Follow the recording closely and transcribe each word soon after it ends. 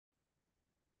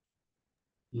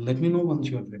Let me know once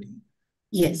you are ready.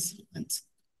 Yes. Once.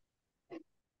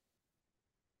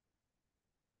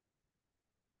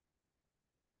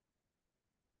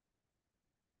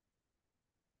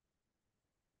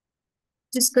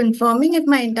 Just confirming if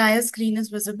my entire screen is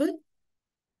visible.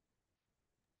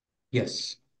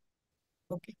 Yes.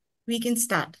 Okay. We can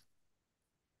start.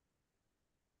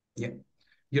 Yeah.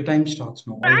 Your time starts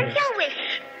now. All Grant yours. your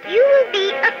wish. You will be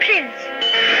a prince.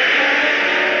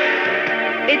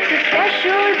 It's a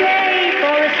special day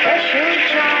for a special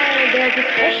child. There's a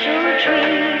special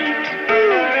treat.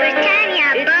 Ooh,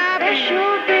 Britannia It's a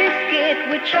special biscuit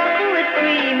with chocolate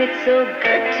cream. It's so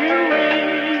good to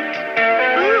eat.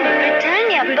 Ooh,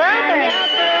 Britannia Britannia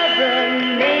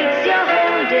bourbon makes your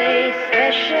whole day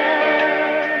special.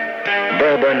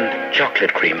 Bourbon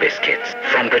chocolate cream biscuits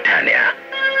from Britannia.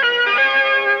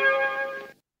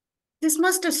 This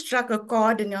must have struck a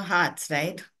chord in your hearts,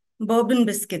 right? Bourbon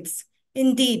biscuits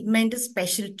indeed meant a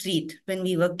special treat when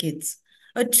we were kids.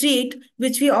 A treat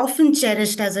which we often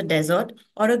cherished as a dessert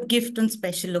or a gift on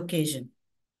special occasion.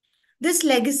 This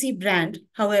legacy brand,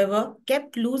 however,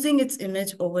 kept losing its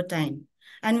image over time.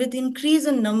 And with increase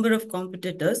in number of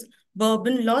competitors,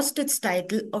 bourbon lost its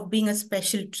title of being a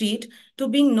special treat to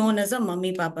being known as a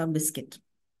mummy papa biscuit.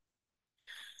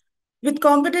 With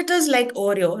competitors like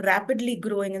Oreo rapidly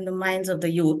growing in the minds of the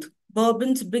youth,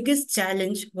 bourbon's biggest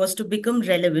challenge was to become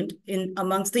relevant in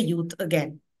amongst the youth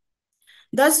again.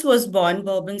 Thus was born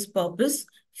bourbon's purpose,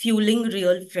 fueling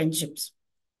real friendships.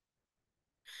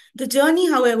 The journey,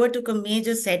 however, took a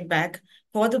major setback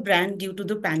for the brand due to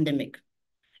the pandemic.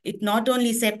 It not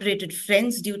only separated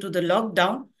friends due to the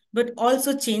lockdown, but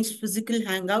also changed physical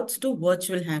hangouts to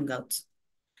virtual hangouts.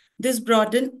 This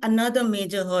brought in another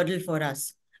major hurdle for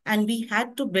us, and we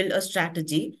had to build a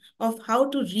strategy of how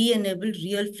to re-enable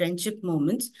real friendship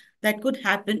moments that could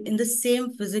happen in the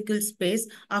same physical space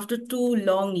after 2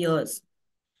 long years.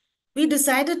 We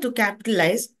decided to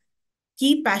capitalize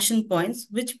key passion points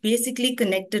which basically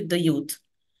connected the youth,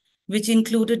 which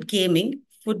included gaming,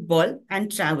 football,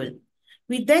 and travel.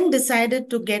 We then decided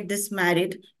to get this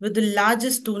married with the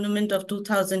largest tournament of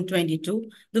 2022,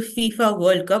 the FIFA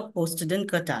World Cup hosted in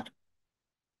Qatar.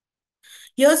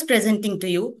 Here's presenting to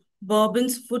you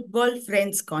Bourbon's Football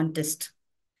Friends Contest.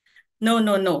 No,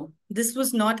 no, no, this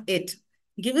was not it.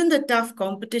 Given the tough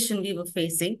competition we were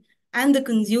facing and the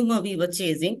consumer we were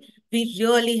chasing, we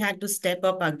really had to step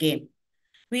up our game.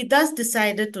 We thus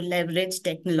decided to leverage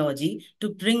technology to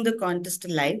bring the contest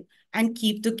alive and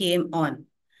keep the game on.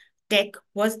 Tech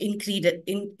was integrated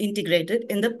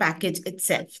in the package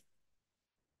itself.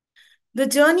 The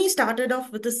journey started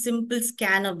off with a simple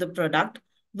scan of the product,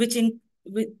 which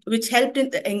helped in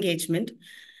the engagement,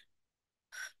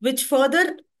 which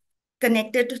further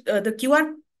connected the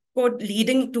QR code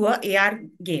leading to a AR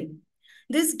game.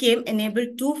 This game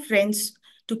enabled two friends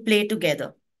to play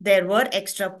together. There were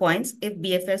extra points if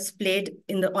BFFs played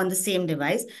on the same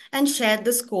device and shared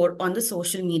the score on the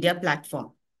social media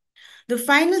platform. The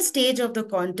final stage of the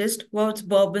contest was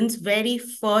Bourbon's very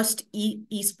first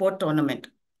esport tournament,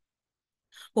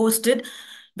 hosted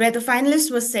where the finalists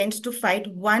were sent to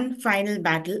fight one final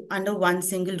battle under one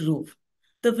single roof.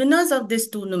 The winners of this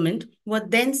tournament were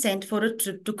then sent for a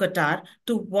trip to Qatar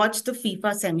to watch the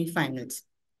FIFA semi-finals.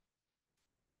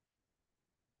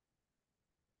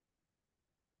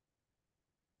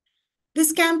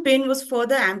 This campaign was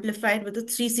further amplified with a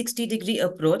 360-degree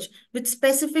approach with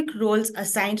specific roles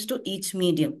assigned to each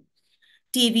medium.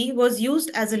 TV was used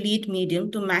as a lead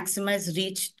medium to maximize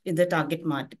reach in the target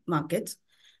markets.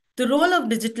 The role of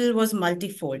digital was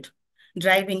multifold: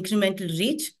 drive incremental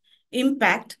reach,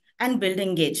 impact, and build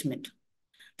engagement.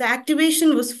 The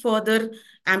activation was further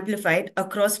amplified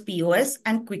across POS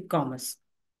and quick commerce.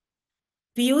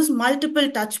 We use multiple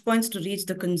touchpoints to reach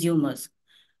the consumers.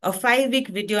 A 5-week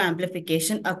video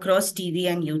amplification across TV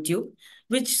and YouTube,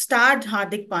 which starred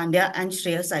Hardik Pandya and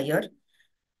Shreyas Iyer.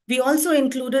 We also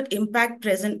included impact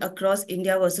present across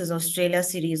India versus Australia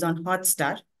series on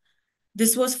Hotstar.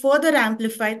 This was further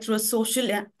amplified through a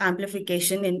social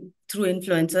amplification through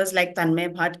influencers like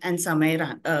Tanmay Bhatt and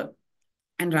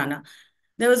and Rana.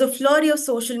 There was a flurry of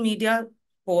social media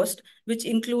posts, which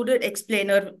included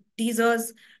explainer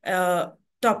teasers,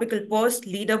 topical posts,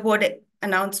 leaderboard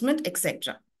announcement,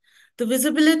 etc. The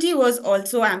visibility was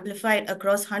also amplified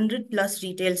across 100 plus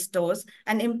retail stores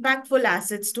and impactful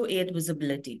assets to aid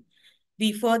visibility.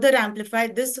 We further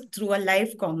amplified this through a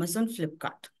live commerce on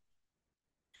Flipkart.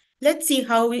 Let's see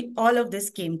how all of this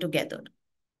came together.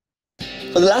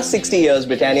 For the last 60 years,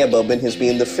 Britannia Bourbon has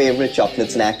been the favorite chocolate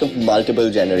snack of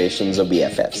multiple generations of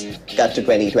BFFs. Cut to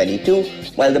 2022,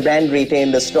 while the brand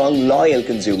retained a strong, loyal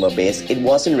consumer base, it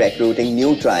wasn't recruiting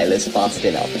new trialists fast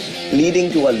enough, leading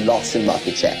to a loss in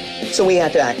market share. So we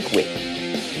had to act quick.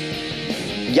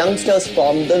 Youngsters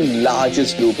formed the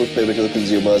largest group of pivotal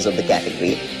consumers of the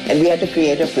category, and we had to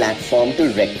create a platform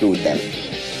to recruit them.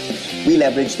 We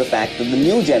leveraged the fact that the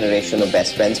new generation of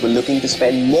best friends were looking to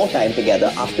spend more time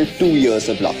together after 2 years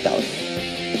of lockdown.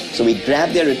 So we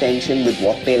grabbed their attention with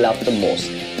what they love the most: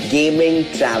 gaming,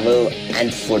 travel,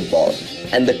 and football.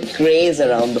 And the craze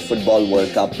around the Football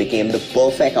World Cup became the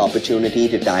perfect opportunity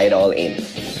to tie it all in.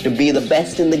 To be the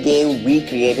best in the game, we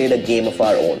created a game of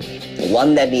our own,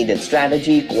 one that needed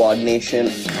strategy, coordination,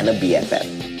 and a BFF.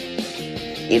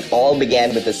 It all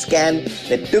began with a scan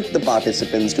that took the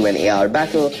participants to an AR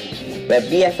battle, where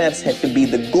BFFs had to be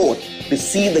the GOAT to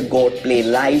see the GOAT play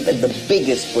live at the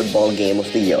biggest football game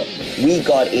of the year. We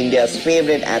got India's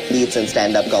favorite athletes and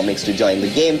stand-up comics to join the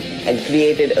game and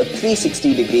created a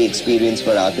 360-degree experience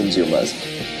for our consumers.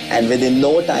 And within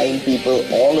no time, people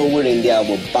all over India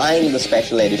were buying the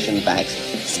special edition packs,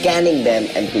 scanning them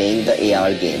and playing the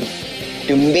AR game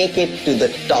to make it to the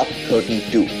top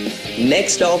 32.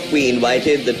 Next off, we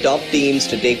invited the top teams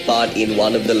to take part in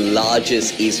one of the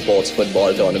largest esports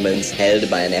football tournaments held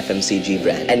by an FMCG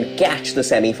brand and catch the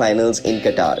semi-finals in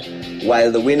Qatar.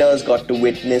 While the winners got to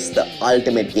witness the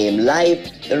ultimate game live,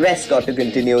 the rest got to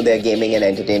continue their gaming and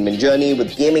entertainment journey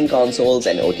with gaming consoles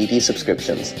and OTT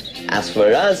subscriptions. As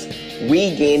for us,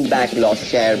 we gained back lost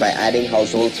share by adding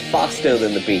households faster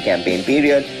than the pre-campaign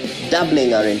period,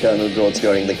 doubling our internal growth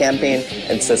during the campaign,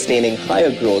 and sustaining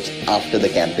higher growth after the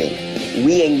campaign.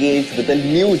 We engaged with a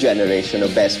new generation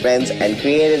of best friends and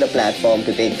created a platform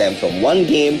to take them from one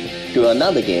game to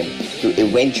another game to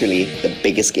eventually the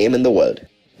biggest game in the world.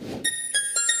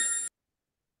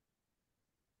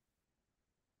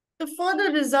 The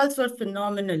further results were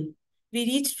phenomenal. We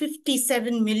reached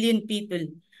 57 million people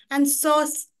and saw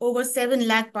over 7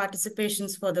 lakh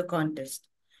participations for the contest.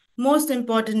 Most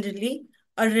importantly,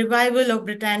 a revival of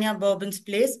Britannia Bourbon's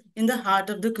place in the heart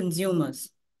of the consumers.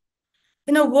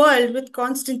 In a world with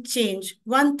constant change,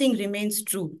 one thing remains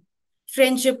true.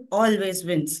 Friendship always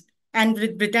wins. And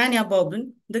with Britannia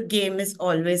Bourbon, the game is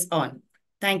always on.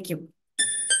 Thank you.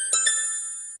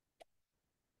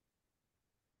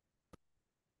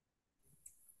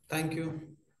 Thank you.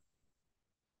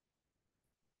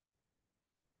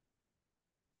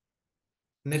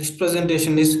 Next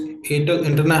presentation is Airtel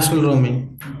International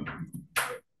Roaming.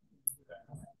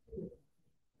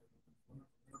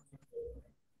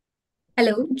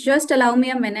 Hello, just allow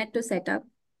me a minute to set up.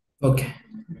 Okay.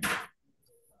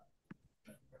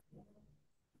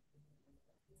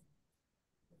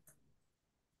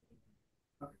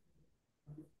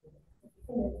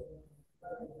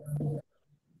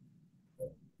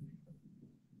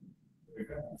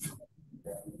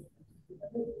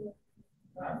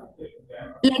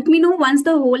 Let me know once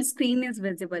the whole screen is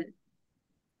visible.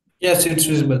 Yes, it's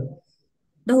visible.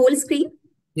 The whole screen?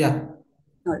 Yeah.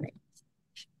 All right.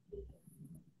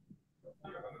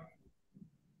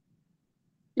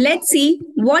 Let's see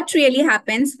what really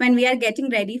happens when we are getting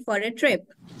ready for a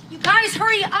trip. You guys,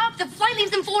 hurry up. The flight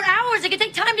leaves in 4 hours. It could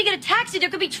take time to get a taxi. There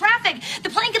could be traffic. The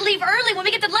plane could leave early. When we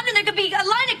get to London, there could be a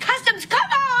line at customs.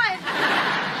 Come on!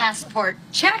 Passport,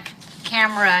 check.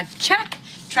 Camera, check.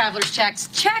 Traveler's checks,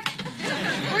 check.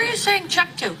 Where are you saying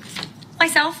check to?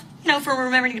 Myself, for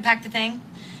remembering to pack the thing.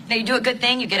 You do a good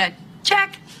thing, you get a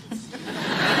check.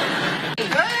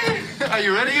 Hey, are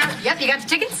you ready yet? Yep, you got the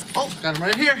tickets? Oh, got them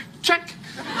right here. Check.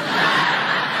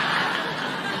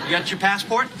 You got your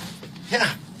passport?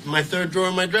 Yeah, my third drawer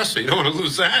in my dresser. You don't want to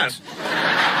lose that.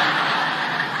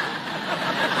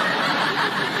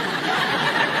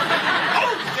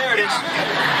 Oh, there it is.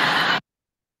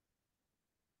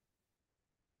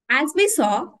 As we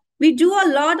saw, we do a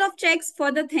lot of checks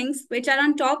for the things which are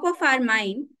on top of our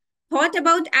mind. Thought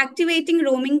about activating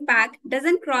roaming pack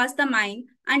doesn't cross the mind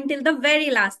until the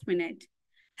very last minute.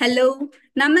 Hello,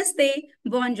 namaste,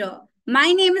 bonjour.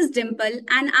 My name is Dimple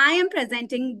and I am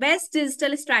presenting Best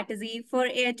Digital Strategy for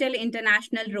Airtel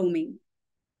International Roaming.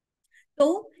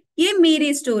 तो ये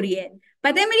मेरी story है.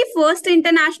 पता है मेरी first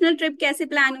international trip कैसे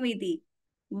plan हुई थी?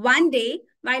 One day,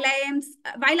 while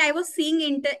I was seeing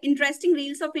interesting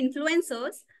reels of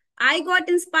influencers, I got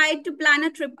inspired to plan a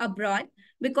trip abroad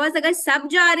because अगर सब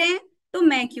जा रहे हैं तो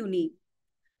मैं क्यों नहीं?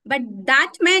 But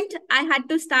that meant I had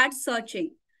to start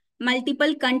searching.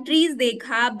 Multiple countries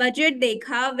देखा, budget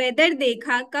देखा, weather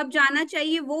देखा, कब जाना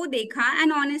चाहिए वो देखा,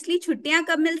 and honestly छुट्टियां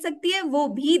कब मिल सकती है वो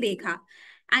भी देखा.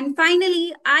 And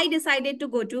finally, I decided to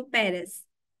go to Paris.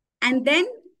 And then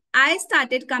I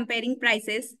started comparing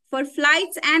prices for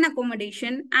flights and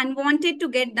accommodation and wanted to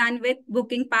get done with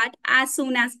booking part as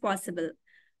soon as possible.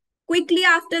 Quickly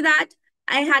after that,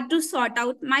 I had to sort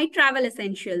out my travel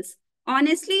essentials.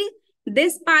 Honestly,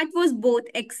 this part was both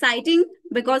exciting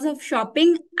because of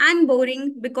shopping and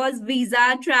boring because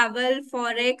visa, travel,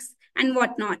 forex, and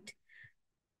whatnot.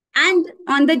 And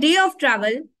on the day of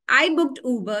travel, I booked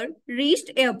Uber,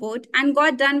 reached airport, and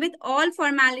got done with all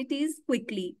formalities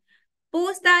quickly.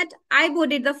 Post that, I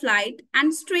boarded the flight,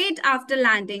 and straight after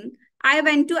landing, I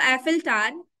went to Eiffel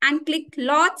Tower and clicked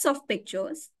lots of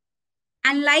pictures.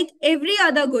 And like every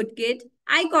other good kid,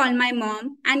 I called my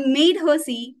mom and made her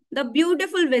see the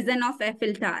beautiful vision of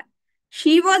Eiffel Tower.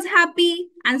 She was happy,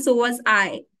 and so was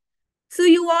I. So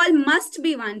you all must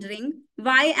be wondering,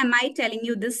 why am I telling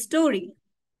you this story?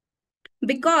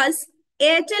 Because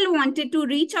Airtel wanted to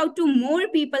reach out to more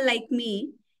people like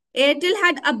me. Airtel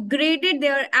had upgraded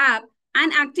their app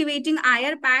and activating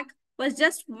IR pack was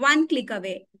just one click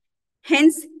away.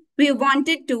 Hence, we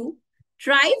wanted to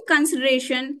drive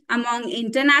consideration among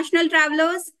international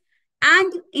travelers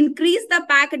and increase the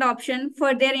pack adoption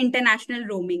for their international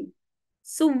roaming.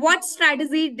 So what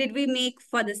strategy did we make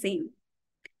for the same?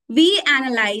 We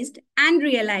analyzed and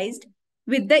realized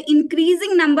with the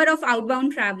increasing number of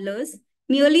outbound travelers,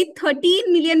 nearly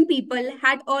 13 million people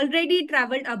had already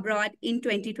traveled abroad in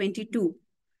 2022.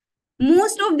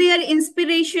 Most of their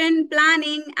inspiration,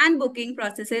 planning, and booking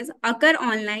processes occur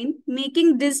online,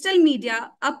 making digital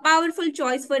media a powerful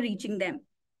choice for reaching them.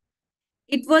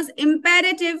 It was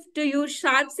imperative to use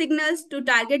sharp signals to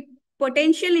target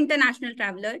potential international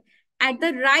travelers at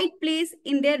the right place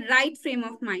in their right frame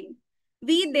of mind.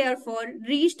 We therefore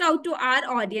reached out to our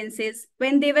audiences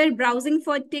when they were browsing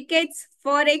for tickets,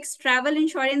 forex, travel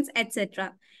insurance,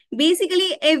 etc.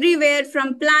 Basically everywhere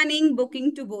from planning,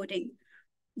 booking to boarding,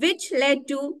 which led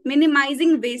to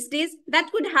minimizing wastage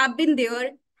that could have been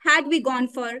there had we gone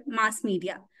for mass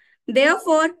media.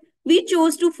 Therefore, we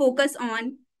chose to focus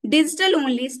on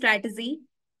digital-only strategy.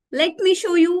 Let me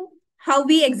show you how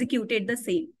we executed the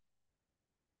same.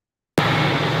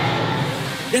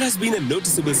 There has been a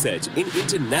noticeable surge in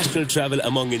international travel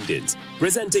among Indians,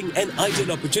 presenting an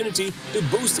ideal opportunity to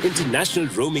boost international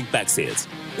roaming pack sales,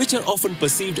 which are often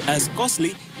perceived as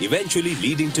costly, eventually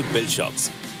leading to bill shocks.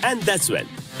 And that's when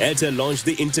Airtel launched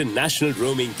the International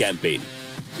Roaming Campaign,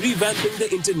 revamping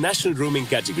the international roaming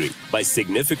category by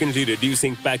significantly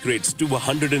reducing pack rates to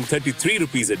 133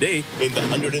 rupees a day in the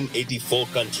 184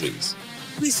 countries.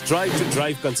 We strive to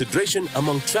drive consideration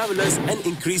among travelers and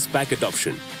increase pack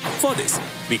adoption. For this,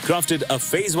 we crafted a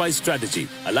phase-wise strategy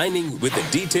aligning with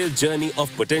the detailed journey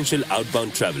of potential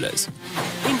outbound travelers.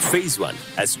 In phase 1,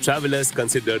 as travelers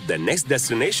considered their next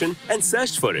destination and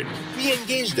searched for it, we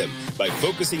engaged them by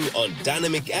focusing on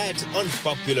dynamic ads on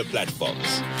popular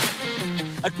platforms.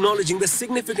 Acknowledging the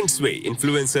significant sway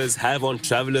influencers have on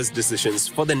travelers' decisions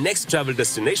for the next travel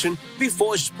destination, we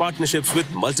forged partnerships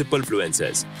with multiple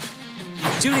influencers.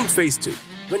 During phase 2,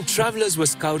 when travelers were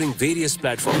scouring various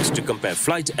platforms to compare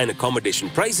flight and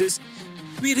accommodation prices,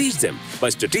 we reached them by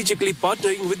strategically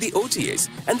partnering with the OTAs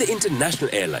and the international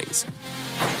airlines.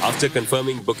 After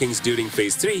confirming bookings during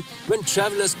phase 3, when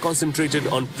travelers concentrated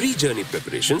on pre-journey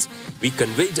preparations, we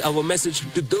conveyed our message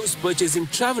to those purchasing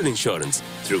travel insurance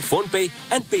through PhonePe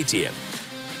and Paytm,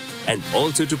 and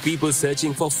also to people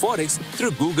searching for forex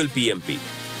through Google PMP.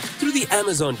 Through the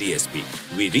Amazon DSP,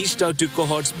 we reached out to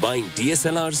cohorts buying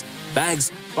DSLRs,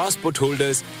 bags, passport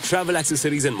holders, travel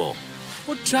accessories and more.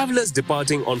 For travelers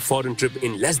departing on foreign trip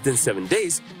in less than 7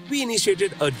 days, we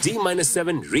initiated a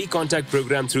D-7 recontact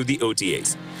program through the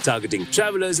OTAs, targeting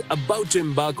travelers about to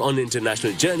embark on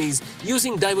international journeys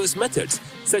using diverse methods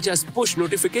such as push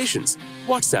notifications,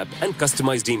 WhatsApp and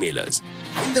customized emailers.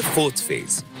 In the fourth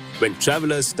phase, when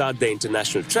travelers start their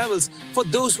international travels, for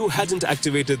those who hadn't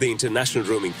activated the international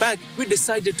roaming pack, we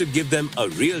decided to give them a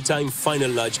real-time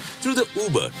final nudge through the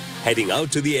Uber heading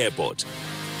out to the airport.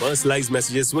 Personalized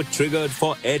messages were triggered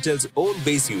for Airtel's own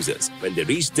base users when they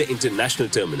reached the international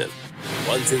terminal.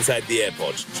 Once inside the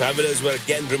airport, travelers were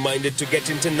again reminded to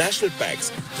get international packs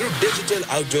through digital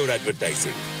outdoor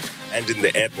advertising and in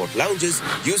the airport lounges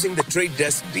using the Trade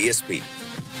Desk DSP.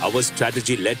 Our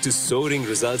strategy led to soaring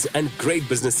results and great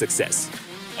business success.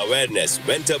 Awareness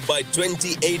went up by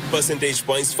 28 percentage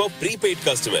points for prepaid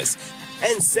customers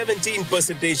and 17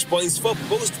 percentage points for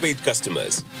postpaid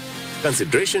customers.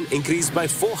 Consideration increased by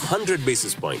 400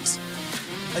 basis points.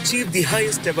 Achieved the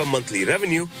highest ever monthly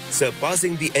revenue,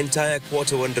 surpassing the entire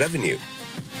Q1 revenue.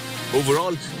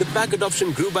 Overall, the pack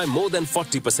adoption grew by more than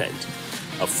 40%.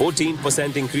 A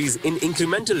 14% increase in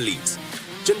incremental leads.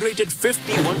 Generated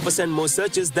 51% more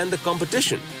searches than the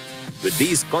competition. With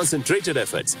these concentrated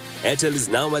efforts, Airtel is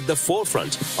now at the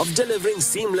forefront of delivering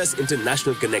seamless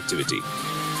international connectivity.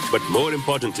 But more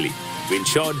importantly, we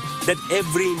ensured that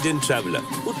every Indian traveler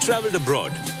who traveled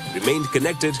abroad remained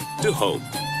connected to home.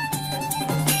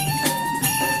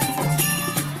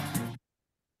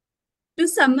 To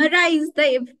summarize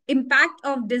the impact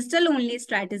of digital-only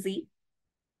strategy,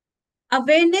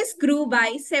 awareness grew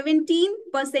by 17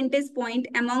 percentage point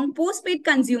among postpaid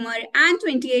consumer and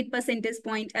 28 percentage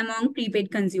point among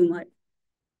prepaid consumer.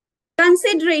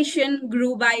 Consideration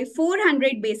grew by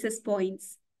 400 basis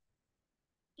points.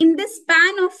 In the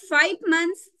span of 5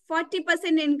 months,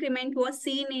 40% increment was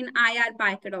seen in IR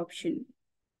pack adoption.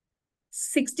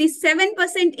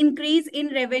 67% increase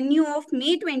in revenue of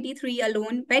May 23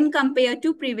 alone when compared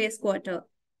to previous quarter.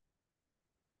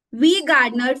 We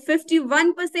garnered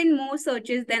 51% more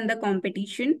searches than the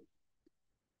competition.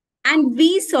 And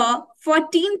we saw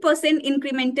 14%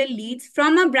 incremental leads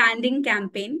from a branding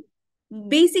campaign.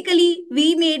 Basically,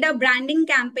 we made a branding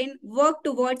campaign work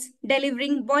towards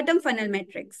delivering bottom funnel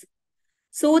metrics.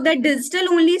 So the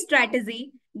digital-only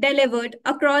strategy delivered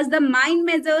across the mind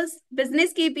measures,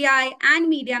 business KPI, and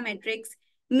media metrics,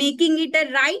 making it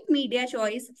a right media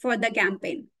choice for the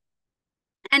campaign.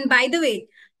 And by the way,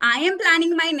 I am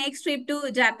planning my next trip to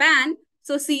Japan.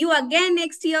 So see you again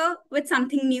next year with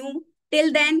something new.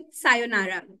 Till then,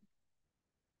 sayonara.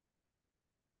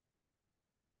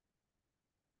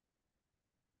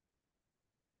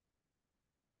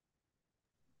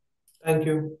 Thank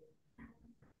you.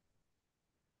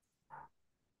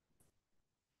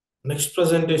 Next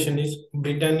presentation is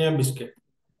Britannia Biscuit.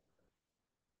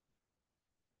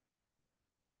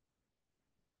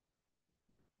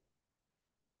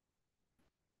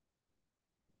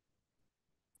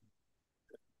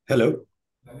 Hello.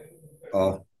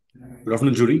 Good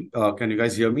afternoon, jury. Can you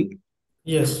guys hear me?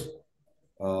 Yes.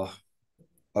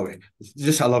 Okay.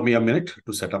 Just allow me a minute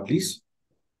to set up, please.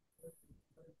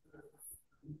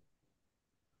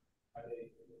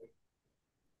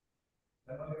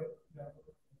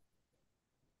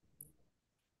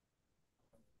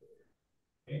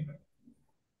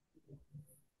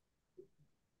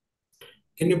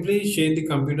 Can you please share the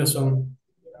computer sound?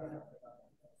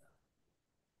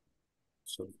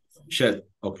 So, share.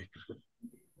 Okay.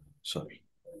 Sorry.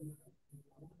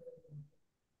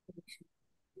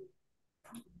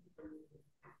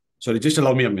 Sorry, just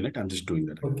allow me a minute. I'm just doing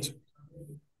that. Okay.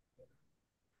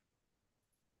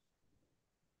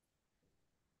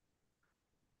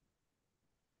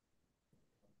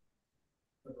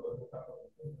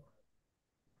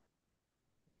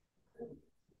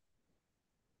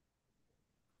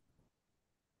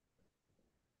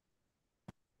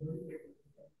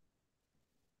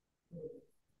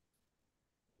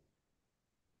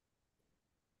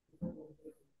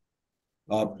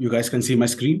 You guys can see my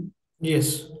screen?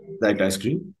 Yes. The entire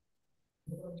screen?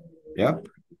 Yeah.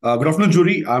 Good afternoon,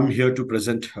 jury. I'm here to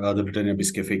present the Britannia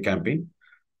Biscafe campaign.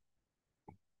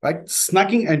 Right?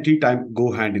 Snacking and tea time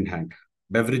go hand in hand.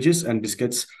 Beverages and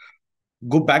biscuits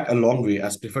go back a long way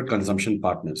as preferred consumption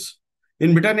partners.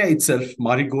 In Britannia itself,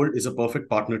 Marigold is a perfect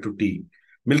partner to tea.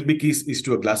 Milk Bikis is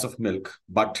to a glass of milk,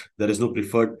 but there is no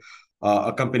preferred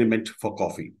accompaniment for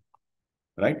coffee.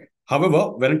 Right? However,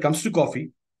 when it comes to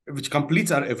coffee, which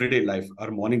completes our everyday life, our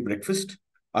morning breakfast,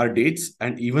 our dates,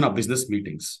 and even our business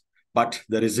meetings. But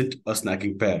there isn't a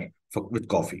snacking pair with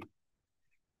coffee.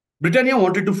 Britannia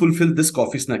wanted to fulfill this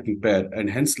coffee snacking pair and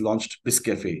hence launched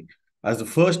Biscafe as the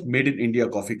first made-in-India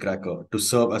coffee cracker to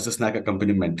serve as a snack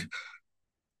accompaniment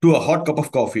to a hot cup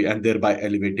of coffee and thereby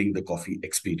elevating the coffee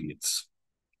experience.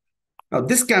 Now,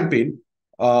 this campaign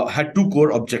had two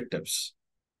core objectives.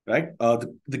 Right?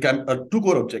 Two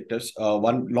core objectives.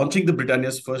 One, launching the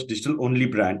Britannia's first digital-only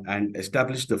brand and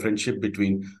establish the friendship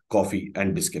between coffee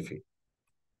and Biscafe.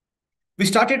 We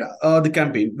started the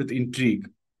campaign with intrigue,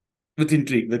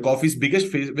 with coffee's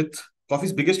biggest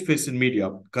face in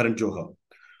media, Karan Johar.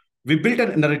 We built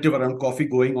a narrative around coffee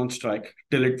going on strike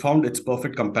till it found its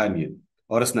perfect companion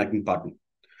or a snacking partner.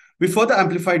 We further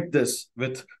amplified this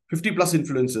with 50+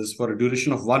 influencers for a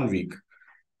duration of 1 week.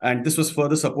 And this was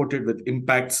further supported with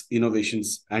impacts,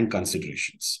 innovations, and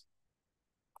considerations.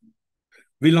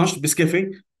 We launched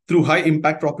Biscafe through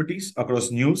high-impact properties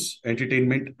across news,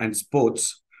 entertainment, and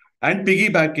sports, and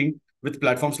piggybacking with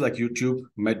platforms like YouTube,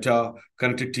 Meta,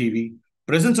 Connected TV,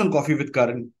 presence on Coffee with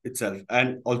Karan itself,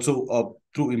 and also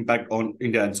through impact on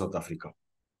India and South Africa.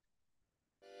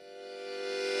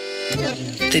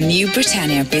 The new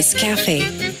Britannia Biscafe.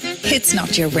 It's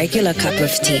not your regular cup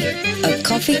of tea, a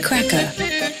coffee cracker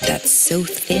that's so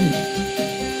thin,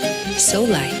 so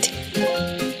light,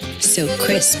 so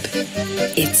crisp,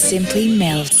 it simply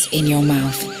melts in your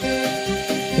mouth.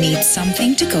 Need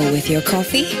something to go with your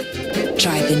coffee?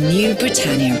 Try the new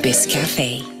Britannia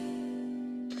Biscafe.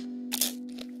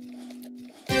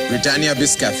 Britannia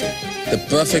Biscafe, the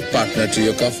perfect partner to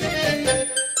your coffee.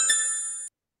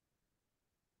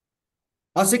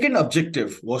 Our second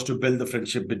objective was to build the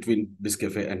friendship between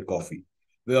Biscafe and coffee,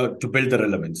 to build the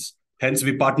relevance. Hence,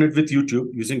 we partnered with YouTube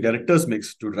using Director's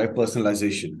Mix to drive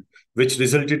personalization, which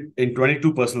resulted in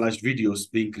 22 personalized videos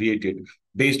being created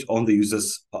based on the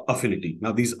user's affinity.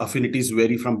 Now, these affinities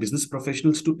vary from business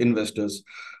professionals to investors,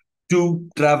 to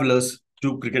travelers,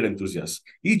 to cricket enthusiasts.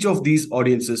 Each of these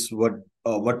audiences were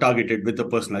targeted with a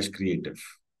personalized creative.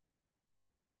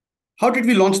 How did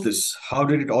we launch this? How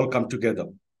did it all come together?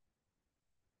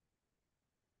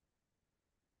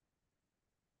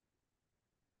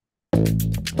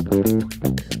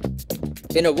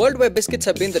 In a world where biscuits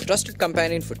have been the trusted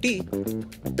companion for tea,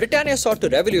 Britannia sought to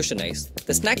revolutionize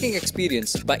the snacking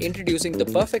experience by introducing the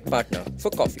perfect partner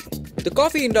for coffee. The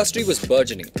coffee industry was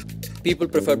burgeoning. People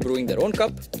preferred brewing their own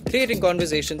cup, creating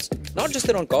conversations not just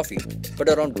around coffee, but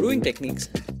around brewing techniques,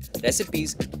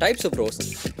 recipes, types of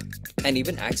roasts, and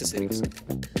even accessories.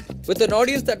 With an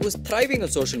audience that was thriving on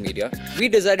social media, we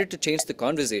decided to change the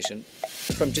conversation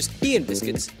from just tea and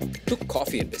biscuits to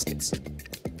coffee and biscuits.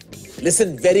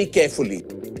 Listen very carefully.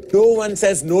 No one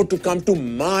says no to come to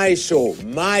my show.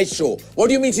 My show. What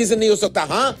do you mean season नहीं हो सकता,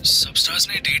 हाँ? Substars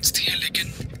ने dates दी हैं,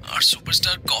 लेकिन our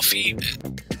superstar coffee.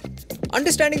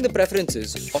 Understanding the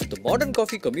preferences of the modern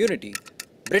coffee community,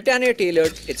 Britannia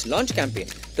tailored its launch campaign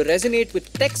to resonate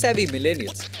with tech-savvy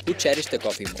millennials who cherish the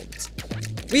coffee moments.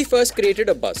 We first created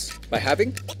a buzz by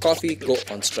having coffee go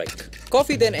on strike.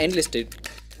 Coffee then enlisted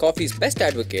coffee's best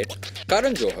advocate,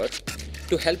 Karan Johar,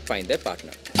 to help find their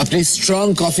partner. अपने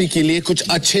strong coffee के लिए कुछ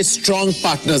अच्छे strong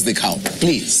partners दिखाओ,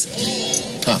 please.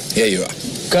 हाँ, here you are.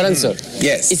 Karan sir.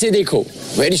 Yes. इसे देखो,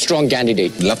 very strong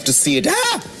candidate. Love to see it.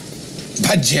 Ah!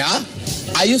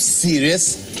 Bhajya? Are you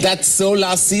serious? That's so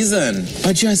last season.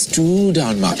 Bhajya is too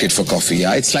down market for coffee.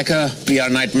 Yeah? It's like a PR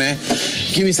nightmare.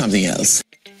 Give me something else.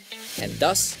 And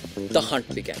thus, the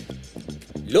hunt began.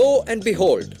 Lo and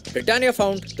behold, Britannia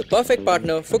found the perfect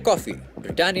partner for coffee,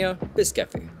 Britannia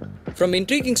Biscafe. From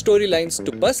intriguing storylines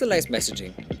to personalized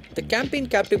messaging, the campaign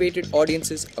captivated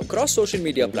audiences across social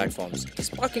media platforms,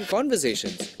 sparking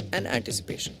conversations and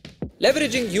anticipation.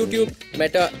 Leveraging YouTube,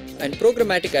 Meta, and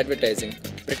programmatic advertising,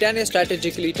 Britannia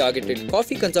strategically targeted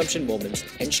coffee consumption moments,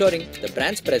 ensuring the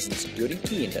brand's presence during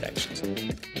key interactions.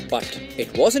 But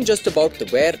it wasn't just about the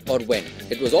where or when,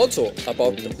 it was also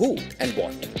about the who and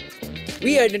what.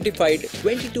 We identified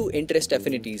 22 interest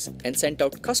affinities and sent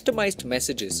out customized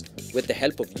messages with the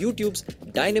help of YouTube's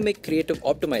dynamic creative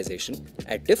optimization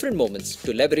at different moments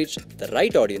to leverage the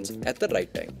right audience at the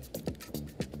right time.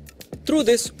 Through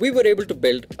this, we were able to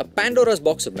build a Pandora's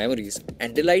box of memories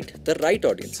and delight the right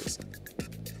audiences.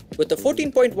 With a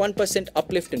 14.1%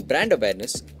 uplift in brand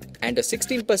awareness and a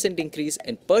 16% increase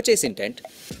in purchase intent,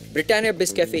 Britannia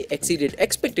Biscafe exceeded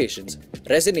expectations,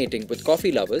 resonating with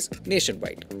coffee lovers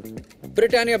nationwide.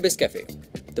 Britannia Biscafe,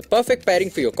 the perfect pairing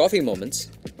for your coffee moments,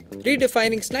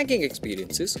 redefining snacking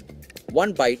experiences,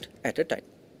 one bite at a time.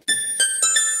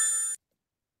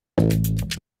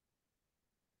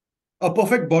 A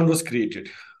perfect bond was created.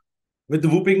 With the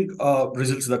whooping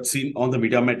results that's seen on the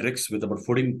media metrics, with about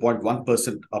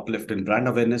 14.1% uplift in brand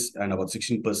awareness and about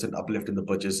 16% uplift in the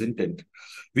purchase intent,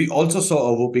 we also saw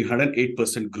a whooping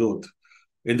 108% growth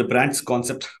in the brand's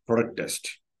concept product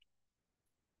test.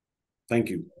 Thank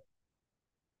you.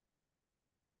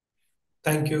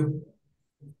 Thank you.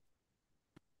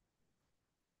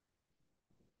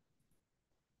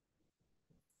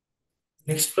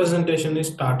 Next presentation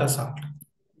is Tata Salt.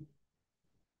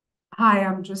 Hi,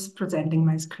 I'm just presenting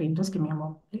my screen. Just give me a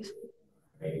moment, please.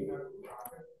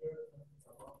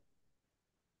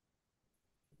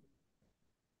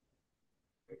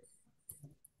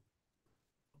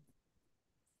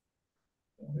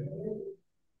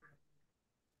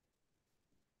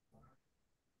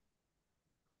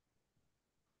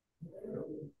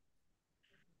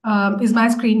 Is my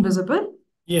screen visible?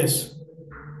 Yes.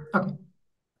 Okay.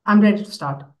 I'm ready to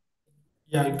start.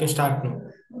 Yeah, you can start now.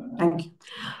 Thank you.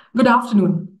 Good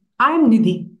afternoon. I am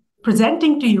Nidhi,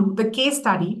 presenting to you the case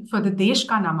study for the Desh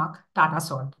Ka Namak Tata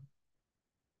Salt.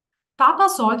 Tata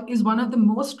Salt is one of the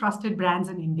most trusted brands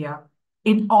in India.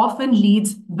 It often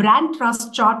leads brand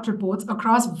trust chart reports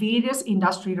across various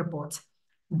industry reports.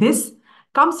 This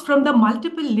comes from the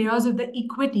multiple layers of the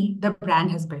equity the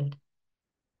brand has built.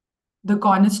 The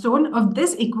cornerstone of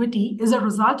this equity is a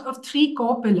result of three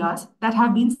core pillars that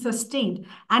have been sustained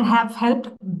and have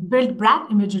helped build brand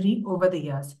imagery over the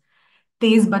years.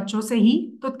 तेज बच्चों से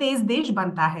ही तो तेज देश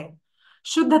बनता है.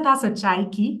 Shuddhata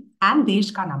Sachai Ki and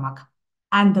Desh Ka Namak.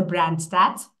 And the brand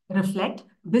stats reflect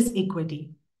this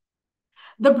equity.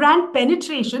 The brand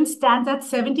penetration stands at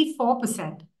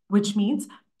 74%, which means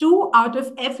 2 out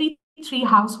of every 3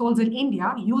 households in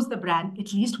India use the brand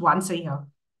at least once a year.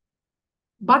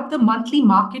 But the monthly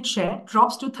market share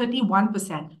drops to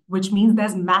 31%, which means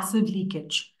there's massive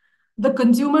leakage. The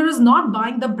consumer is not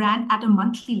buying the brand at a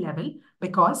monthly level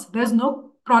because there's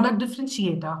no product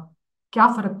differentiator. क्या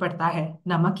फर्क पड़ता है?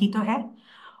 नमक ही तो है.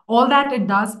 All that it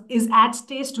does is adds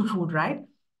taste to food, right?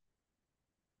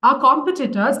 Our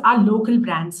competitors are local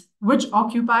brands, which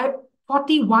occupy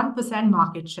 41%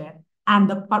 market share. And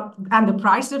the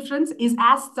price difference is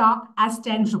as stark as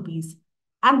 10 rupees.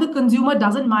 And the consumer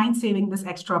doesn't mind saving this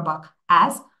extra buck,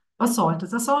 as a salt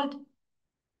is a salt.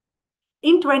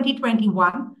 In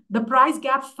 2021, the price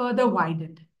gap further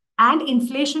widened, and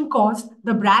inflation caused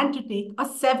the brand to take a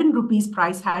 7 rupees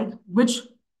price hike, which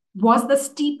was the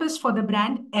steepest for the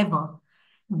brand ever.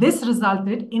 This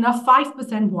resulted in a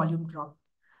 5% volume drop.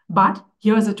 But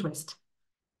here's a twist.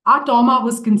 Our trauma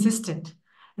was consistent.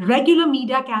 Regular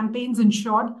media campaigns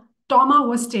ensured trauma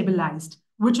was stabilized,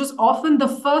 which is often the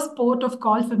first port of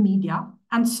call for media,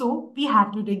 and so we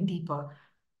had to dig deeper.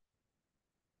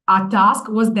 Our task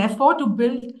was therefore to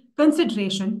build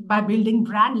consideration by building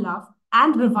brand love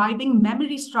and reviving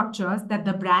memory structures that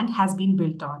the brand has been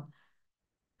built on.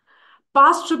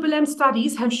 Past M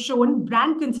studies have shown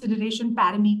brand consideration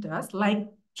parameters like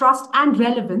trust and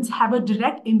relevance have a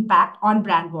direct impact on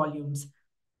brand volumes.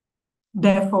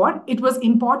 Therefore, it was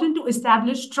important to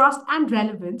establish trust and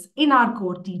relevance in our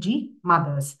core TG,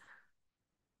 mothers.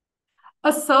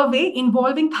 A survey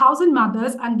involving 1,000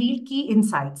 mothers unveiled key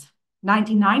insights.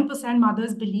 99%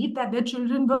 mothers believed that their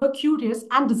children were curious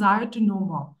and desired to know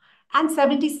more, and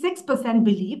 76%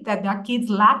 believed that their kids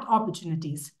lacked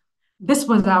opportunities. This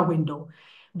was our window.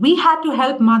 We had to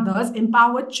help mothers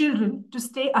empower children to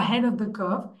stay ahead of the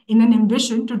curve in an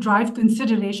ambition to drive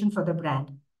consideration for the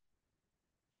brand.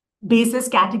 Basis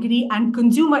category and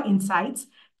consumer insights,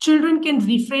 children can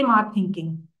reframe our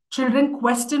thinking. Children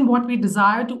question what we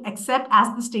desire to accept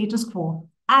as the status quo,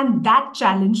 and that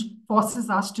challenge forces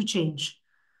us to change.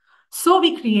 So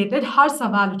we created Har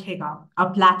Sawal Uthega, a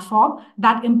platform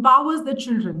that empowers the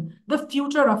children, the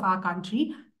future of our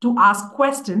country, to ask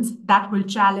questions that will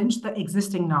challenge the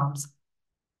existing norms.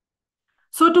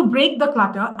 So to break the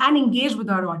clutter and engage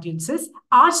with our audiences,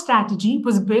 our strategy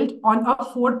was built on a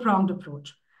 4-pronged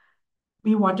approach.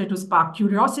 We wanted to spark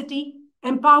curiosity,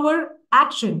 empower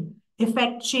action,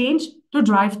 effect change to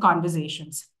drive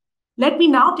conversations. Let me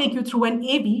now take you through an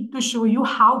AV to show you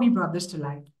how we brought this to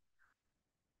life.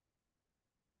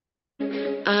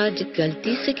 आज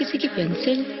गलती से किसी की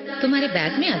pencil तुम्हारे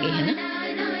bag में आ गई है ना?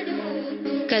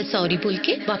 कल सॉरी बोल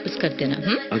के वापस कर देना।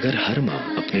 अगर हर माँ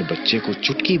अपने बच्चे को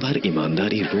चुटकी भर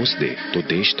ईमानदारी रोज दे तो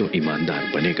देश तो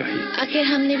ईमानदार बनेगा ही। आखिर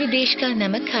हमने भी देश का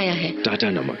नमक खाया है। टाटा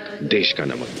नमक, देश का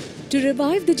नमक। To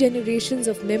revive the generations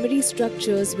of memory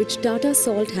structures which Tata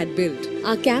Salt had built,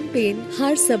 our campaign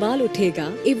Har Sawal Uthega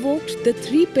evoked the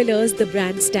 3 pillars the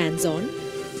brand stands on,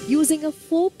 using a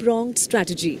 4-pronged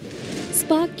strategy.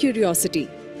 Spark curiosity.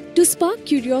 To spark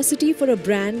curiosity for a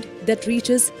brand that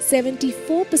reaches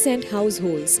 74%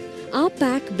 households, our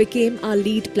pack became our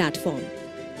lead platform.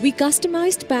 We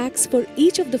customized packs for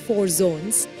each of the 4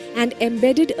 zones and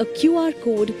embedded a QR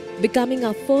code, becoming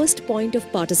our first point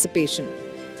of participation.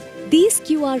 These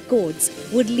QR codes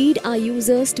would lead our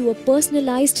users to a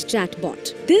personalized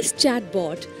chatbot. This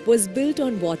chatbot was built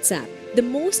on WhatsApp, the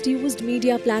most used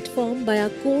media platform by our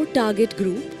core target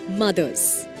group,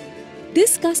 mothers.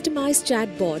 This customized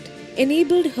chatbot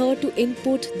enabled her to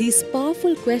input these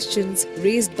powerful questions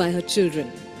raised by her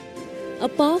children. A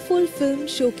powerful film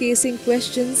showcasing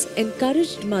questions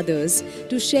encouraged mothers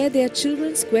to share their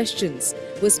children's questions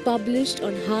was published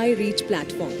on high-reach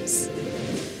platforms.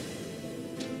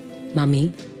 Mummy,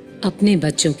 अपने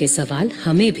बच्चों के सवाल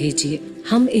हमें भेजिए,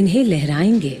 हम इन्हें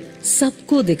लहराएंगे,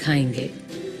 सबको दिखाएंगे,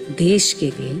 देश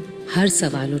के लिए हर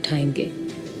सवाल उठाएंगे.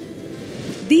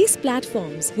 These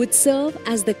platforms would serve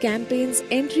as the campaign's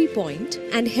entry point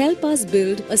and help us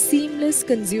build a seamless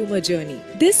consumer journey.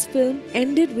 This film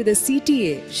ended with a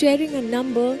CTA sharing a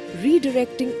number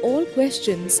redirecting all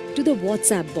questions to the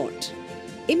WhatsApp bot.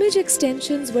 Image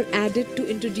extensions were added to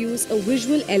introduce a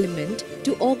visual element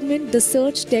to augment the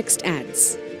search text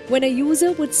ads. When a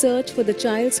user would search for the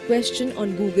child's question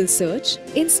on Google search,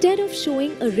 instead of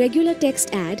showing a regular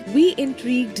text ad, we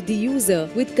intrigued the user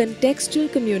with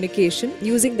contextual communication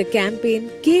using the campaign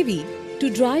KV to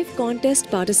drive contest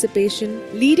participation,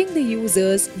 leading the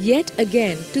users yet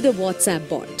again to the WhatsApp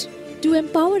bot. To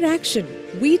empower action,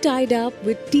 we tied up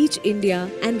with Teach India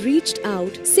and reached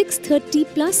out 630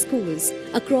 plus schools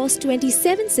across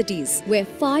 27 cities where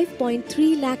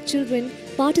 5.3 lakh children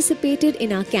participated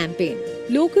in our campaign.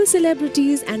 Local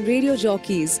celebrities and radio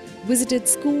jockeys visited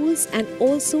schools and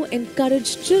also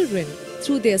encouraged children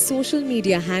through their social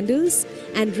media handles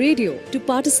and radio to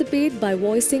participate by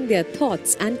voicing their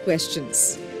thoughts and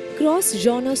questions.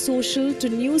 Cross-genre social to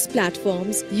news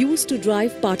platforms used to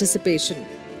drive participation.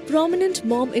 Prominent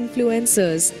mom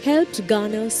influencers helped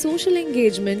garner social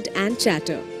engagement and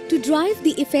chatter. To drive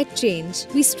the effect change,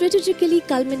 we strategically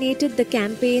culminated the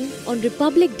campaign on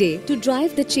Republic Day to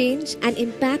drive the change and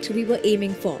impact we were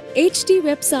aiming for. HT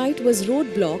website was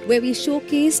Roadblock, where we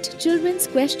showcased children's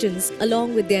questions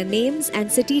along with their names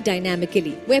and city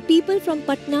dynamically, where people from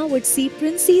Patna would see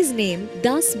Princey's name,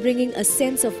 thus bringing a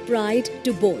sense of pride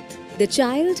to both the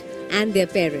child and their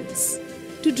parents.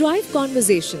 To drive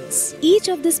conversations, each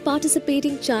of this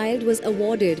participating child was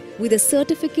awarded with a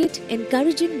certificate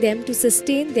encouraging them to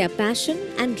sustain their passion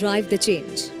and drive the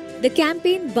change. The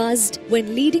campaign buzzed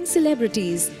when leading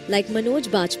celebrities like Manoj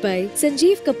Bajpayee,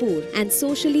 Sanjeev Kapoor and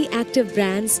socially active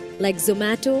brands like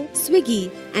Zomato,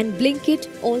 Swiggy and Blinkit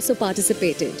also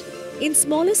participated. In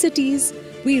smaller cities,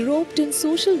 we roped in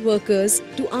social workers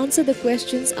to answer the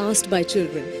questions asked by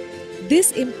children.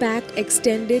 This impact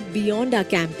extended beyond our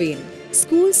campaign.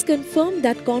 Schools confirmed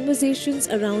that conversations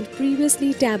around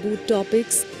previously taboo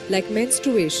topics like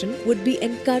menstruation would be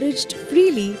encouraged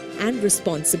freely and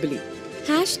responsibly.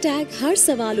 Hashtag Har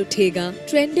Sawal Uthega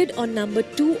trended on number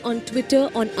 2 on Twitter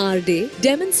on our day,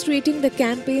 demonstrating the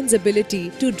campaign's ability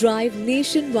to drive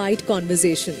nationwide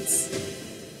conversations.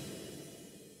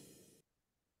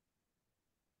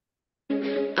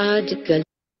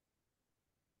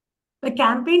 The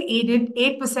campaign aided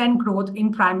 8% growth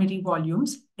in primary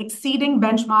volumes, exceeding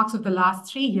benchmarks of the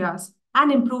last 3 years,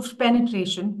 and improved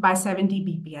penetration by 70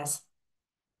 bps.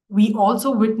 We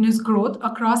also witnessed growth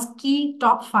across key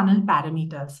top funnel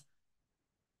parameters.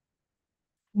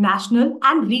 National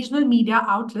and regional media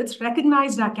outlets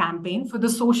recognized our campaign for the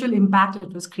social impact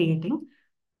it was creating.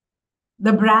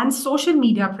 The brand's social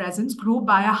media presence grew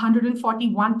by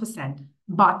 141%,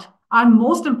 but our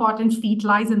most important feat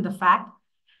lies in the fact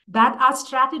that our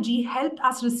strategy helped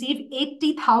us receive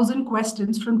 80,000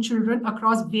 questions from children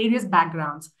across various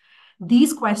backgrounds.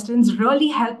 These questions really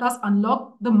helped us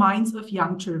unlock the minds of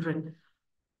young children.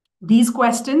 These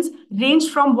questions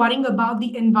ranged from worrying about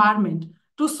the environment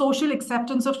to social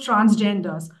acceptance of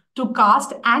transgenders to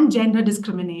caste and gender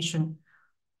discrimination.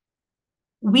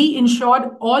 We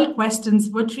ensured all questions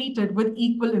were treated with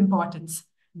equal importance.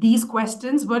 These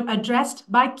questions were addressed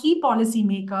by key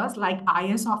policymakers like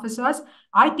IS officers,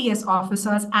 IPS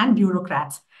officers, and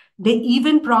bureaucrats. They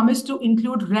even promised to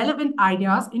include relevant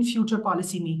ideas in future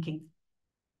policymaking.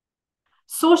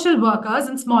 Social workers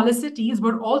in smaller cities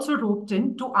were also roped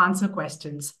in to answer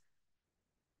questions.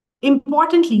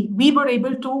 Importantly, we were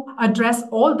able to address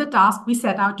all the tasks we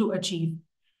set out to achieve.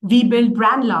 We build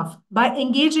brand love by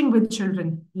engaging with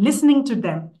children, listening to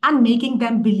them, and making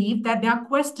them believe that their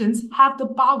questions have the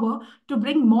power to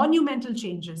bring monumental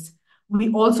changes.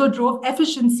 We also drove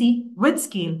efficiency with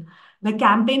scale. The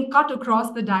campaign cut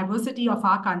across the diversity of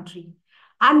our country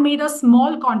and made a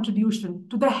small contribution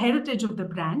to the heritage of the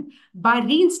brand by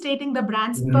reinstating the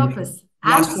brand's purpose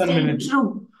and staying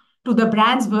true to the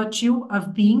brand's virtue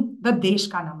of being the Desh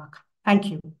Ka Namak.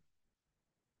 Thank you.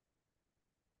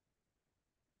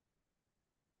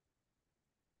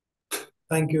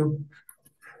 Thank you.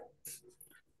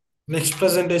 Next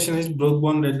presentation is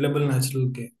Brookbone Red Label Natural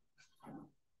K.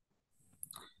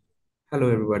 Hello,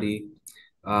 everybody.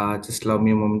 Just allow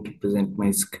me a moment to present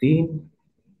my screen.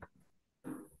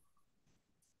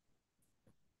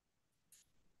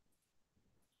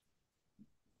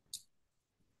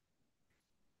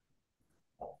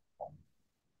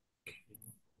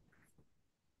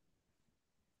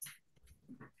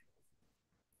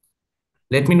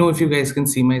 Let me know if you guys can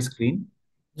see my screen.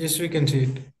 Yes, we can see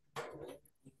it.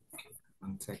 Okay,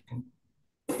 1 second.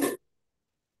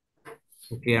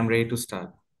 Okay, I'm ready to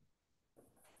start.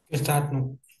 Start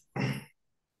now.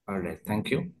 All right, thank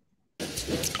you.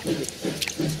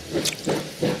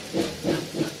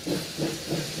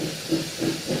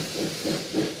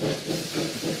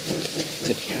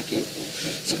 दुनिया की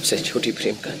सबसे छोटी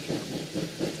प्रेम कहानी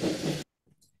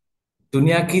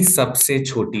दुनिया की सबसे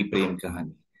छोटी प्रेम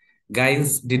कहानी.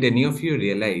 Guys, did any of you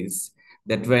realize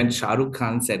that when Shah Rukh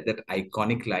Khan said that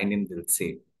iconic line in Dil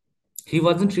Se, he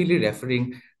wasn't really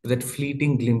referring to that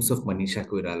fleeting glimpse of Manisha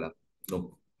Koirala?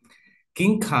 No.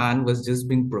 King Khan was just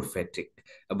being prophetic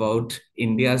about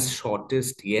India's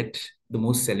shortest yet the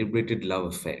most celebrated love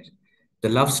affair. The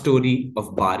love story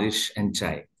of Barish and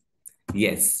Chai.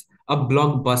 Yes, a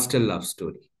blockbuster love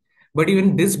story. But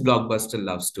even this blockbuster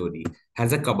love story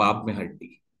has a kebab mein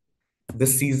haddi. The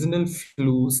seasonal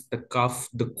flus, the cough,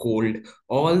 the cold,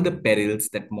 all the perils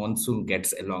that monsoon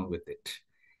gets along with it.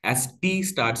 As tea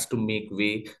starts to make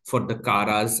way for the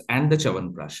karas and the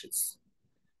chavan brushes.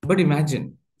 But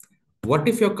imagine, what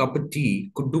if your cup of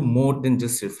tea could do more than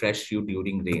just refresh you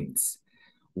during rains?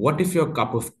 What if your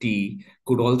cup of tea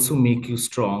could also make you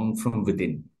strong from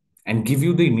within and give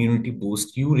you the immunity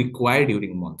boost you require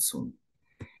during monsoon?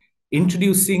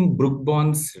 Introducing Brook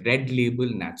Bond's Red Label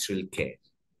Natural Care.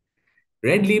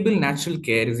 Red Label Natural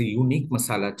Care is a unique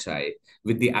masala chai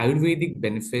with the Ayurvedic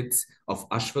benefits of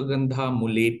ashwagandha,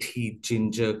 mulethi,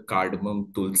 ginger,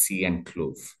 cardamom, tulsi, and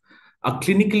clove. A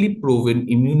clinically proven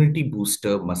immunity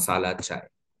booster masala chai.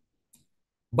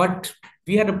 But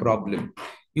we had a problem.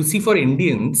 You see, for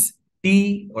Indians,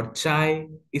 tea or chai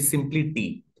is simply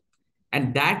tea.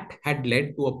 And that had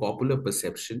led to a popular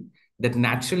perception that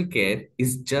natural care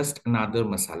is just another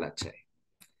masala chai.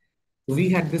 We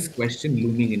had this question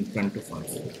looming in front of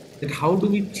us, that how do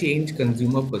we change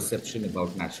consumer perception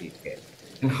about natural care?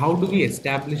 And how do we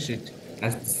establish it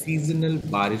as the seasonal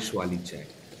Barish Wali chai?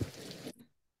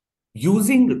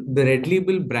 Using the Red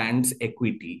Label brand's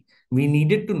equity, we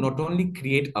needed to not only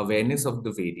create awareness of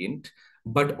the variant,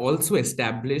 but also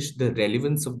establish the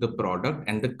relevance of the product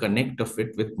and the connect of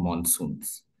it with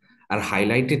monsoons. Our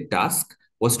highlighted task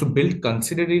was to build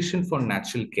consideration for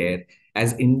natural care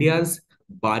as India's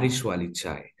Barish Wali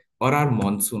chai or our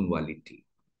monsoon wali tea.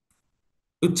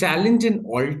 To challenge and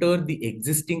alter the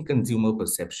existing consumer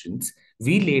perceptions,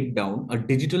 we laid down a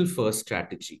digital-first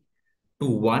strategy to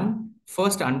one,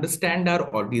 first understand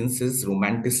our audience's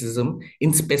romanticism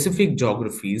in specific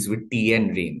geographies with tea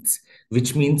and rains,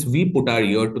 which means we put our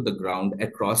ear to the ground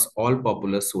across all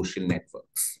popular social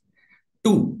networks.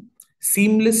 Two,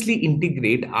 seamlessly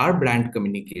integrate our brand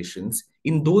communications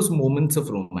in those moments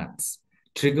of romance,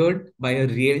 triggered by a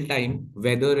real-time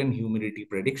weather and humidity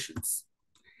predictions.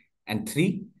 And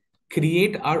three,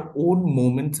 create our own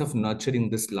moments of nurturing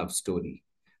this love story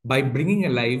by bringing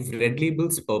alive Red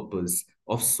Label's purpose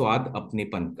of Swad Apne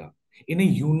Pan Ka in a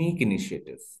unique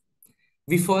initiative.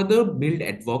 We further build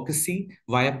advocacy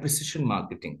via precision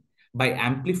marketing by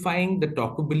amplifying the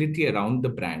talkability around the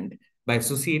brand, by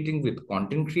associating with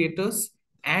content creators,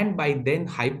 and by then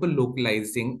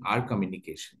hyper-localizing our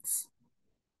communications.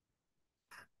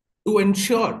 To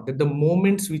ensure that the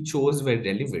moments we chose were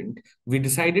relevant, we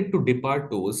decided to dip our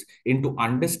toes into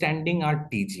understanding our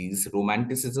TG's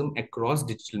romanticism across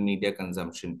digital media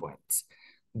consumption points.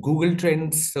 Google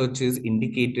Trends searches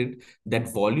indicated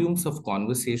that volumes of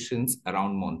conversations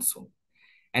around monsoon.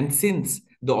 And since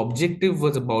the objective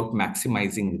was about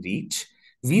maximizing reach,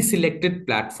 we selected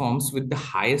platforms with the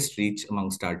highest reach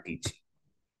amongst our TG.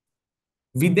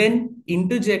 We then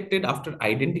interjected after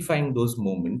identifying those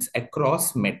moments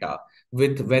across Meta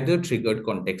with weather-triggered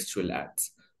contextual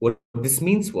ads. What this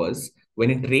means was, when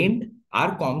it rained,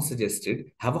 our comms suggested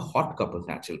have a hot cup of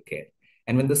natural care.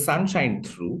 And when the sun shined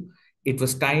through, it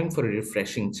was time for a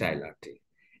refreshing chai latte.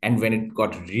 And when it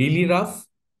got really rough,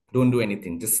 don't do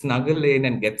anything. Just snuggle in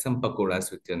and get some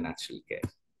pakoras with your natural care.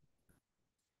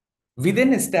 We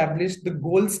then established the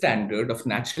gold standard of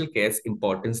natural care's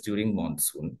importance during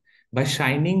monsoon by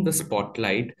shining the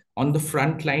spotlight on the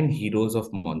frontline heroes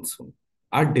of monsoon,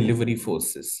 our delivery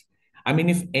forces. I mean,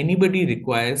 if anybody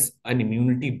requires an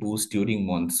immunity boost during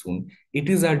monsoon, it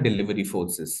is our delivery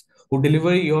forces who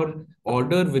deliver your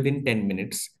order within 10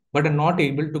 minutes, but are not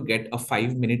able to get a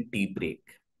 5-minute tea break.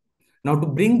 Now, to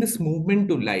bring this movement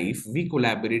to life, we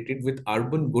collaborated with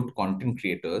urban good content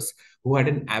creators who had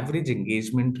an average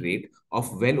engagement rate of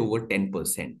well over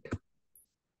 10%.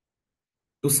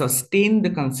 To sustain the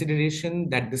consideration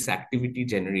that this activity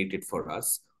generated for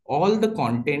us, all the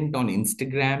content on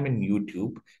Instagram and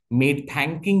YouTube made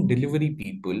thanking delivery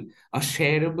people a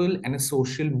shareable and a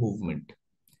social movement.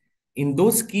 In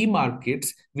those key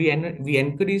markets, we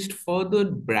encouraged further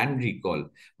brand recall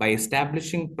by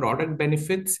establishing product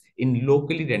benefits in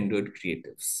locally rendered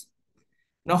creatives.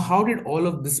 Now, how did all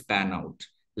of this pan out?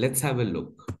 Let's have a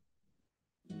look.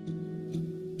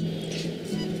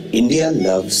 India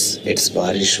loves its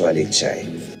Barish Wali chai.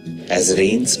 As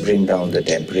rains bring down the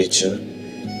temperature,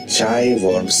 chai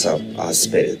warms up our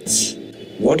spirits.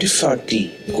 What if our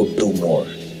tea could do more?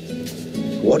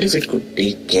 What if it could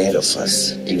take care of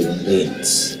us during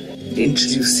rains?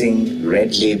 Introducing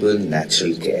Red Label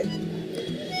Natural Care.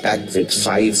 Packed with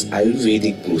 5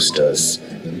 Ayurvedic boosters,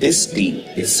 this tea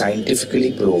is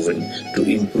scientifically proven to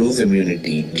improve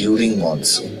immunity during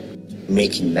monsoon,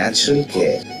 making natural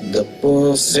care the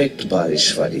perfect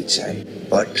barish wali chai.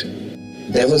 But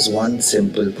there was one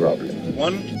simple problem.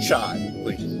 One chai,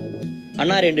 please.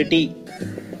 Anna rendu tea.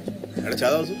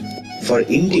 For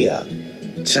India,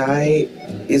 chai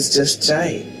is just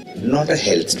chai, not a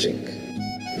health drink.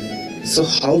 So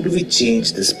how do we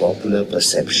change this popular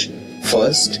perception?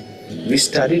 First, we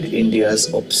studied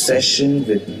India's obsession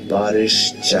with barish,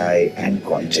 chai and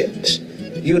content.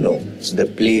 You know, the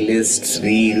playlists,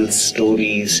 reels,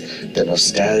 stories, the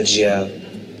nostalgia.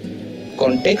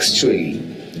 Contextually,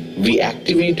 we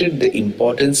activated the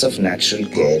importance of natural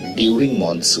care during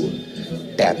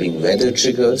monsoon, tapping weather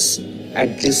triggers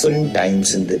at different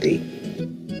times in the day.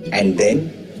 And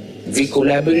then we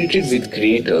collaborated with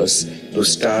creators to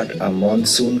start a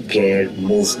monsoon care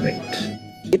movement.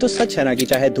 ये तो सच है ना कि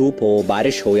चाहे धूप हो,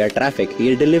 बारिश हो या ट्रैफिक,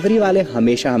 ये डिलीवरी वाले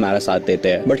हमेशा हमारा साथ देते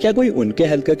हैं। बट क्या कोई उनके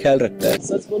हेल्थ का ख्याल रखता है?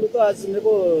 सच बोलूं तो आज मेरे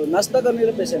को नाश्ता करने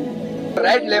के पेशेंट है।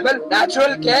 रेड लेबल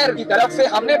नेचुरल केयर की तरफ से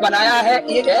हमने बनाया है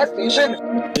ये care station.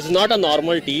 This is not a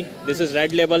normal tea. This is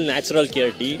Red Label Natural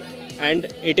Care Tea, and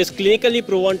it is clinically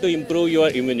proven to improve your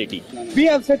immunity. We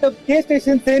have set up care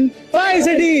stations in 5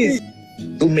 cities.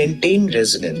 To maintain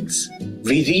resonance,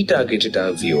 we retargeted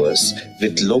our viewers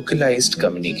with localized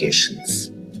communications.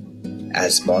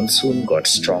 As monsoon got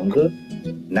stronger,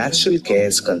 natural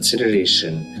care's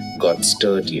consideration got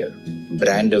sturdier.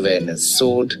 Brand awareness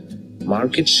soared,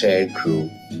 market share grew,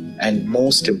 and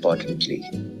most importantly,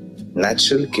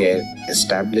 natural care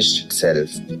established itself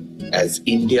as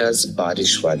India's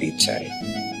Barish Wali Chai.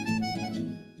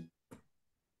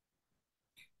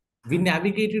 We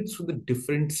navigated through the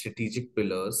different strategic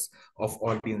pillars of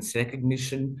audience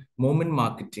recognition, moment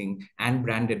marketing, and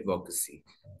brand advocacy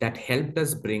that helped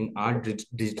us bring our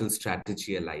digital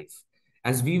strategy alive.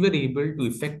 As we were able to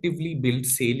effectively build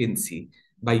saliency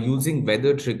by using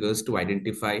weather triggers to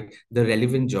identify the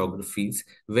relevant geographies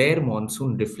where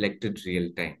monsoon reflected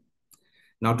real time.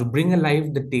 Now, to bring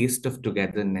alive the taste of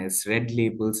togetherness, Red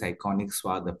Label's iconic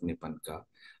Swad Apnepan Ka,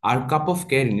 our Cup of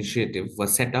Care initiative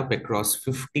was set up across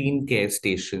 15 care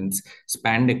stations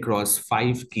spanned across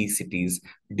 5 key cities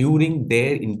during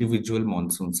their individual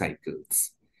monsoon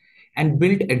cycles, and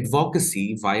built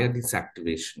advocacy via this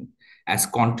activation as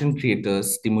content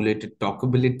creators stimulated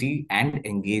talkability and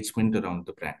engagement around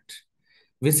the brand.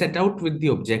 We set out with the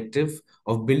objective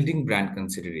of building brand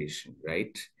consideration,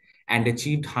 right? And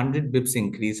achieved 100 bips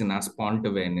increase in our spont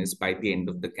awareness by the end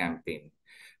of the campaign.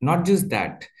 Not just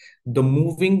that, the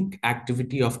moving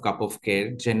activity of Cup of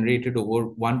Care generated over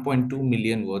 1.2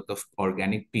 million worth of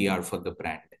organic PR for the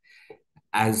brand,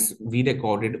 as we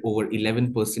recorded over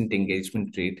 11%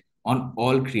 engagement rate on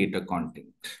all creator content.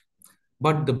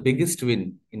 But the biggest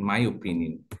win, in my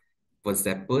opinion, was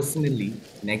that personally,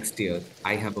 next year,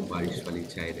 I have a Barish Wali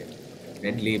Chai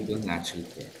Red Label Natural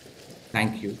Care.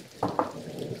 Thank you.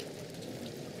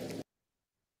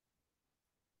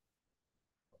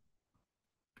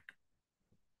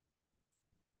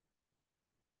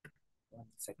 One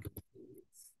second, please.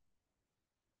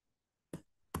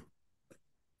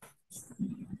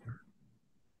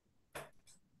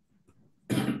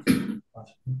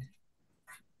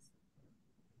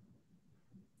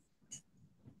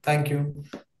 Thank you.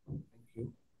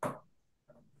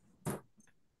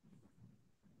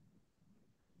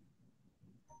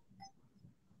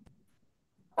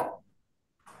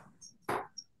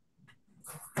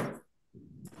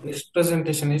 Next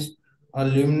presentation is a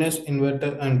luminous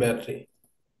inverter and battery.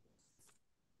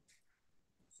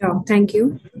 Sure, thank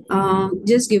you.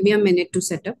 Just give me a minute to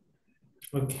set up.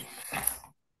 Okay.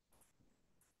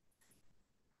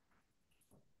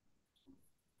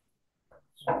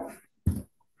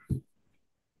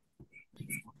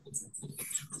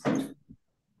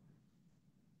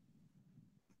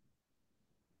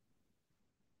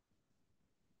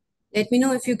 Let me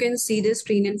know if you can see the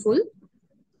screen in full.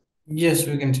 Yes,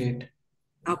 we can see it.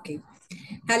 Okay.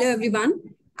 Hello, everyone.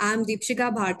 I'm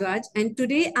Deepshika Bhardwaj, and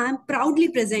today I'm proudly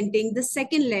presenting the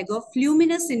second leg of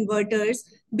Luminous Inverters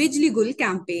Bijli Gul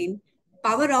campaign,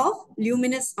 Power of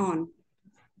Luminous On.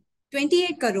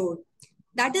 28 crore.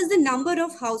 That is the number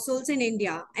of households in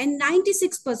India, and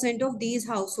 96% of these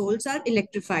households are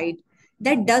electrified.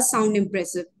 That does sound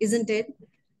impressive, isn't it?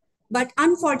 But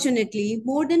unfortunately,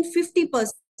 more than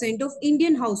 50% of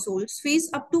Indian households face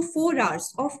up to 4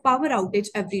 hours of power outage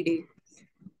every day.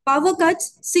 Power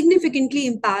cuts significantly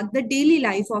impact the daily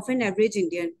life of an average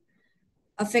Indian,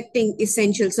 affecting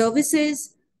essential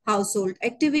services, household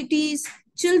activities,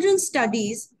 children's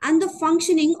studies, and the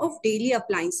functioning of daily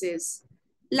appliances.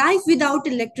 Life without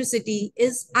electricity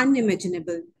is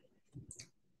unimaginable.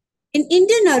 In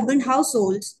Indian urban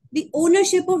households, the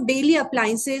ownership of daily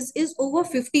appliances is over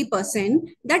 50%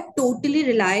 that totally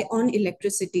rely on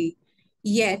electricity.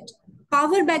 Yet,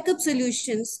 power backup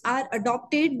solutions are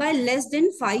adopted by less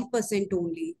than 5%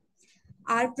 only.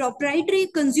 Our proprietary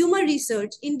consumer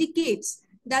research indicates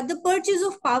that the purchase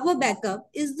of power backup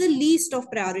is the least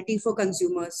of priority for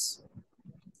consumers.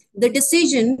 The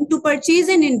decision to purchase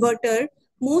an inverter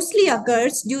mostly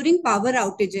occurs during power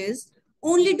outages,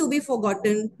 only to be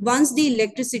forgotten once the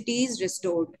electricity is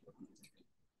restored.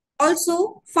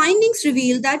 Also, findings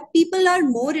reveal that people are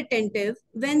more attentive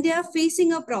when they are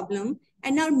facing a problem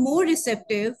and are more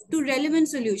receptive to relevant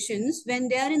solutions when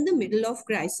they are in the middle of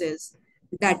crisis.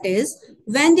 That is,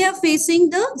 when they are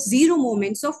facing the zero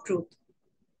moments of truth.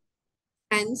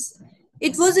 Hence,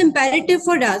 it was imperative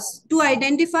for us to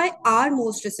identify our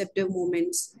most receptive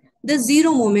moments, the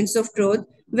zero moments of truth,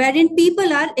 wherein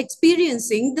people are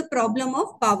experiencing the problem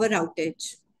of power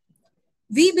outage.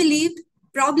 We believed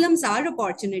problems are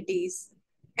opportunities.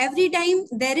 Every time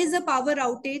there is a power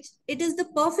outage, it is the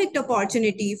perfect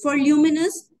opportunity for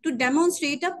Luminous to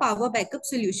demonstrate a power backup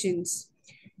solutions.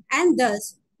 And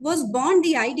thus was born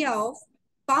the idea of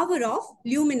Power of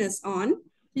Luminous on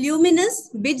Luminous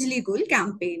Bijli Gul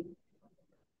campaign.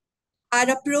 Our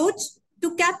approach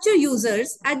to capture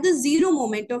users at the zero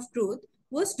moment of truth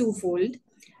was twofold,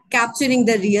 capturing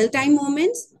the real-time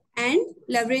moments and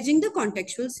leveraging the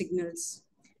contextual signals.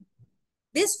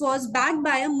 This was backed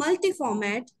by a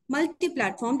multi-format,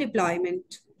 multi-platform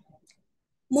deployment.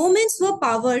 Moments were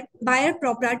powered by a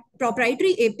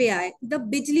proprietary API, the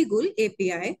Bijli Gul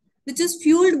API, which is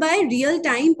fueled by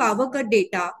real-time power cut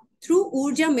data through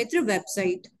Urja Mitra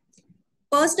website.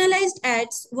 Personalized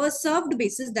ads were served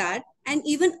basis that and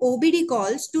even OBD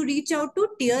calls to reach out to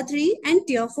tier 3 and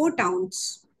tier 4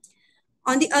 towns.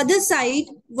 On the other side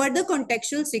were the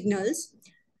contextual signals.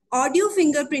 Audio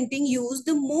fingerprinting used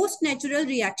the most natural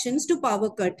reactions to power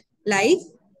cut, like,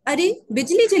 "Arey,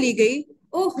 bijli chali gayi,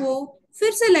 oh ho,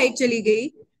 fir se light chali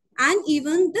gayi," and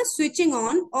even the switching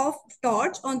on of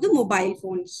torch on the mobile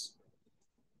phones.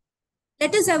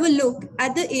 Let us have a look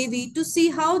at the AV to see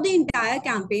how the entire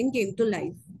campaign came to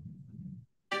life.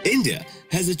 India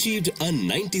has achieved a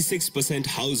 96%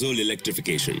 household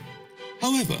electrification.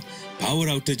 However, power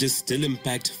outages still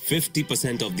impact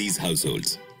 50% of these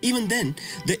households. Even then,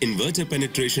 the inverter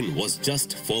penetration was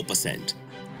just 4%.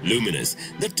 Luminous,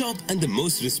 the top and the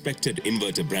most respected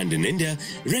inverter brand in India,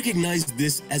 recognized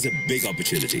this as a big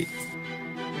opportunity.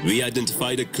 We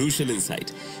identified a crucial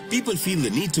insight. People feel the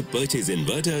need to purchase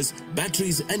inverters,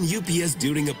 batteries and UPS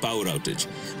during a power outage,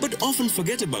 but often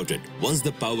forget about it once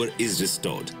the power is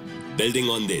restored. Building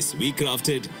on this, we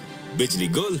crafted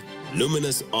Bijli Gul,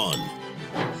 Luminous On.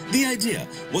 The idea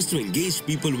was to engage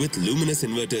people with Luminous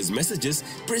Inverters messages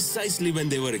precisely when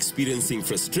they were experiencing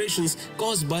frustrations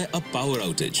caused by a power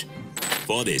outage.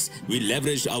 For this, we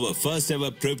leveraged our first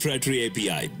ever proprietary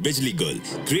API, Bijli Gul,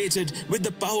 created with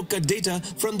the power cut data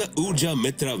from the Urja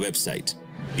Mitra website.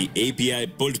 The API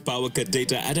pulled power cut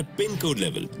data at a pin code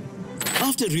level.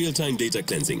 After real-time data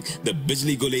cleansing, the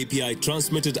Bijli Gul API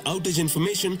transmitted outage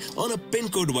information on a pin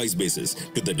code-wise basis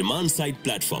to the demand-side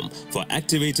platform for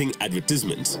activating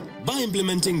advertisements. By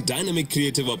implementing dynamic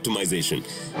creative optimization,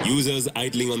 users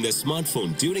idling on their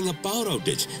smartphone during a power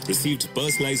outage received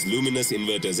personalized Luminous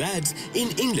Inverters ads in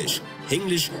English,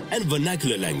 Hinglish, and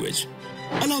vernacular language.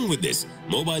 Along with this,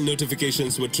 mobile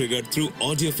notifications were triggered through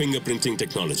audio fingerprinting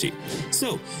technology.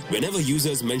 So, whenever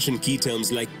users mention key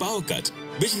terms like power cut,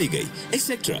 bijli gayi,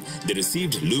 etc., they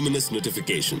received Luminous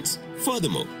notifications.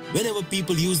 Furthermore, whenever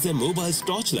people use their mobile's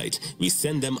torchlight, we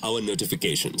send them our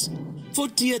notifications. For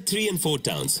tier 3 and 4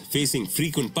 towns facing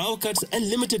frequent power cuts and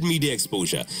limited media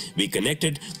exposure, we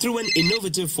connected through an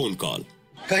innovative phone call.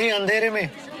 कहीं अंधेरे में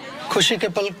खुशी के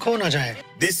पल खो न जाए.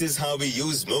 This is how we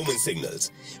use moment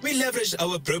signals. We leveraged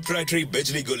our proprietary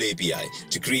Bijli Gul API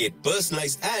to create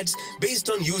personalized ads based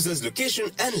on users'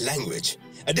 location and language.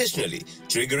 Additionally,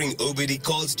 triggering OBD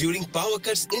calls during power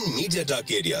cuts in media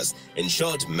dark areas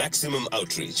ensured maximum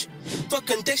outreach. For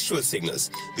contextual signals,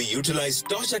 we utilized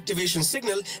torch activation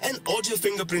signal and audio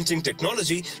fingerprinting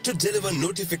technology to deliver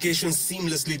notifications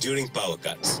seamlessly during power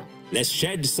cuts. Let's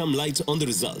shed some light on the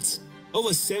results.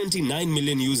 Over 79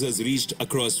 million users reached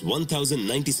across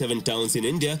 1,097 towns in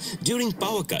India during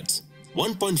power cuts.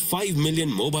 1.5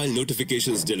 million mobile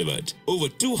notifications delivered. Over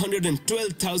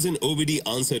 212,000 OBD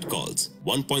answered calls.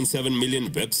 1.7 million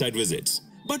website visits.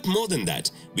 But more than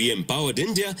that, we empowered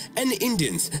India and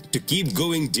Indians to keep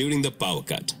going during the power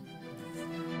cut.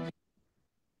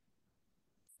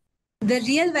 The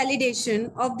real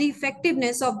validation of the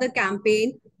effectiveness of the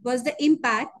campaign was the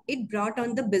impact it brought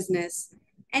on the business.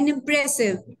 an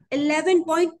impressive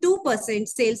 11.2%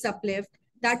 sales uplift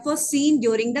that was seen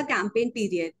during the campaign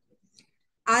period.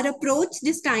 Our approach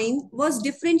this time was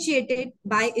differentiated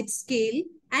by its scale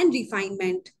and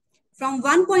refinement. From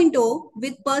 1.0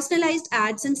 with personalized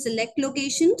ads in select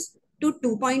locations to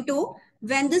 2.0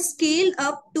 when the scale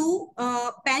up to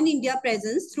pan-India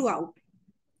presence throughout.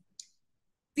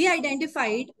 We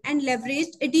identified and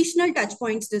leveraged additional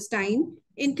touchpoints this time,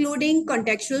 including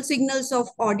contextual signals of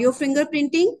audio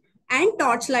fingerprinting and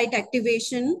torchlight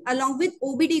activation, along with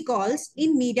OBD calls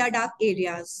in media dark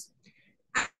areas.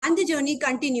 And the journey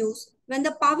continues when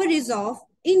the power is off,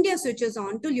 India switches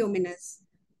on to Luminous.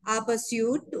 Our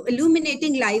pursuit to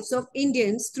illuminating lives of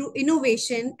Indians through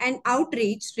innovation and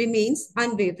outreach remains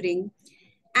unwavering.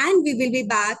 And we will be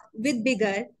back with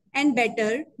bigger and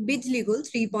better Bijli Gul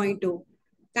 3.0.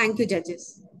 Thank you,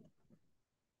 judges.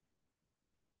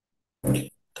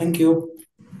 Thank you.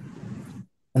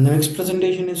 And the next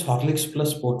presentation is Horlicks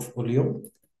Plus portfolio.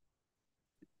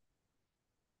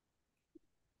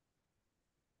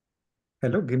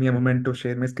 Hello, give me a moment to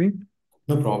share my screen.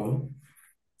 No problem.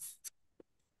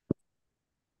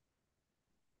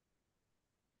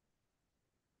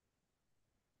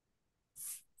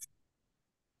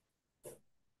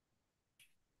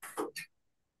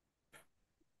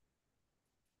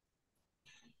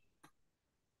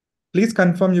 Please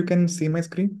confirm you can see my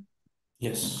screen.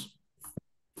 Yes.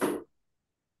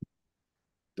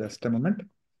 Just a moment.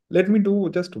 Let me do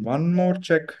just one more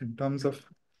check in terms of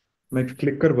my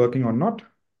clicker working or not.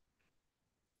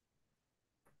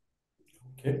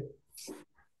 Okay.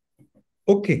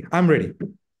 Okay, I'm ready.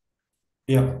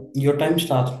 Yeah, your time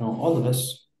starts now. All the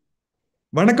best.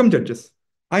 Vanakkam judges.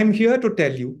 I'm here to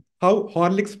tell you how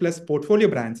Horlicks Plus portfolio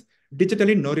brands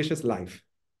digitally nourishes life.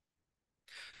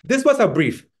 This was a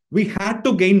brief. We had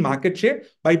to gain market share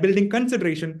by building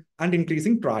consideration and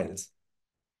increasing trials.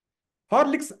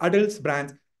 Horlicks Adults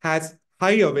brands has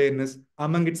high awareness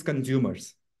among its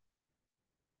consumers.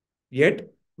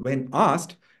 Yet, when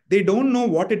asked, they don't know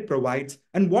what it provides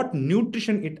and what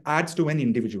nutrition it adds to an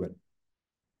individual.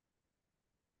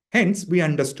 Hence, we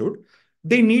understood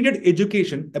they needed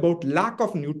education about lack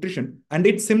of nutrition and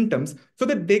its symptoms so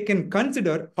that they can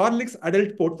consider Horlicks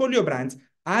adult portfolio brands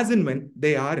as and when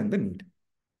they are in the need.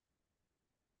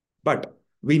 But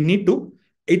we need to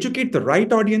educate the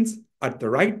right audience at the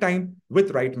right time with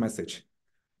right message.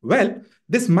 Well,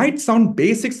 this might sound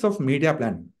basics of media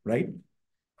planning, right?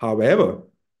 However,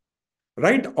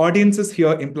 right audiences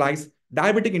here implies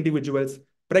diabetic individuals,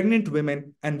 pregnant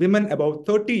women, and women above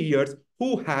 30 years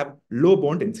who have low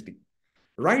bone density.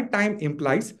 Right time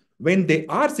implies when they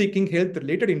are seeking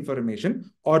health-related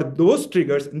information or those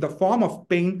triggers in the form of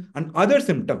pain and other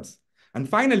symptoms. And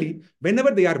finally,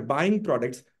 whenever they are buying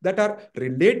products that are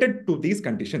related to these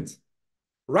conditions.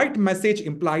 Right message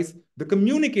implies the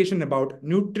communication about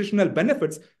nutritional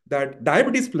benefits that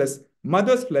Diabetes Plus,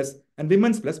 Mothers Plus, and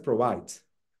Women's Plus provides.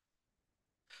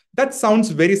 That sounds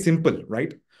very simple,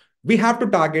 right? We have to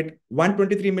target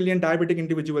 123 million diabetic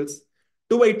individuals,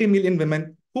 280 million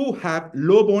women who have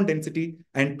low bone density,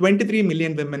 and 23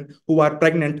 million women who are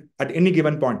pregnant at any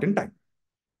given point in time.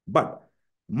 But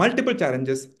multiple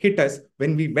challenges hit us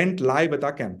when we went live with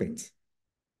our campaigns.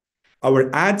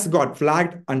 Our ads got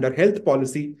flagged under health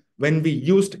policy when we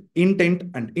used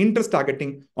intent and interest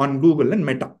targeting on Google and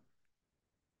Meta.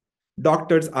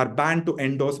 Doctors are banned to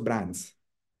endorse brands.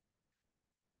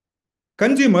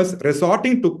 Consumers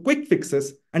resorting to quick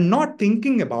fixes and not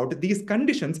thinking about these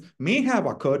conditions may have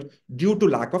occurred due to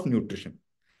lack of nutrition.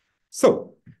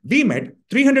 So, we met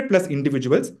 300 plus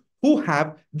individuals who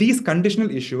have these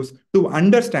conditional issues to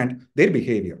understand their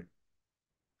behavior.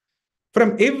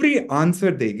 From every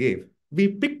answer they gave, we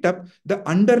picked up the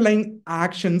underlying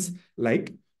actions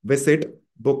like visit,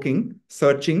 booking,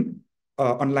 searching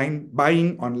online,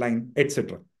 buying online,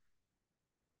 etc.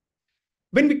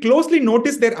 When we closely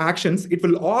notice their actions, it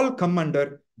will all come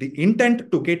under the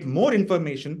intent to get more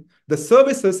information, the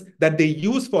services that they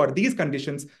use for these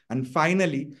conditions, and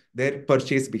finally, their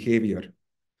purchase behavior.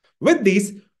 With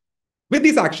these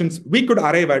actions, we could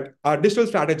arrive at our digital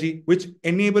strategy, which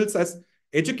enables us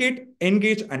educate,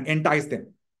 engage, and entice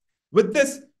them. With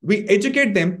this, we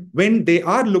educate them when they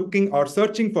are looking or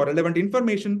searching for relevant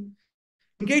information,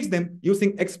 engage them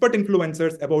using expert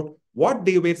influencers about what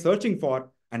they were searching for,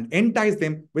 and entice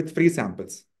them with free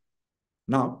samples.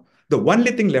 Now, the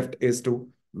only thing left is to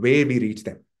where we reach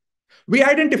them. We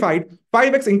identified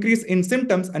 5x increase in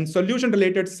symptoms and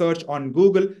solution-related search on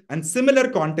Google and similar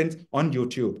contents on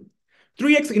YouTube.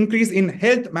 3x increase in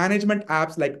health management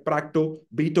apps like Practo,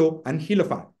 Beto, and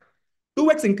Helofar.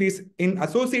 2x increase in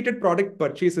associated product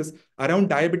purchases around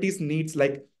diabetes needs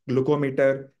like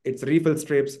glucometer, its refill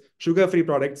strips, sugar-free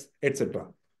products, etc.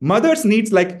 Mothers'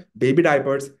 needs like baby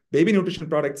diapers, baby nutrition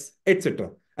products, etc.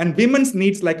 And women's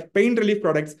needs like pain relief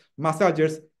products,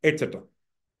 massagers, etc.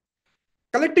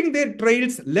 Collecting their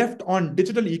trails left on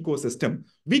digital ecosystem,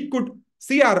 we could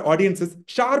see our audiences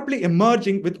sharply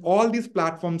emerging with all these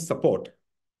platforms support.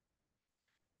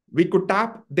 We could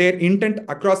tap their intent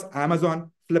across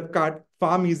Amazon, Flipkart,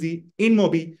 PharmEasy,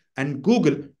 InMobi, and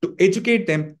Google to educate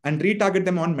them and retarget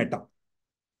them on Meta.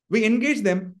 We engage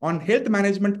them on health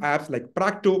management apps like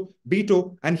Practo,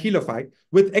 Beto, and Healify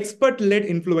with expert-led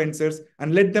influencers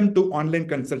and led them to online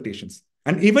consultations,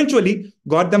 and eventually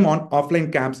got them on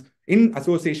offline camps in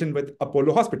association with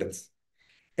Apollo hospitals.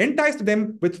 Enticed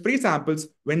them with free samples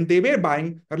when they were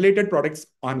buying related products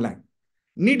online.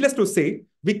 Needless to say,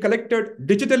 we collected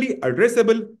digitally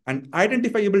addressable and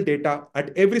identifiable data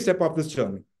at every step of this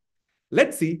journey.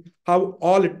 Let's see how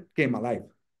all it came alive.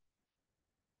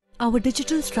 Our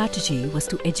digital strategy was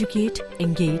to educate,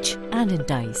 engage, and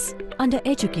entice. Under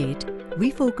Educate,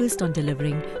 we focused on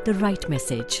delivering the right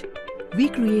message. We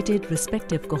created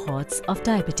respective cohorts of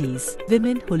diabetes,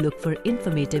 women who look for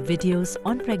informative videos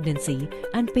on pregnancy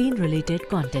and pain-related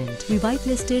content. We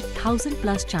whitelisted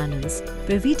 1,000+ channels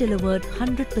where we delivered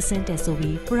 100%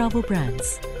 SOV for our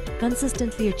brands.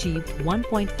 Consistently achieved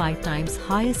 1.5 times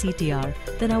higher CTR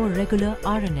than our regular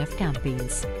RNF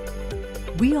campaigns.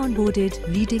 We onboarded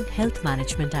leading health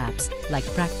management apps like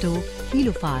Practo,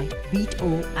 Healify,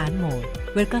 Beto, and more,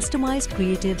 where customized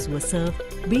creatives were served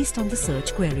based on the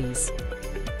search queries.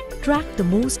 Tracked the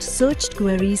most searched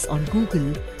queries on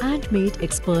Google and made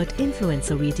expert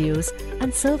influencer videos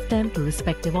and served them to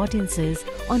respective audiences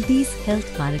on these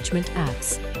health management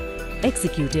apps.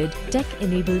 Executed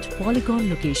tech-enabled polygon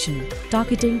location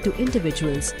targeting to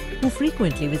individuals who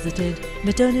frequently visited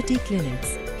maternity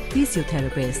clinics,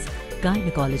 physiotherapists,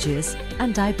 gynecologists,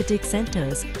 and diabetic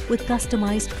centers with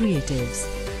customized creatives.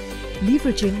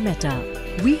 Leveraging Meta,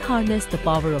 we harness the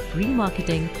power of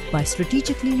remarketing by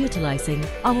strategically utilizing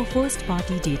our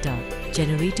first-party data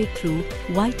generated through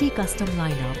YT custom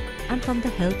lineup and from the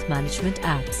health management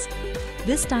apps.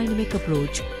 This dynamic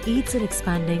approach aids in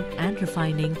expanding and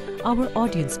refining our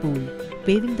audience pool,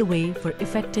 paving the way for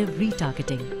effective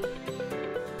retargeting.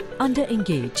 Under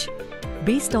Engage,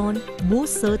 based on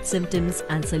most search symptoms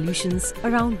and solutions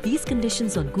around these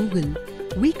conditions on Google,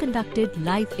 we conducted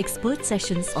live expert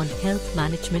sessions on health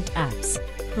management apps,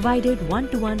 provided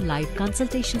one-to-one live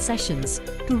consultation sessions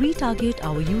to retarget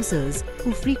our users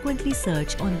who frequently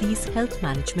search on these health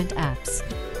management apps,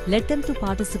 led them to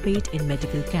participate in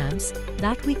medical camps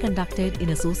that we conducted in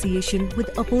association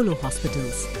with Apollo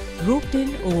hospitals, roped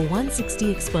in over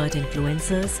 160 expert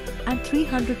influencers and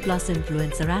 300+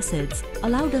 influencer assets,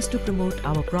 allowed us to promote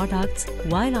our products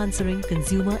while answering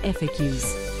consumer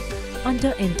FAQs.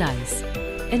 Under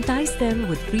Entice them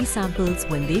with free samples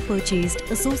when they purchased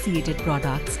associated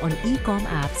products on e-com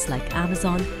apps like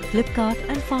Amazon, Flipkart,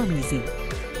 and PharmEasy.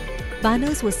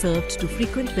 Banners were served to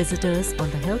frequent visitors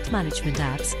on the health management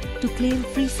apps to claim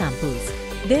free samples,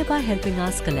 thereby helping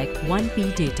us collect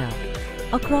 1P data.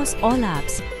 Across all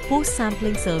apps,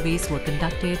 post-sampling surveys were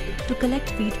conducted to collect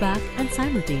feedback and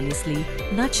simultaneously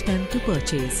nudge them to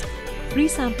purchase. Free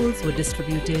samples were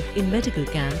distributed in medical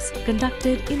camps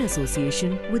conducted in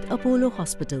association with Apollo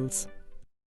hospitals.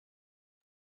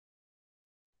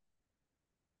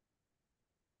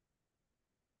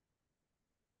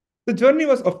 The journey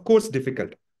was, of course,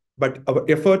 difficult, but our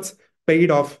efforts paid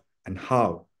off, and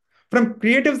how? From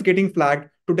creatives getting flagged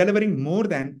to delivering more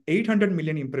than 800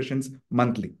 million impressions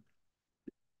monthly.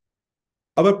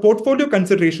 Our portfolio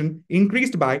consideration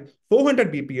increased by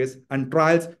 400 BPS and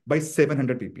trials by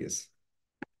 700 BPS.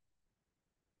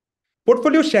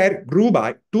 Portfolio share grew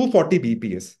by 240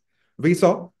 BPS. We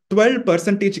saw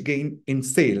 12% gain in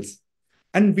sales,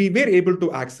 and we were able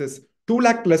to access 2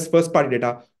 lakh plus first-party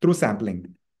data through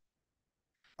sampling.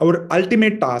 Our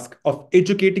ultimate task of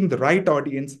educating the right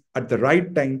audience at the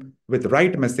right time with the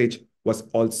right message was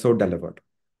also delivered.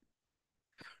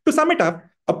 To sum it up,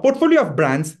 a portfolio of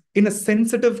brands in a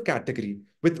sensitive category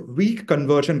with weak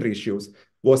conversion ratios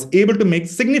was able to make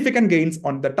significant gains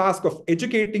on the task of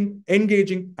educating,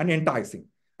 engaging, and enticing.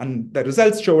 And the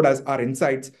results showed us our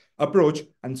insights, approach,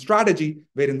 and strategy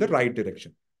were in the right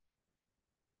direction.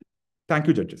 Thank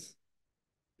you, judges.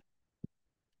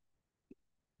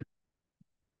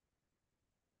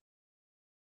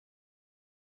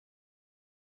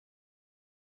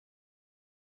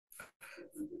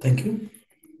 Thank you.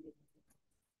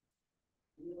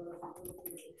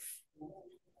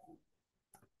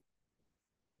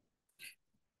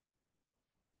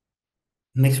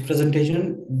 Next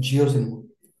presentation, Geo Cinema.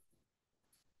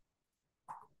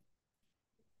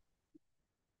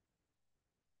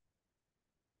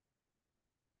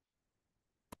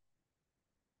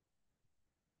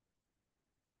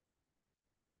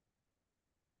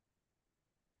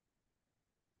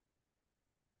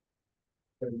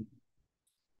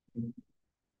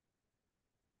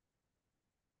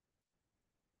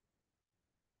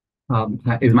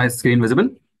 Is my screen visible?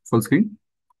 Full screen?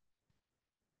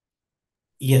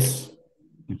 Yes.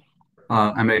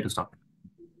 I'm ready to start.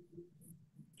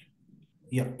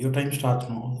 Yeah, your time starts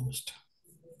now. Almost.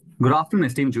 Good afternoon,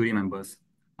 esteemed jury members.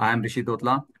 I am Rishi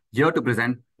Totla, here to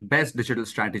present Best Digital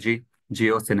Strategy,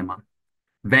 Geo Cinema.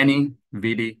 Veni,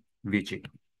 Vidi, Vici.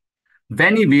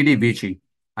 Veni, Vidi, Vici.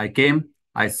 I came,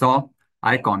 I saw,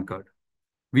 I conquered.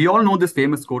 We all know this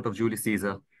famous quote of Julius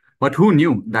Caesar, but who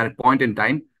knew that at a point in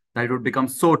time that it would become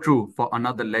so true for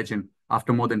another legend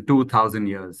after more than 2,000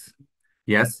 years?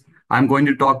 Yes, I'm going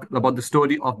to talk about the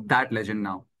story of that legend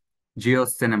now, Geo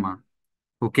Cinema,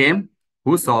 who came,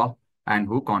 who saw, and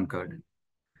who conquered.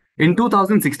 In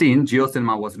 2016, Geo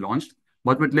Cinema was launched,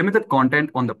 but with limited content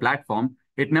on the platform,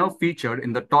 it never featured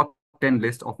in the top 10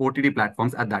 list of OTT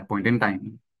platforms at that point in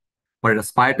time. But it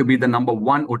aspired to be the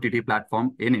 #1 OTT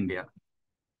platform in India.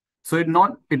 So it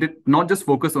did not just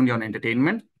focus only on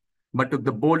entertainment, but took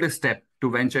the boldest step to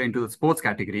venture into the sports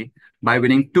category by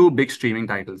winning 2 big streaming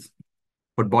titles,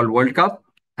 Football World Cup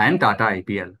and Tata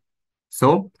IPL.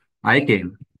 So I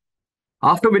came.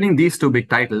 After winning these 2 big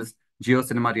titles, Jio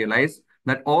Cinema realized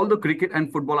that although cricket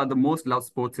and football are the most loved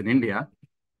sports in India,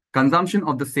 consumption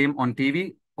of the same on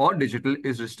TV or digital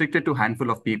is restricted to a handful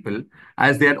of people,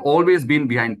 as they had always been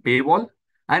behind paywall,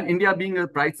 and India being a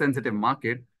price-sensitive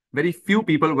market, very few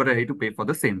people were ready to pay for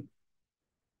the same.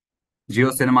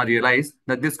 Jio Cinema realized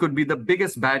that this could be the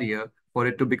biggest barrier for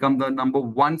it to become the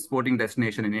 #1 sporting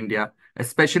destination in India,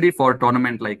 especially for a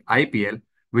tournament like IPL,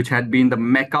 which had been the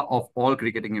mecca of all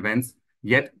cricketing events,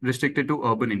 yet restricted to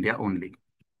urban India only.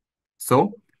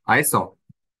 So I saw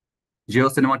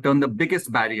Jio Cinema turn the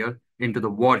biggest barrier into the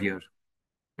warrior.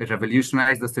 It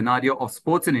revolutionized the scenario of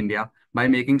sports in India by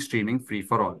making streaming free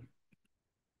for all.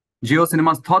 Jio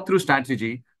Cinema's thought-through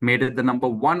strategy made it the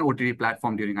 #1 OTT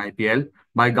platform during IPL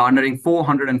by garnering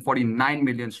 449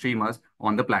 million streamers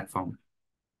on the platform.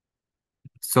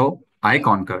 So I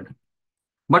conquered.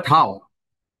 But how?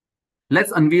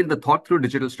 Let's unveil the thought-through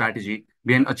digital strategy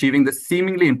behind achieving the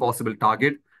seemingly impossible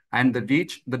target and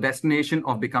the destination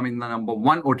of becoming the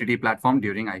 #1 OTT platform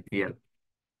during IPL.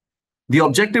 The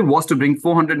objective was to bring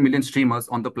 400 million streamers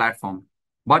on the platform.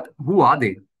 But who are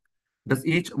they? Does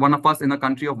each one of us in a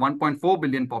country of 1.4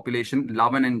 billion population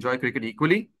love and enjoy cricket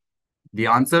equally? The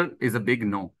answer is a big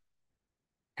no.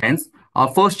 Hence,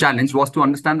 our first challenge was to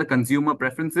understand the consumer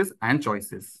preferences and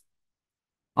choices.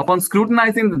 Upon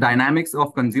scrutinizing the dynamics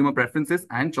of consumer preferences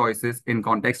and choices in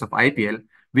context of IPL,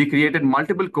 we created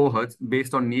multiple cohorts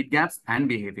based on need gaps and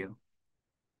behavior.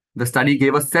 The study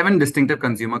gave us 7 distinctive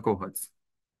consumer cohorts: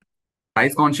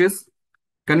 price conscious,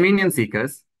 convenience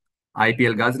seekers,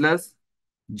 IPL guzzlers,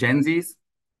 Gen Zs,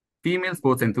 female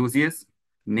sports enthusiasts,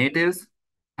 natives,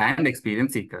 and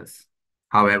experience seekers.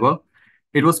 However,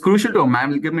 it was crucial to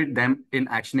amalgamate them in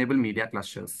actionable media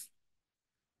clusters.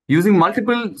 Using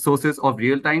multiple sources of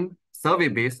real-time,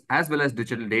 survey-based, as well as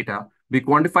digital data, we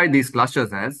quantified these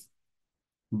clusters as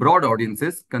broad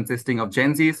audiences consisting of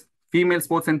Gen Zs, female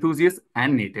sports enthusiasts,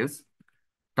 and natives;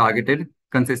 targeted,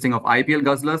 consisting of IPL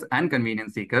guzzlers and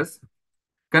convenience seekers;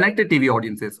 connected TV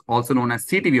audiences, also known as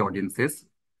CTV audiences,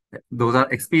 those are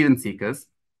experience seekers;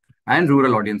 and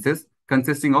rural audiences,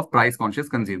 consisting of price-conscious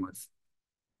consumers.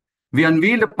 We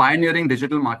unveiled a pioneering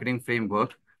digital marketing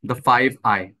framework, the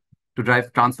 5I, to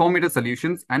drive transformative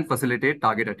solutions and facilitate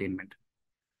target attainment.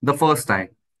 The first I,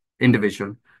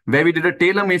 individual, where we did a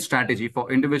tailor-made strategy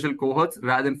for individual cohorts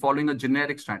rather than following a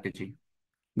generic strategy.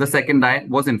 The second I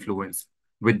was influence.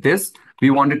 With this, we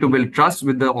wanted to build trust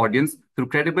with the audience through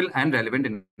credible and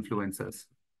relevant influencers.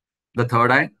 The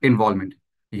third I, involvement.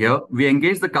 Here, we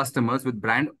engage the customers with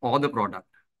brand or the product.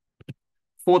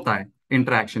 Fourth I,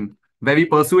 interaction, where we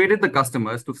persuaded the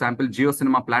customers to sample Jio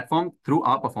Cinema platform through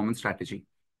our performance strategy.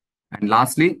 And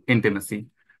lastly, intimacy,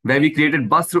 where we created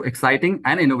buzz through exciting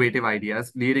and innovative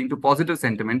ideas leading to positive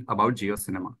sentiment about Jio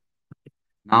Cinema.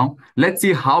 Now, let's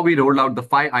see how we rolled out the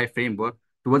 5I framework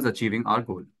towards achieving our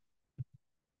goal.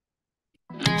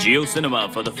 Jio Cinema,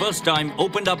 for the first time,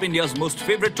 opened up India's most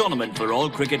favorite tournament for all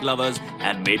cricket lovers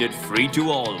and made it free to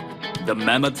all. The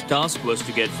mammoth task was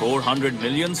to get 400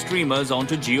 million streamers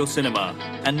onto Jio Cinema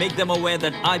and make them aware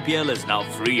that IPL is now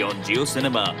free on Jio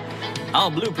Cinema. Our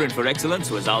blueprint for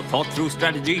excellence was our thought-through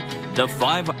strategy, the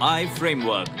 5I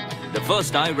framework. The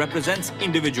first I represents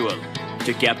individual.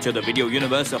 To capture the video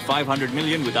universe of 500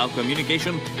 million without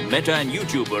communication, Meta and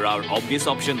YouTube were our obvious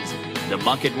options. The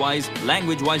market-wise,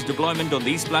 language-wise deployment on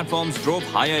these platforms drove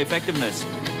higher effectiveness.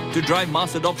 To drive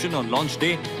mass adoption on launch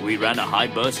day, we ran a high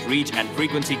burst reach and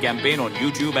frequency campaign on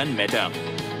YouTube and Meta.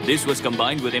 This was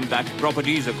combined with impact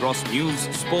properties across news,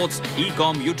 sports,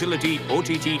 e-com, utility,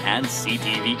 OTT and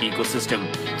CTV ecosystem.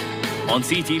 On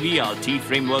CTV, our T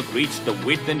framework reached the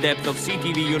width and depth of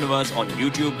CTV universe on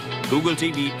YouTube, Google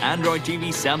TV, Android TV,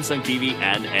 Samsung TV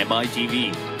and MI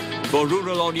TV. For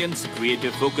rural audience,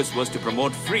 creative focus was to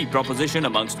promote free proposition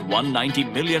amongst 190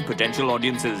 million potential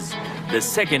audiences. The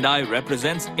second I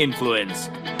represents influence.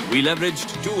 We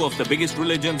leveraged two of the biggest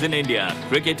religions in India,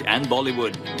 cricket and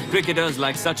Bollywood. Cricketers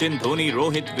like Sachin, Dhoni,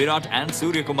 Rohit, Virat and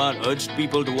Surya Kumar urged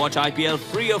people to watch IPL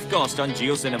free of cost on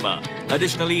Jio Cinema.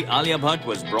 Additionally, Alia Bhatt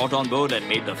was brought on board and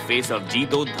made the face of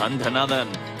Jito Dhandhanadan.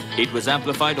 It was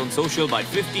amplified on social by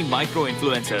 50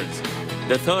 micro-influencers.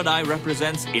 The third I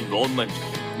represents involvement.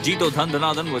 Jito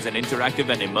Dhandhanadan was an interactive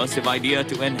and immersive idea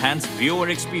to enhance viewer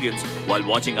experience while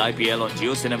watching IPL on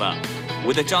Jio Cinema.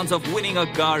 With a chance of winning a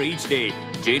car each day,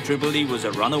 JEEE was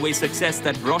a runaway success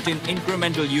that brought in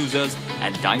incremental users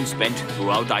and time spent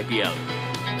throughout IPL.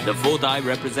 The fourth I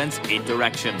represents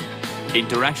interaction.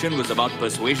 Interaction was about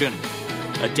persuasion.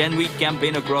 A 10-week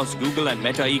campaign across Google and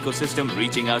Meta ecosystem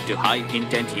reaching out to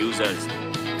high-intent users.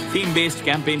 Theme-based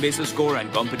campaign basis score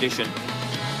and competition.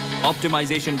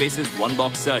 Optimization basis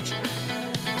one-box search.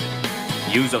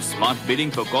 Use of smart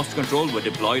bidding for cost control were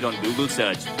deployed on Google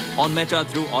search. On Meta,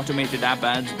 through automated app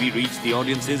ads, we reached the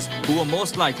audiences who were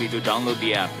most likely to download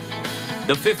the app.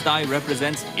 The fifth I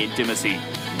represents intimacy.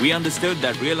 We understood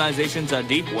that realizations are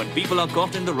deep when people are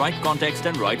caught in the right context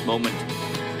and right moment.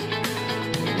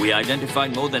 We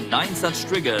identified more than 9 such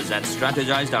triggers and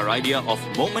strategized our idea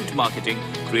of moment marketing,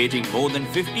 creating more than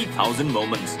 50,000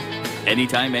 moments.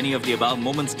 Anytime any of the above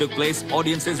moments took place,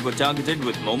 audiences were targeted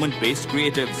with moment-based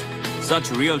creatives.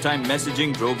 Such real-time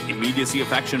messaging drove immediacy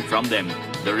of action from them.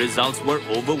 The results were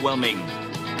overwhelming.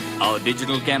 Our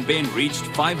digital campaign reached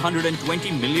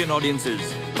 520 million audiences.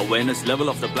 Awareness level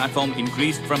of the platform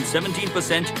increased from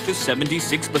 17% to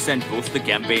 76% post the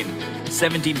campaign.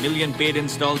 70 million paid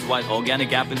installs while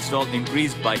organic app install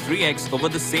increased by 3x over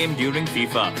the same during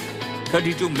FIFA.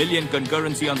 32 million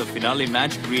concurrency on the finale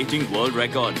match, creating world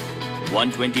record.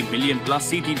 120 million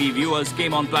plus CTV viewers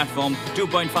came on platform,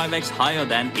 2.5x higher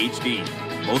than HD.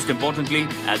 Most importantly,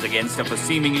 as against a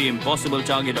seemingly impossible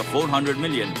target of 400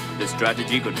 million, the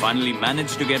strategy could finally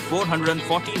manage to get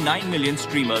 449 million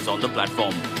streamers on the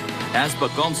platform. As per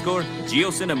Comscore,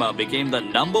 Jio Cinema became the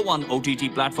 #1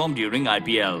 OTT platform during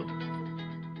IPL.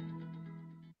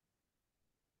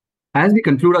 As we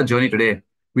conclude our journey today,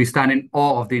 we stand in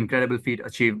awe of the incredible feat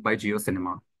achieved by Jio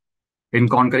Cinema. In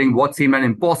conquering what seemed an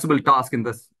impossible task in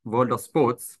this world of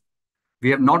sports, we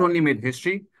have not only made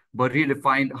history, but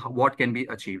redefined what can be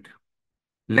achieved.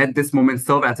 Let this moment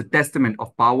serve as a testament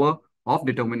of power, of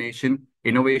determination,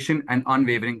 innovation, and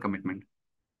unwavering commitment.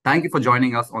 Thank you for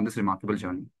joining us on this remarkable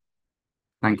journey.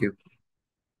 Thank you.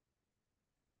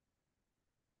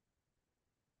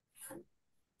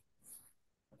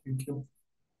 Thank you.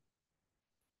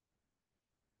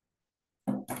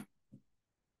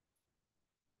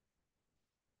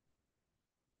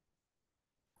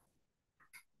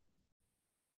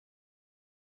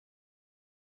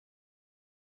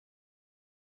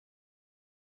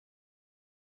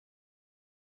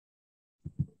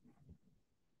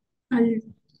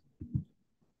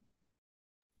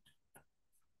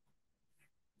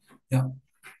 Yeah.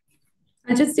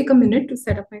 I'll just take a minute to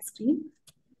set up my screen.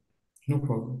 No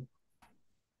problem.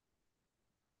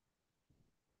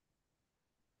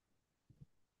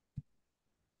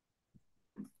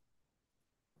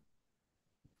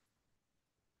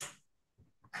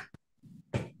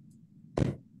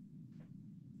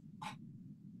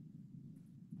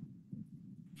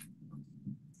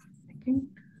 Okay.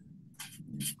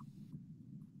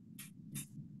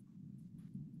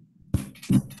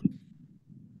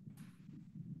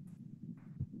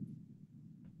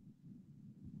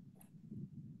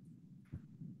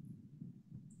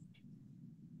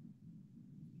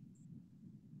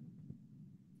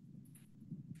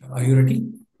 Are you ready?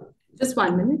 Just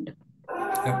 1 minute.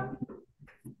 Yeah.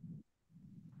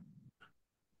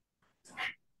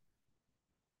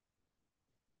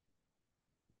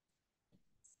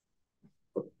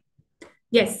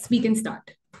 Yes, we can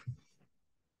start.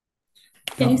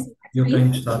 Can you see my Your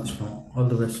screen? time starts now. All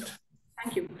the best.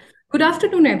 Thank you. Good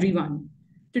afternoon, everyone.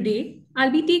 Today,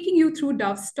 I'll be taking you through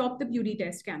Dove's Stop the Beauty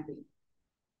Test campaign.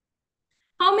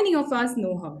 How many of us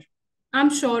know her? I'm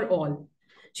sure all.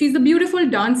 She's the beautiful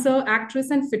dancer, actress,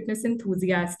 and fitness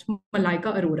enthusiast,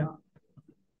 Malaika Arora.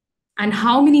 And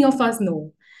how many of us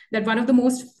know that one of the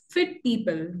most fit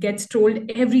people gets trolled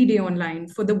every day online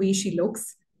for the way she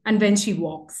looks and when she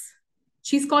walks?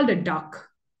 She's called a duck.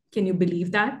 Can you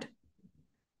believe that?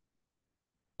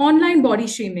 Online body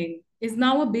shaming is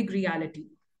now a big reality,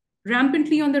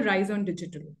 rampantly on the rise on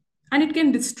digital, and it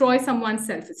can destroy someone's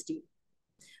self-esteem.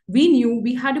 We knew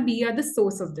we had to be at the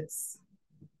source of this.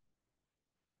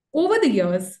 Over the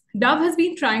years, Dove has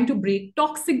been trying to break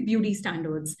toxic beauty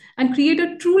standards and create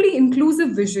a truly inclusive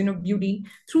vision of beauty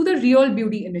through the Real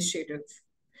Beauty Initiative.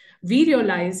 We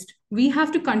realized we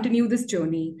have to continue this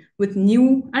journey with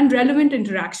new and relevant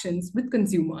interactions with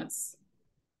consumers.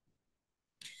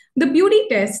 The beauty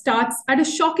test starts at a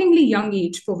shockingly young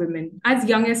age for women, as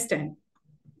young as 10.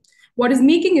 What is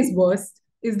making it worse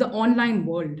is the online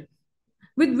world.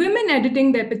 With women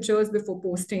editing their pictures before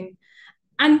posting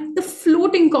and the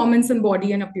floating comments on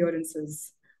body and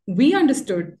appearances, we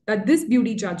understood that this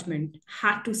beauty judgment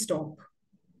had to stop.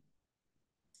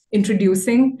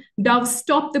 Introducing Dove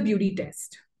Stop the Beauty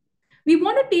Test. We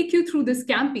want to take you through this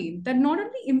campaign that not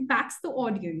only impacts the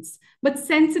audience, but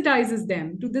sensitizes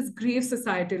them to this grave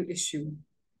societal issue.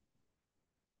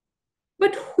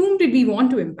 But whom did we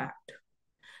want to impact?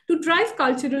 To drive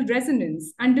cultural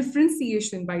resonance and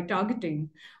differentiation by targeting,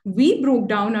 we broke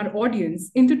down our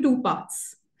audience into two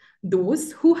parts: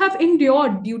 those who have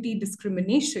endured beauty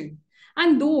discrimination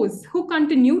and those who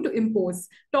continue to impose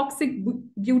toxic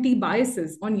beauty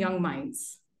biases on young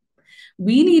minds.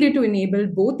 We needed to enable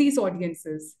both these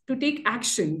audiences to take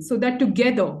action so that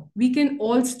together we can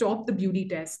all stop the beauty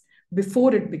test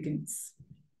before it begins.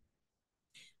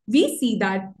 We see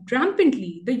that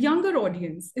rampantly the younger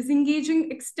audience is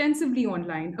engaging extensively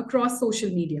online across social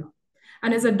media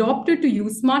and has adopted to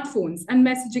use smartphones and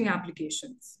messaging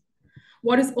applications.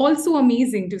 What is also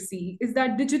amazing to see is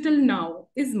that digital now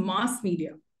is mass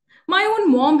media. My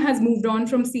own mom has moved on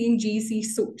from seeing GC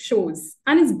shows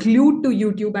and is glued to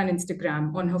YouTube and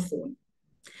Instagram on her phone.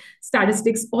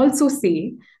 Statistics also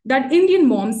say that Indian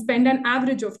moms spend an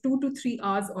average of 2 to 3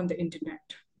 hours on the internet.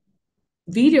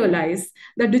 We realized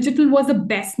that digital was the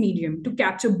best medium to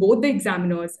capture both the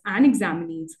examiners and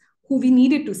examinees who we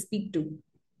needed to speak to.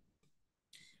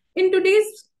 In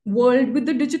today's world with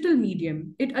the digital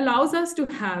medium, it allows us to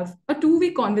have a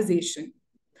two-way conversation,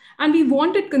 and we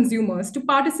wanted consumers to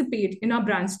participate in our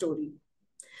brand story.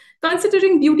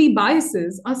 Considering beauty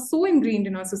biases are so ingrained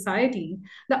in our society,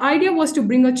 the idea was to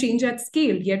bring a change at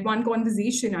scale, yet one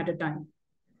conversation at a time.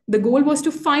 The goal was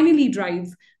to finally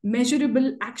drive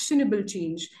measurable, actionable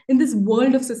change in this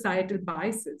world of societal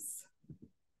biases.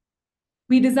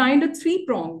 We designed a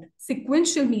three-pronged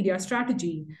sequential media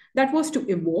strategy that was to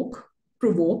evoke,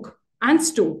 provoke, and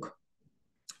stoke.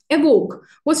 Evoke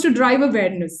was to drive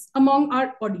awareness among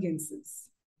our audiences.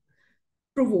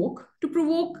 Provoke, to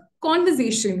provoke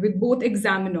conversation with both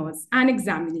examiners and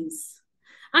examinees.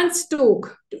 And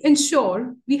stoke, to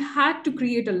ensure we had to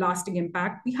create a lasting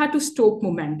impact, we had to stoke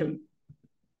momentum.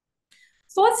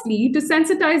 Firstly, to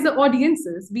sensitize the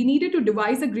audiences, we needed to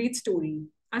devise a great story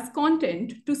as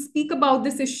content to speak about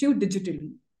this issue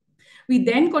digitally. We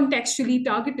then contextually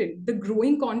targeted the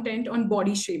growing content on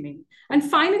body shaming and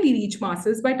finally reach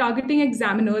masses by targeting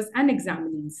examiners and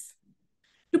examinees.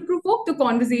 To provoke the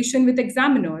conversation with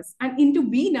examiners and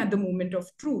intervene at the moment of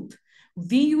truth,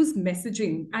 we use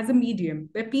messaging as a medium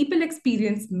where people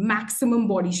experience maximum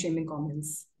body shaming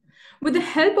comments. With the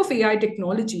help of AI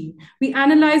technology, we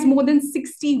analyzed more than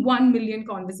 61 million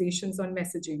conversations on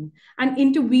messaging and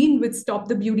intervened with Stop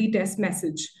the Beauty Test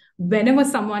message whenever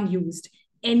someone used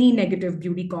any negative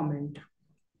beauty comment.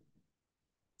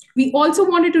 We also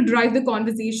wanted to drive the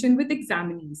conversation with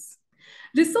examinees.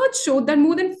 Research showed that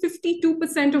more than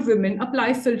 52% of women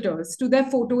apply filters to their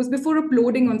photos before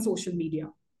uploading on social media.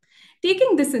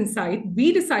 Taking this insight,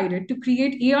 we decided to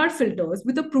create AR filters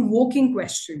with a provoking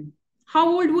question. How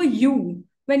old were you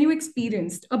when you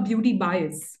experienced a beauty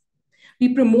bias?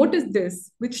 We promoted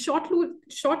this with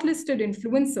shortlisted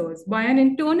influencers via an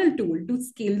internal tool to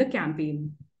scale the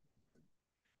campaign.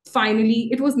 Finally,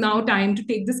 it was now time to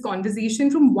take this conversation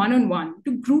from one-on-one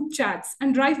to group chats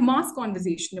and drive mass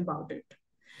conversation about it.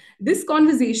 This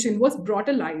conversation was brought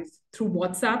alive through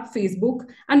WhatsApp, Facebook,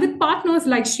 and with partners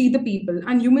like She the People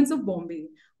and Humans of Bombay,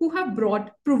 who have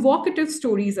brought provocative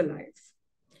stories alive.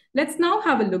 Let's now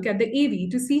have a look at the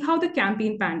AV to see how the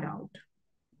campaign panned out.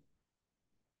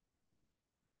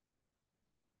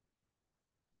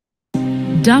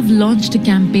 Dove launched a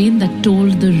campaign that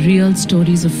told the real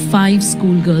stories of 5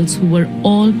 schoolgirls who were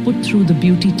all put through the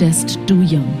beauty test too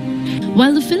young.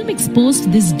 While the film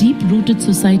exposed this deep-rooted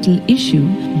societal issue,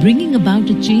 bringing about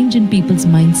a change in people's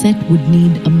mindset would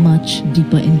need a much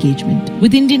deeper engagement.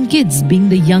 With Indian kids being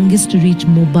the youngest to reach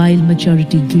mobile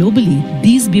maturity globally,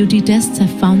 these beauty tests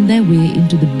have found their way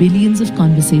into the billions of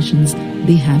conversations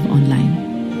they have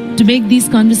online. To make these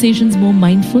conversations more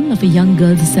mindful of a young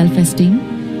girl's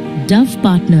self-esteem, Dove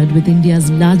partnered with India's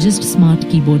largest smart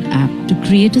keyboard app to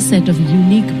create a set of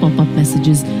unique pop-up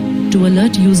messages to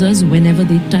alert users whenever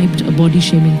they typed a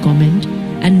body-shaming comment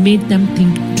and made them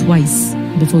think twice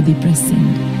before they press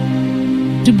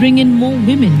send. To bring in more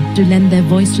women to lend their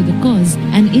voice to the cause,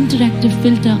 an interactive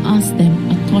filter asked them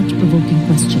a thought-provoking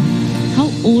question. How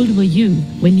old were you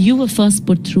when you were first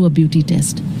put through a beauty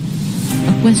test?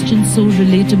 A question so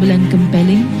relatable and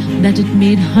compelling that it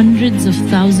made hundreds of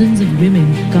thousands of women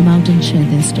come out and share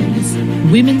their stories.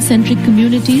 Women-centric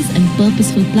communities and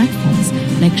purposeful platforms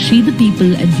like She the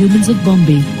People and Humans of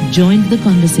Bombay joined the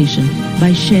conversation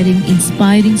by sharing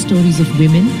inspiring stories of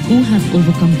women who have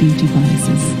overcome beauty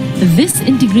biases. This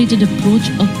integrated approach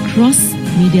across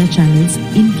media channels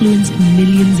influenced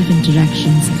millions of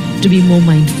interactions to be more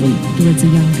mindful towards a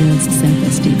young girl's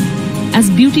self-esteem. As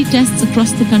beauty tests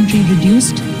across the country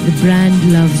reduced, the brand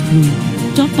loves grew.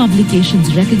 Top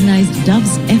publications recognized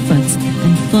Dove's efforts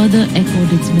and further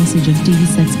echoed its message on TV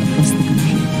sets across the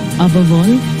country. Above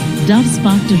all, Dove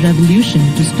sparked a revolution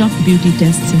to stop beauty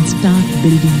tests and start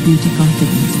building beauty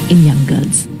confidence in young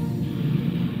girls.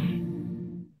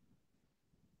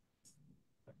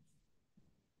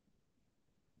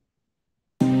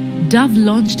 Dove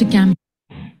launched a campaign.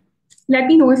 Let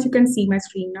me know if you can see my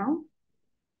screen now.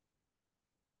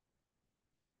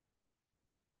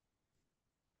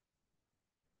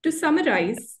 To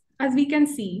summarize, as we can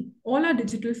see, all our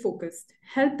digital focus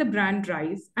helped the brand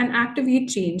rise and activate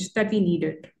change that we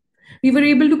needed. We were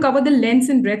able to cover the length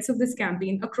and breadth of this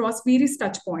campaign across various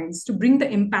touchpoints to bring the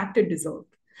impact it deserved.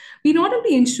 We not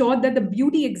only ensured that the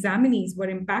beauty examinees were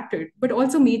impacted, but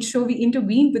also made sure we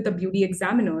intervened with the beauty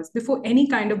examiners before any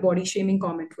kind of body shaming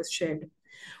comment was shared.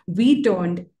 We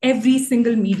turned every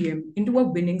single medium into a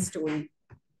winning story.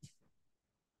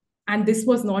 And this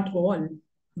was not all.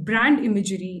 Brand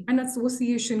imagery and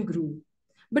association grew.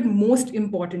 But most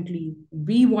importantly,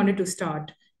 we wanted to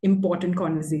start important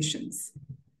conversations.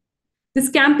 This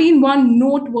campaign won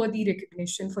noteworthy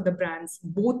recognition for the brands,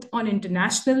 both on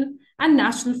international and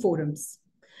national forums.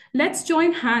 Let's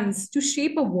join hands to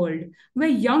shape a world where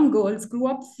young girls grew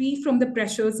up free from the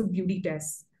pressures of beauty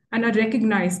tests and are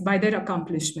recognized by their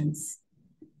accomplishments.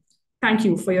 Thank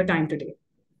you for your time today.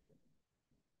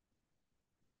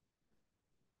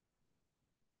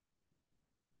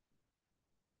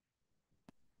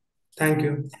 Thank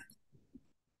you.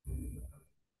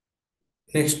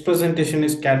 Next presentation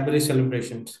is Cadbury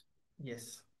Celebrations.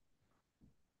 Yes.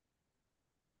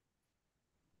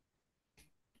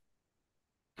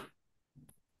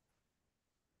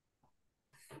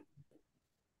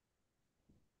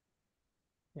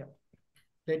 Yeah.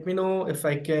 Let me know if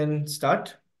I can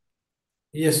start.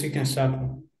 Yes, you can start.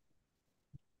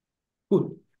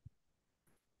 Cool.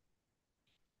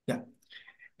 Yeah.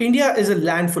 India is a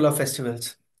land full of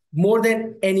festivals, more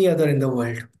than any other in the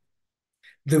world.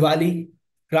 Diwali,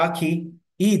 Rakhi,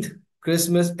 Eid,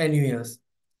 Christmas, and New Year's.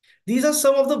 These are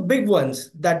some of the big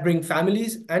ones that bring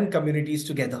families and communities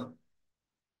together.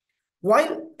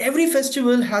 While every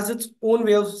festival has its own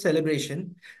way of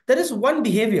celebration, there is one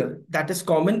behavior that is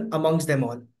common amongst them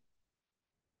all.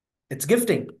 It's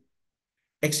gifting.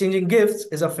 Exchanging gifts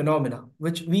is a phenomena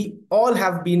which we all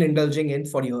have been indulging in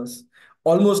for years,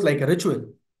 almost like a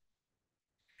ritual.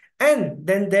 And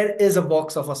then there is a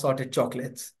box of assorted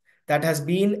chocolates that has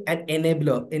been an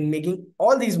enabler in making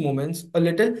all these moments a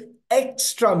little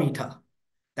extra meetha.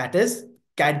 That is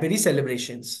Cadbury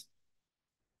celebrations.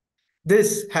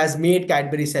 This has made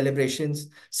Cadbury celebrations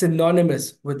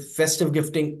synonymous with festive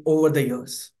gifting over the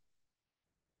years.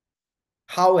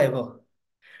 However,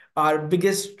 our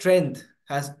biggest strength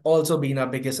has also been our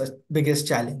biggest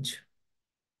challenge.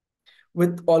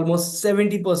 With almost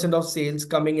 70% of sales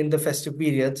coming in the festive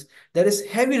periods, there is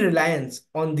heavy reliance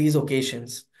on these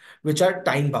occasions, which are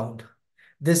time-bound.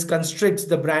 This constricts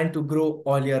the brand to grow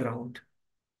all year round.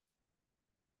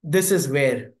 This is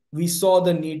where we saw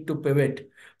the need to pivot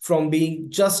from being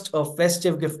just a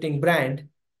festive gifting brand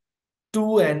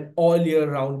to an all year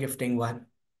round gifting one.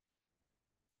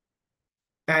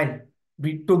 And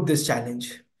we took this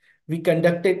challenge. We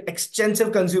conducted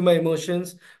extensive consumer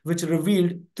emotions, which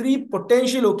revealed 3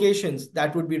 potential occasions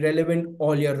that would be relevant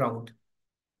all year round: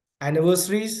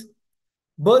 anniversaries,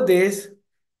 birthdays,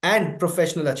 and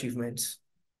professional achievements.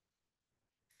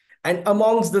 And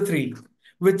amongst the 3,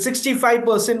 with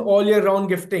 65% all year round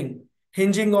gifting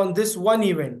hinging on this one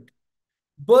event,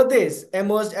 birthdays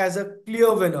emerged as a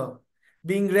clear winner,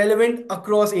 being relevant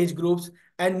across age groups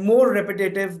and more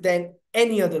repetitive than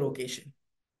any other occasion.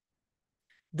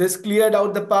 This cleared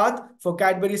out the path for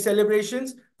Cadbury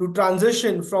celebrations to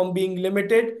transition from being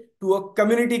limited to a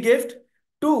community gift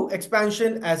to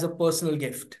expansion as a personal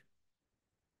gift.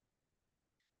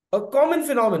 A common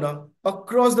phenomenon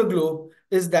across the globe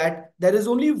is that there is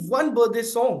only one birthday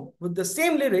song with the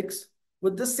same lyrics,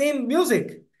 with the same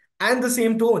music, and the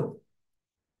same tone.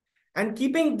 And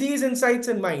keeping these insights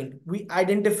in mind, we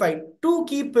identified two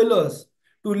key pillars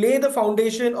to lay the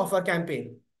foundation of our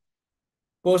campaign: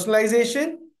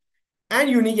 personalization and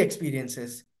unique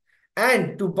experiences.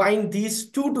 And to bind these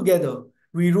two together,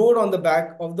 we rode on the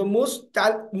back of the most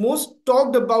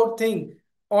talked about thing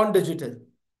on digital: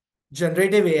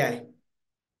 generative AI.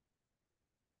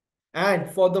 And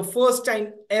for the first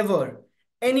time ever,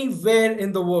 anywhere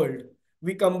in the world,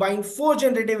 we combined four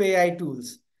generative AI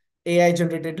tools: AI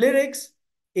generated lyrics,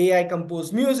 AI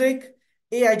composed music,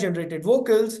 AI generated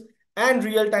vocals, and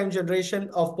real time generation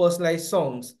of personalized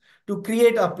songs to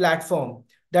create a platform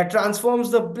that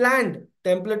transforms the bland,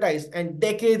 templatized, and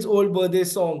decades old birthday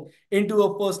song into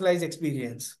a personalized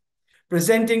experience.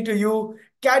 Presenting to you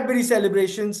Cadbury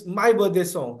Celebrations My Birthday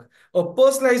Song, a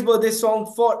personalized birthday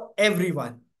song for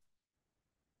everyone.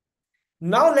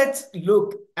 Now let's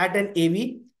look at an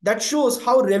AV that shows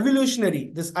how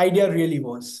revolutionary this idea really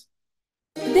was.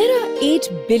 There are 8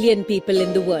 billion people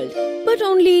in the world, but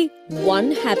only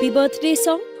one happy birthday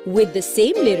song with the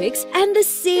same lyrics and the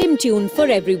same tune for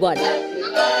everyone.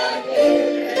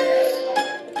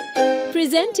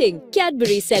 Presenting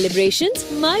Cadbury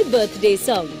Celebrations My Birthday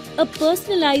Song, a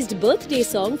personalized birthday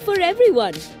song for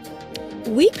everyone.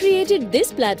 We created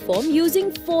this platform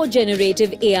using 4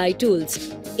 generative AI tools: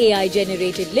 AI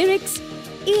generated lyrics,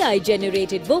 AI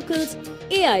generated vocals,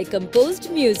 AI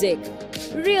composed music,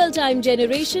 real-time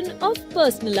generation of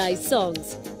personalized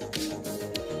songs.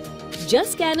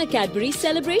 Just scan a Cadbury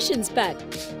Celebrations pack.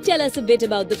 Tell us a bit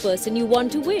about the person you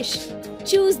want to wish.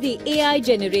 Choose the AI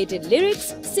generated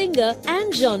lyrics, singer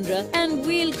and genre, and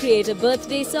we'll create a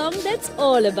birthday song that's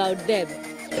all about them.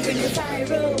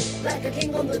 Like a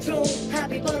king on the throne,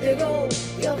 happy birthday roll,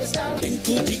 you're the star.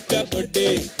 Tinku जी का birthday,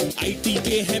 IT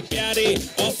के हैं प्यारे,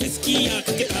 office की आंख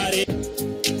के तारे.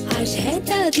 आज है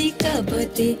दादी का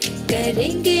बर्थडे,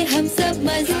 करेंगे हम सब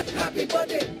मजे. Happy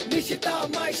birthday, Nishita,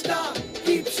 my star,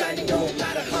 keep shining no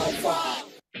matter how far.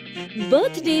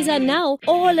 Birthdays are now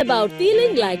all about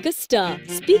feeling like a star.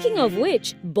 Speaking of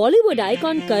which, Bollywood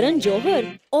icon Karan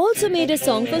Johar also made a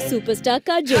song for superstar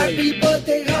Kajol. Happy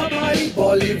birthday, hamari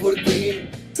Bollywood queen.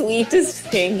 Sweetest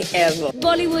thing ever.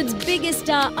 Bollywood's biggest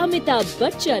star Amitabh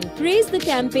Bachchan praised the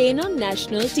campaign on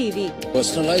national TV.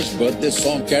 Personalized birthday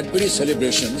song Cadbury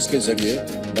Celebrations के जरिए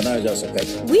बनाया जा सकता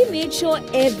है. We made sure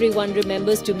everyone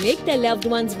remembers to make their loved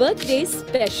one's birthdays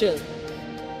special.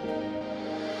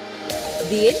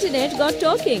 The internet got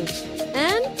talking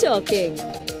and talking.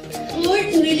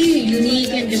 What's really unique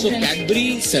and different? So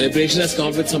Cadbury Celebration has come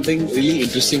up with something really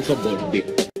interesting for birthday.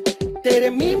 तेरे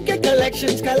meme के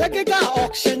collections का लगेगा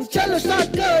auction. चलो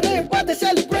start करें birthday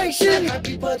celebration.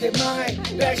 Happy birthday my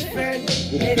best friend.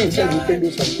 You can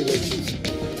do something like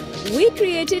this. We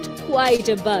created quite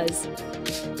a buzz.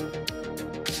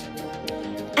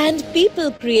 And people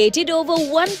created over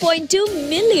 1.2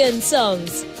 million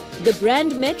songs. The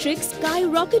brand metrics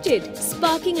skyrocketed,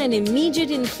 sparking an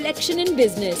immediate inflection in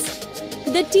business.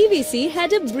 The TVC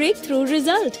had a breakthrough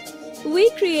result. We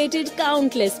created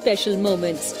countless special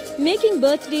moments, making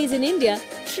birthdays in India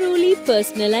truly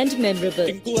personal and memorable.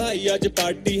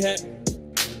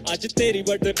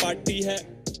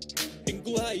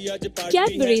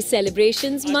 Cadbury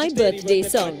Celebrations My Birthday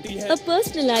Song, a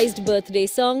personalized birthday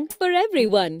song for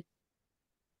everyone.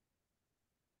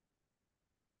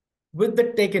 With the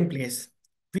tech in place,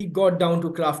 we got down to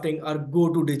crafting our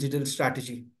go-to digital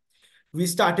strategy. We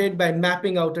started by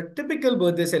mapping out a typical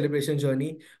birthday celebration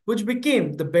journey, which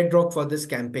became the bedrock for this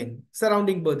campaign,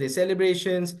 surrounding birthday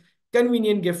celebrations,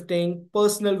 convenient gifting,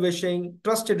 personal wishing,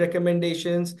 trusted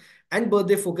recommendations, and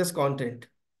birthday-focused content.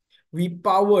 We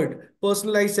powered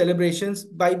personalized celebrations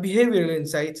by behavioral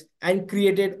insights and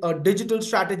created a digital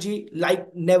strategy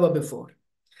like never before.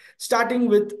 Starting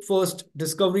with first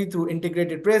discovery through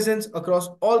integrated presence across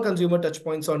all consumer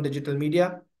touchpoints on digital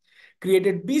media,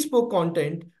 created bespoke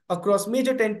content across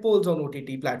major tentpoles on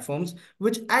OTT platforms,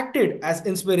 which acted as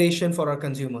inspiration for our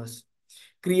consumers,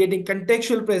 creating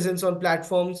contextual presence on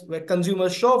platforms where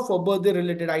consumers shop for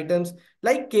birthday-related items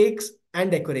like cakes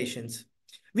and decorations.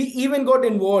 We even got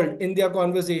involved in their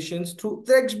conversations through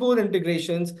textbook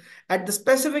integrations at the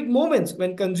specific moments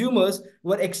when consumers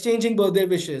were exchanging birthday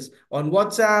wishes on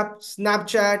WhatsApp,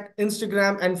 Snapchat,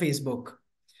 Instagram, and Facebook.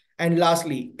 And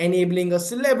lastly, enabling a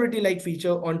celebrity-like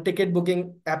feature on ticket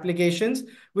booking applications,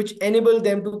 which enable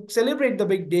them to celebrate the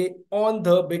big day on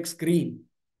the big screen.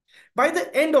 By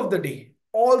the end of the day,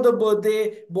 all the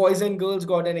birthday boys and girls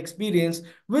got an experience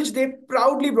which they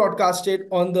proudly broadcasted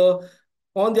on the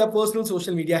on their personal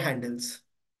social media handles.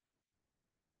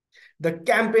 The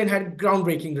campaign had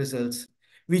groundbreaking results.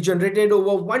 We generated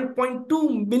over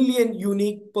 1.2 million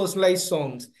unique personalized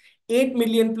songs, 8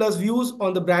 million plus views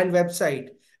on the brand website,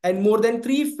 and more than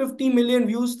 350 million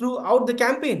views throughout the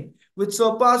campaign, which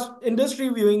surpassed industry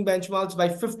viewing benchmarks by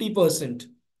 50%.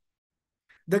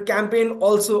 The campaign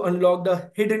also unlocked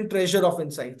a hidden treasure of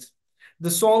insights.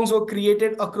 The songs were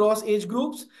created across age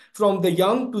groups, from the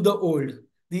young to the old.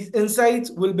 These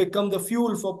insights will become the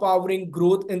fuel for powering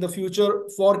growth in the future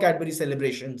for Cadbury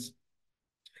celebrations.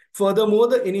 Furthermore,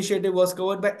 the initiative was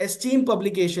covered by esteemed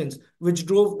publications, which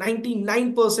drove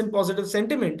 99% positive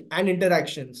sentiment and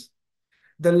interactions.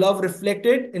 The love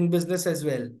reflected in business as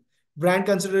well. Brand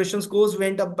consideration scores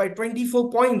went up by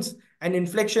 24 points and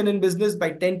inflection in business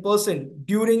by 10%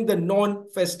 during the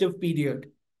non-festive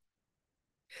period.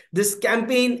 This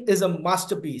campaign is a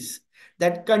masterpiece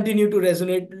that continues to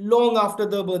resonate long after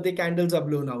the birthday candles are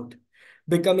blown out,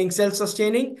 becoming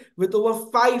self-sustaining with over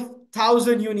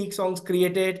 5,000 unique songs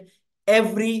created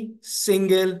every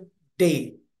single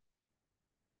day.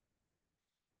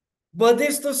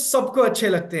 Birthdays तो सबको अच्छे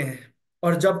लगते हैं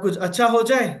और जब कुछ अच्छा हो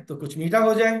जाए तो कुछ मीठा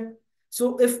हो जाए.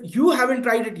 So if you haven't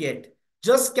tried it yet,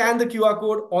 just scan the QR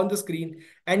code on the screen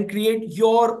and create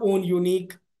your own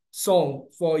unique song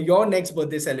for your next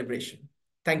birthday celebration.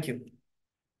 Thank you.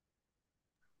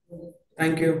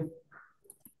 Thank you.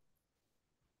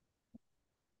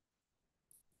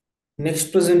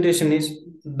 Next presentation is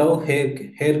Dove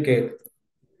Hair Care.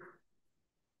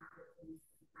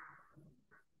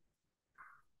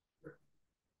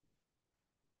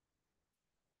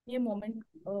 A moment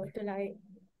till I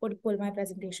pull my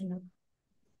presentation up.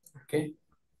 Okay.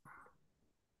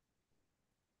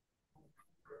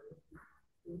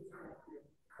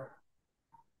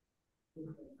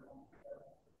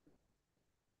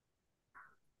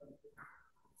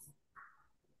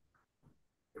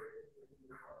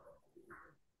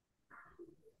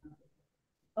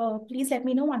 Please let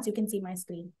me know once you can see my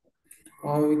screen.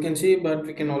 We can see, but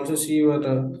we can also see your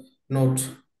notes.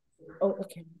 Oh,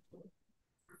 okay.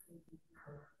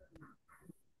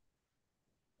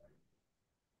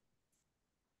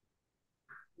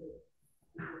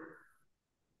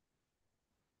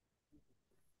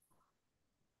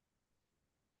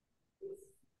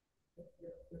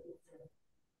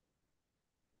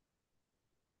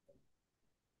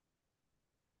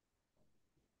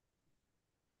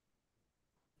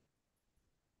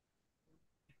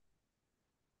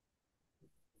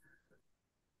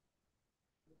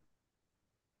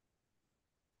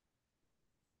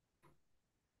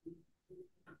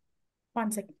 One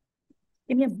second.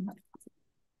 Give me a moment.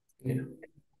 Yeah.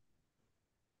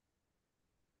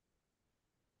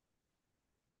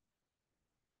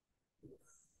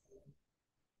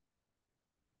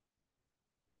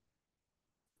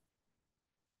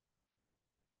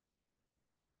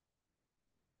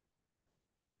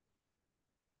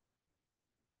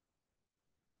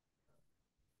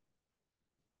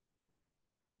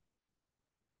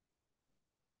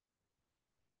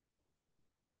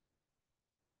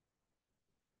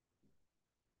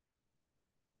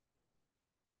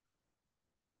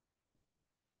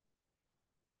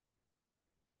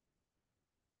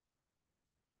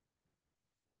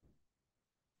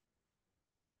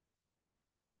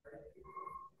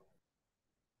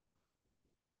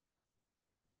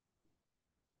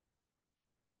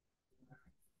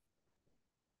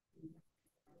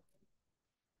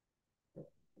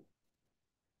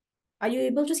 Are you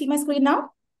able to see my screen now?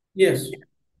 Yes.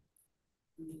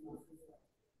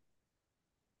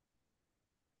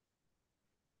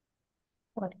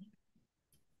 Okay.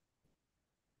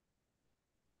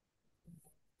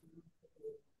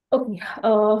 Okay.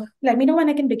 Let me know when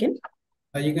I can begin.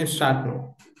 You can start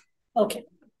now. Okay.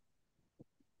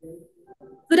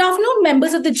 Good afternoon,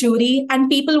 members of the jury and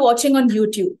people watching on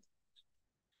YouTube.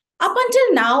 Up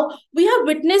until now, we have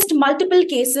witnessed multiple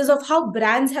cases of how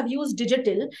brands have used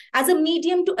digital as a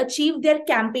medium to achieve their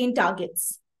campaign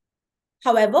targets.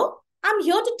 However, I'm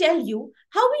here to tell you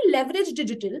how we leverage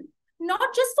digital not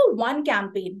just for one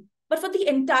campaign, but for the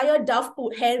entire Dove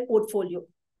hair portfolio.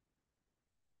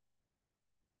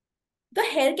 The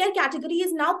hair care category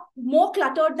is now more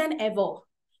cluttered than ever,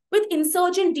 with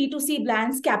insurgent D2C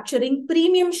brands capturing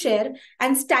premium share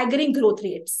and staggering growth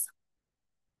rates.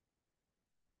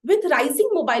 With rising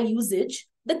mobile usage,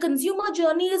 the consumer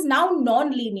journey is now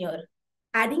non-linear,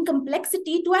 adding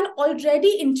complexity to an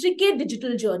already intricate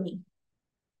digital journey.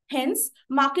 Hence,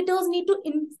 marketers need to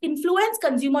influence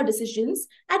consumer decisions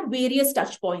at various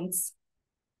touchpoints.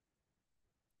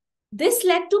 This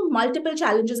led to multiple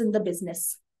challenges in the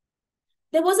business.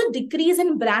 there was a decrease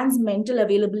in brands' mental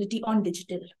availability on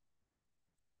digital.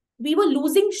 We were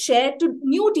losing share to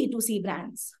new D2C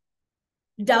brands.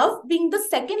 Dove, being the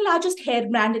second largest hair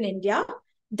brand in India,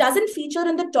 doesn't feature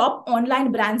in the top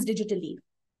online brands digitally.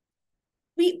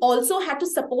 We also had to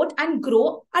support and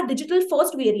grow our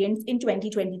digital-first variants in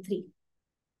 2023.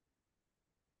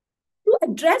 To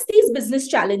address these business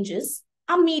challenges,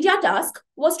 our media task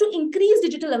was to increase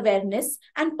digital awareness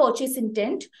and purchase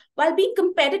intent while being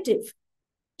competitive,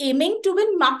 aiming to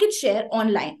win market share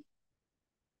online.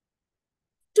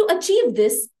 To achieve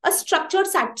this, a structured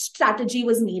strategy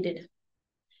was needed.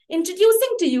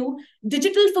 Introducing to you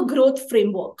Digital for Growth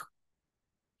framework.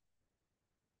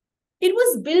 It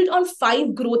was built on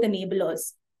 5 growth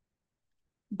enablers.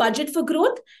 Budget for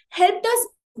Growth helped us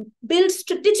build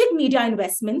strategic media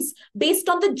investments based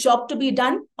on the job to be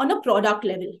done on a product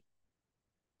level.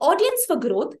 Audience for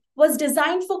Growth was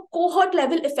designed for cohort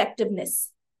level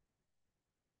effectiveness.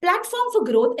 Platform for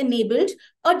Growth enabled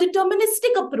a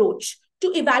deterministic approach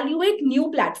to evaluate new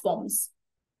platforms.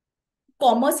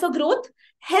 Commerce for Growth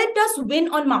helped us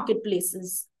win on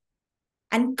marketplaces.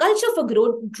 And Culture for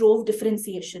Growth drove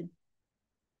differentiation.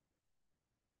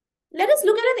 Let us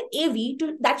look at an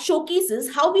AV that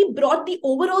showcases how we brought the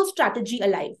overall strategy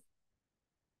alive.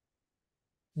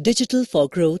 Digital for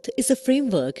Growth is a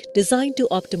framework designed to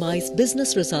optimize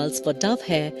business results for Dove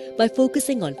Hair by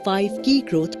focusing on 5 key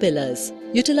growth pillars.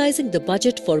 Utilizing the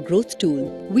Budget for Growth tool,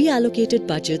 we allocated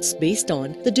budgets based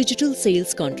on the digital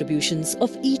sales contributions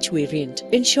of each variant,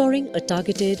 ensuring a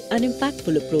targeted and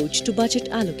impactful approach to budget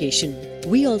allocation.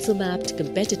 We also mapped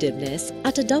competitiveness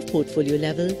at a Dove portfolio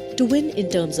level to win in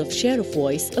terms of share of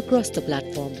voice across the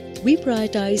platform. We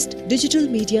prioritized digital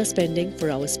media spending for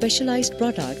our specialized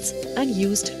products and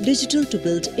used digital to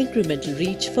build incremental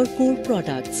reach for core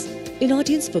products. In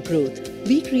Audience for Growth,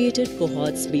 we created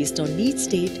cohorts based on need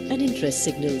state and interest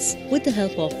signals with the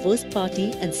help of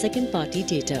first-party and second-party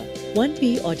data.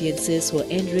 1P audiences were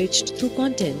enriched through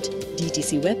content,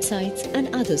 DTC websites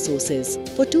and other sources.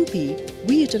 For 2P,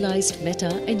 we utilized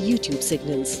Meta and YouTube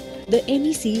signals. The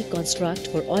MEC construct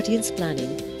for audience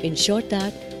planning ensured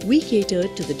that we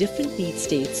catered to the different need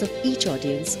states of each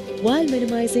audience while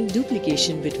minimizing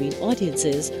duplication between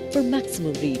audiences for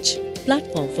maximum reach.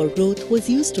 Platform for Growth was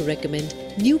used to recommend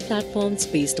new platforms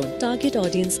based on target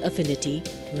audience affinity,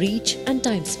 reach, and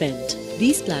time spent.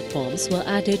 These platforms were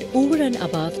added over and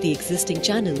above the existing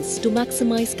channels to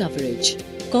maximize coverage.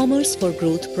 Commerce for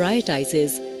Growth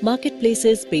prioritizes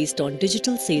marketplaces based on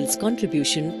digital sales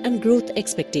contribution and growth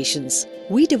expectations.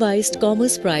 We devised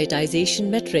commerce prioritization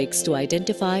metrics to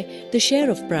identify the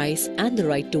share of price and the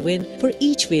right to win for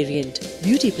each variant.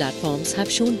 Beauty platforms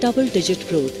have shown double-digit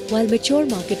growth, while mature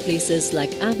marketplaces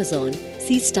like Amazon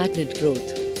see stagnant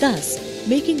growth, thus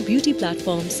making beauty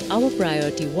platforms our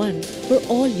priority 1 for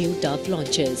all new Dove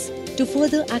launches. To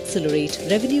further accelerate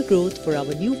revenue growth for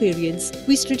our new variants,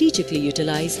 we strategically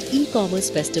utilized e-commerce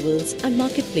festivals and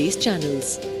marketplace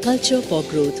channels. Culture for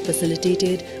Growth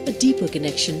facilitated a deeper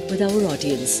connection with our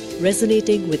audience,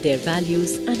 resonating with their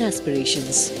values and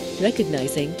aspirations.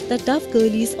 Recognizing that Dove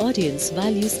Girlie's audience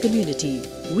values community,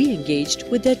 we engaged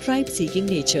with their tribe-seeking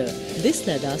nature. This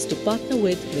led us to partner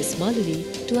with Ms.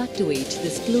 Malini to activate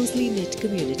this closely knit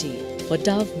community. For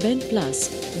Dove Men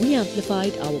Plus, we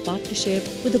amplified our partnership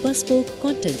with the Bespoke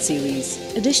content series.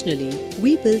 Additionally,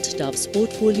 we built Dove's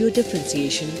portfolio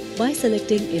differentiation by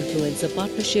selecting influencer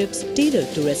partnerships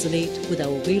tailored to resonate with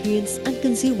our variants and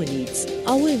consumer needs.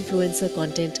 Our influencer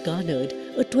content garnered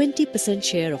a 20%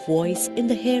 share of voice in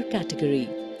the hair category.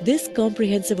 This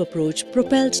comprehensive approach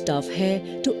propelled Dove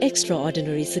Hair to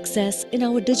extraordinary success in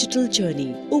our digital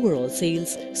journey. Overall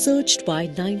sales surged by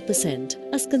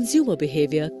 9%. As consumer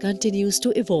behavior continues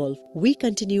to evolve, we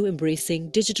continue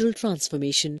embracing digital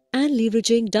transformation and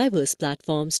leveraging diverse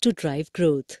platforms to drive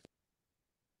growth.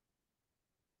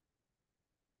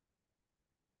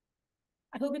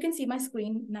 I hope you can see my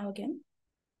screen now again.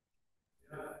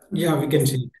 Yeah, we can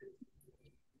see.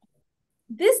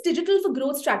 This Digital for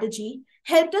Growth strategy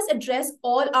helped us address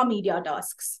all our media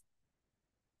tasks.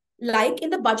 Like in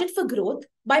the Budget for Growth,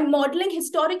 by modeling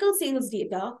historical sales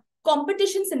data,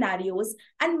 competition scenarios,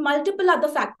 and multiple other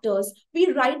factors, we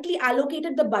rightly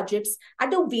allocated the budgets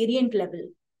at a variant level.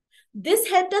 This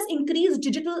helped us increase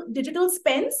digital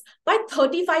spends by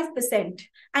 35%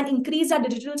 and increase our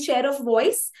digital share of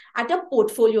voice at a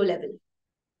portfolio level.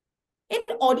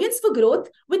 In Audience for Growth,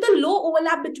 with a low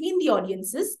overlap between the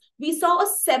audiences, we saw a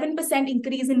 7%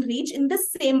 increase in reach in the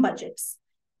same budgets.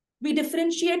 We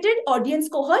differentiated audience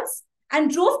cohorts and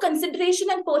drove consideration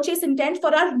and purchase intent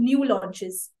for our new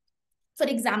launches. For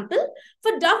example,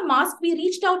 for Dove mask, we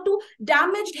reached out to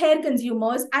damaged hair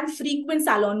consumers and frequent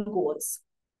salon goers.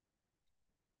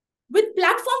 With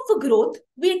Platform for Growth,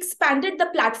 we expanded the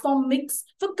platform mix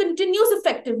for continuous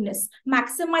effectiveness,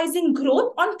 maximizing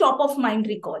growth on top of mind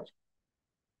recall.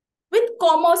 With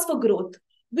Commerce for Growth,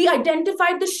 we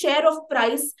identified the share of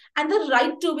price and the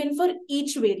right to win for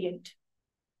each variant.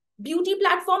 Beauty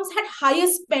platforms had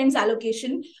highest spends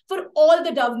allocation for all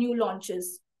the Dove new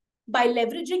launches. By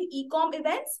leveraging e-com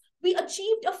events, we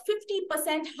achieved a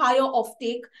 50% higher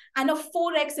offtake and a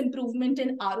 4x improvement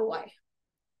in ROI.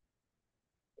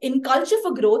 In Culture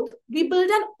for Growth, we built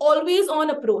an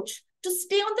always-on approach to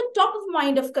stay on the top of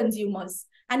mind of consumers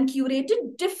and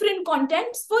curated different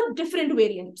contents for different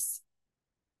variants.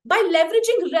 By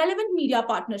leveraging relevant media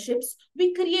partnerships,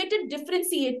 we created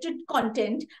differentiated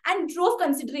content and drove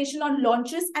consideration on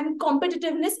launches and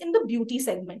competitiveness in the beauty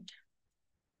segment.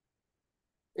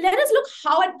 Let us look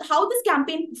how this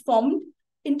campaign performed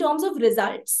in terms of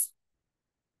results.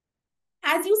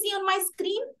 As you see on my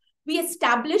screen, we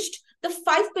established the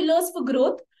 5 pillars for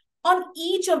growth on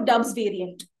each of Dove's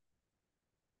variant.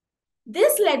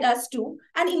 This led us to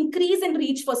an increase in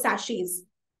reach for sachets.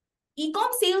 E-com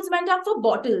sales went up for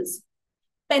bottles.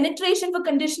 Penetration for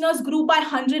conditioners grew by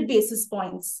 100 basis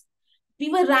points. We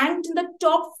were ranked in the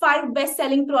top 5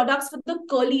 best-selling products for the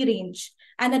curly range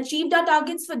and achieved our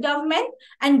targets for Dove Men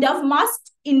and Dove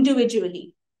masks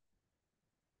individually.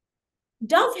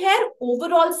 Dove Hair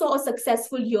overall saw a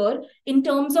successful year in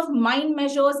terms of mind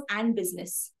measures and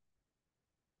business.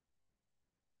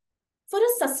 For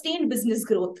a sustained business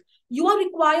growth, you are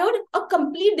required a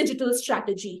complete digital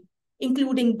strategy,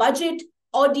 including budget,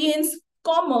 audience,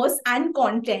 commerce, and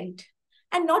content,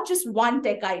 and not just one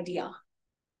tech idea.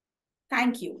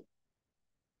 Thank you.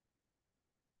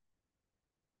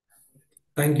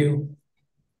 Thank you.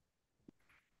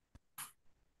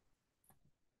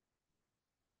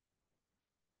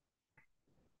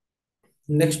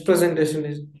 Next presentation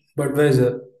is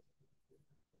Budweiser.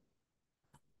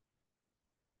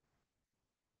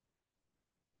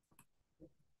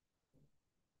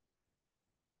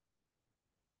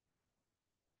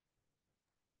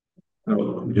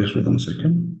 Oh, just 1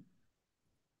 second.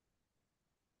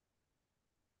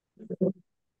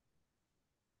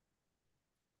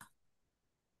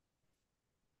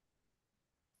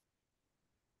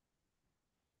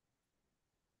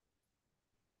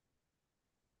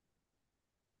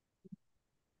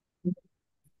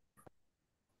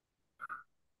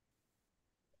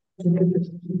 Can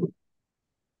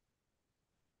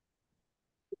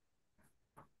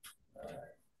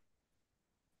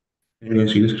you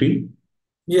guys see the screen?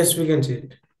 Yes, we can see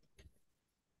it.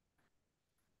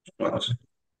 One second.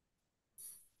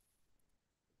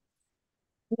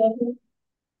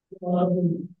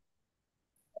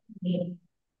 Can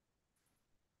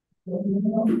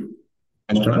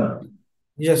I start?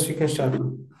 Yes, we can start.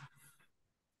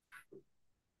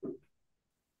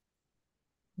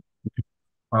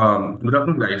 Good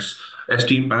afternoon, guys,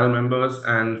 esteemed panel members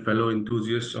and fellow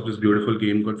enthusiasts of this beautiful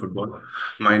game called football.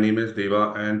 My name is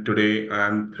Deva, and today I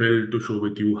am thrilled to show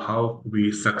with you how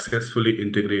we successfully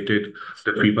integrated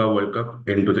the FIFA World Cup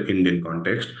into the Indian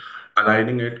context,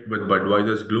 aligning it with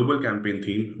Budweiser's global campaign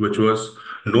theme, which was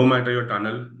 "No matter your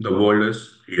tunnel, the world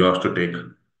is yours to take."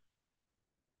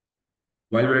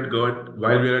 While we're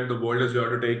at the world is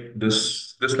yours to take,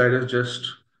 this slide is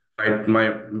just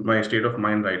my state of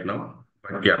mind right now.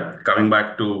 But yeah, coming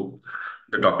back to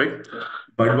the topic,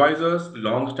 Budweiser's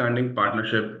long-standing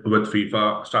partnership with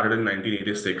FIFA started in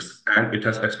 1986, and it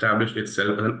has established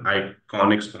itself as an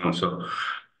iconic sponsor.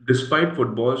 Despite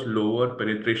football's lower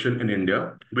penetration in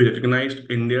India, we recognized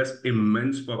India's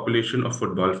immense population of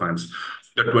football fans.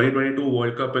 The 2022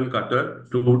 World Cup in Qatar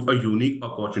proved a unique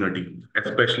opportunity,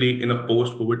 especially in a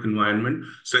post-COVID environment,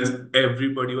 since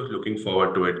everybody was looking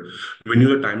forward to it. We knew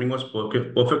the timing was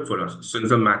perfect for us, since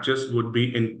the matches would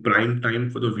be in prime time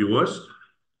for the viewers,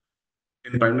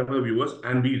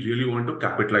 and we really want to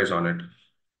capitalize on it.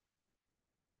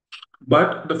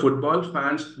 But the football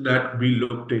fans that we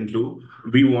looked into,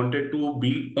 we wanted to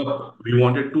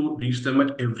reach them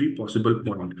at every possible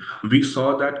point. We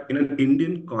saw that in an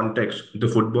Indian context, the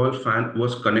football fan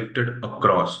was connected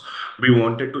across. We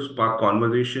wanted to spark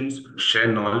conversations,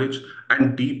 share knowledge,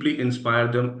 and deeply inspire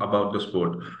them about the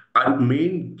sport. Our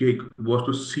main gig was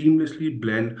to seamlessly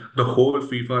blend the whole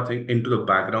FIFA thing into the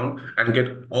background and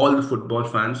get all the football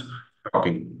fans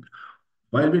talking.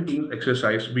 While we doing this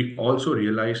exercise, we also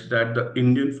realized that the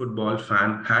Indian football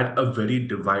fan had a very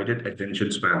divided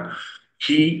attention span.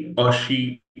 He or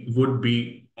she would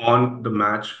be on the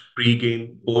match,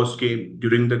 pre-game, post-game,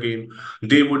 during the game.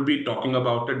 They would be talking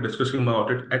about it, discussing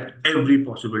about it at every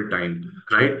possible time,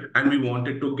 right? And we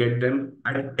wanted to get them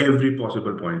at every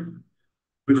possible point.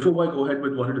 Before I go ahead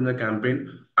with what it in the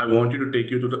campaign, I want you to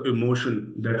take you to the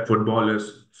emotion that football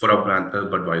is for a brand as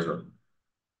Budweiser.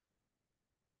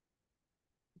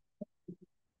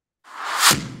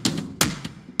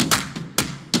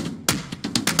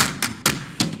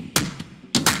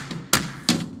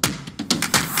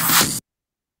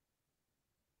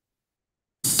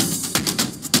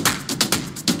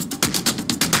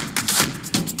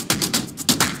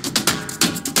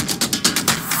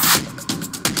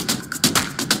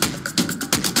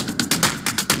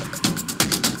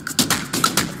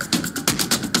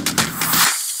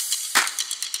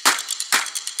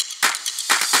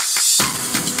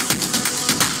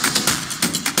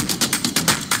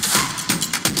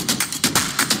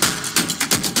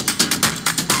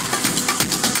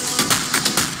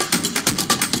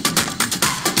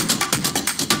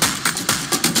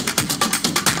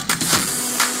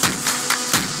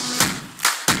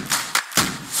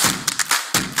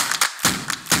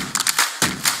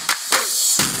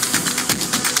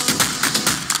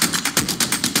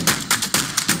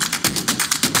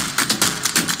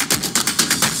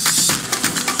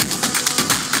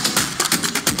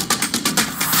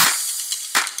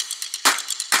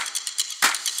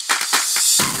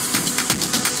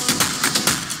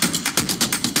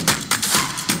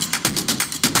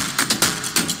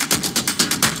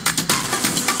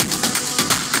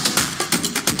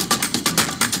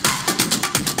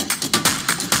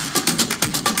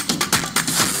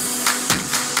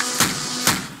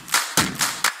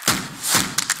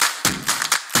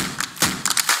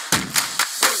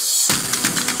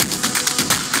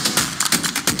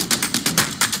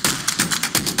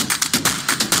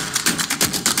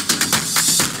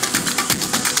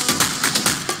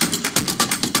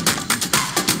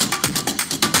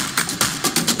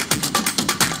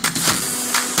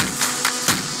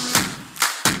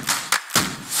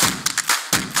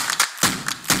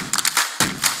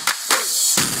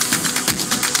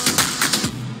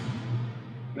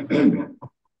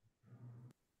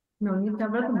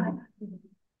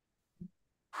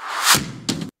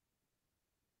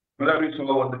 Now that we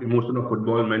saw what the emotion of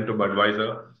football meant to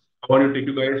Budweiser, I want to take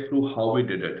you guys through how we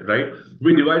did it, right?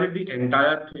 We divided the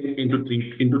entire thing into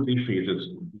three phases.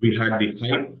 We had the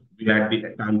hype, we had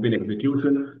the campaign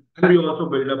execution, and we also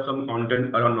built up some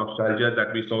content around nostalgia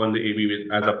that we saw in the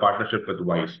AV as a partnership with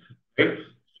Vice, right?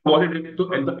 What it is,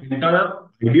 so and the entire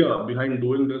idea behind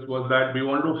doing this was that we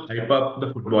want to hype up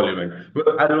the football event.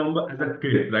 Well, I remember as a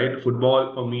kid, right?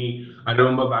 Football for me, I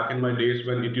remember back in my days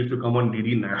when it used to come on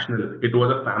DD National. It was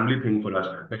a family thing for us.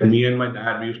 Like me and my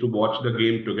dad, we used to watch the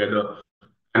game together,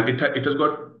 and it has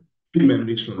got key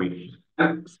memories for me.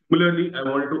 And similarly, I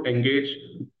wanted to engage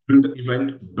with the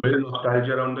event, build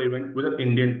nostalgia around the event with an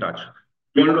Indian touch.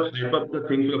 We wanted to hype up the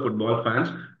thing for the football fans.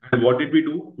 And what did we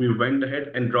do? We went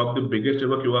ahead and dropped the biggest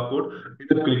ever QR code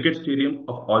in the cricket stadium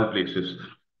of all places.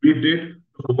 We did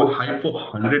the whole hype for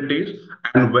 100 days,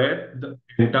 and where the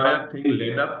entire thing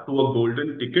led up to a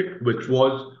golden ticket, which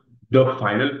was the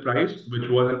final prize, which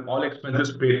was an all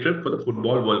expenses paid trip for the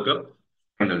Football World Cup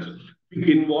finals.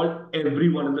 We involved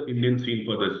everyone in the Indian scene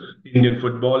for this. Indian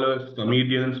footballers,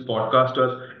 comedians,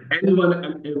 podcasters, anyone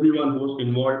and everyone who was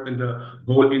involved in the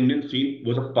whole Indian scene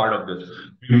was a part of this.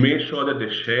 We made sure that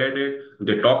they shared it,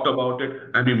 they talked about it,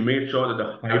 and we made sure that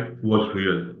the hype was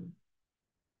real.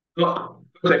 So,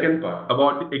 the second part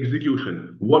about the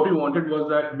execution. What we wanted was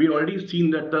that we already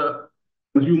seen that the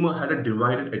consumer had a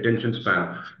divided attention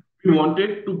span. We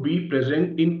wanted to be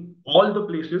present in all the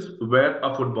places where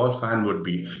a football fan would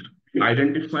be. We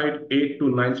identified 8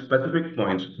 to 9 specific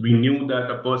points. We knew that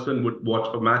a person would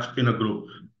watch a match in a group.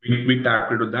 We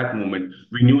tapped into that moment.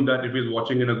 We knew that if he's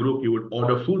watching in a group, he would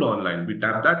order food online. We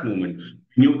tapped that moment.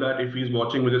 We knew that if he's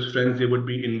watching with his friends, they would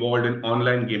be involved in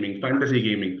online gaming, fantasy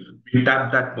gaming. We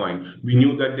tapped that point. We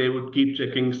knew that they would keep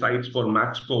checking sites for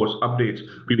match scores, updates.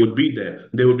 We would be there.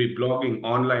 They would be blogging,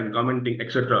 online, commenting,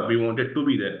 etc. We wanted to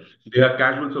be there. They are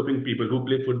casual shopping people who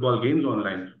play football games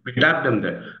online. We tapped them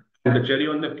there. And the cherry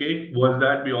on the cake was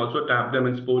that we also tapped them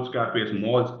in sports cafes,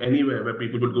 malls, anywhere where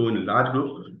people would go in large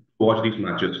groups to watch these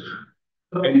matches.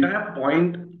 The entire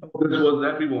point of this was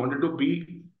that we wanted to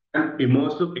be an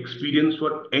immersive experience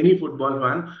for any football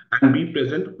fan and be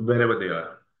present wherever they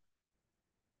are.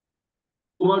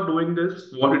 About doing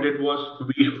this, what we did was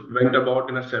we went about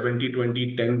in a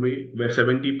 70-20-10 way, where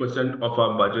 70% of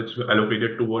our budgets were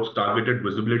allocated towards targeted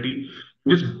visibility,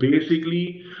 which is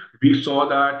basically we saw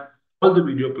that all the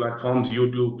video platforms,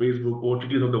 YouTube, Facebook,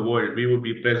 OTTs of the world, we would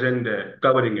be present there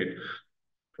covering it.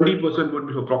 20% would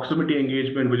be for proximity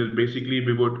engagement, which is basically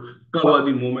we would cover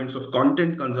the moments of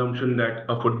content consumption that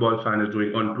a football fan is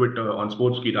doing on Twitter, on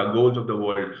Sportskeeda, goals of the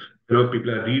world. People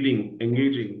are reading,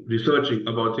 engaging, researching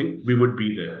about things, we would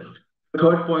be there.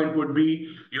 Third point would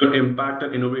be your impact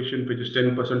and innovation, which is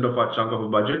 10% of our chunk of a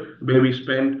budget, where we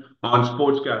spend on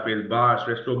sports cafes, bars,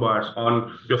 resto bars,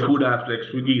 on your food apps like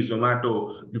Swiggy,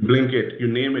 Zomato, you Blinkit, you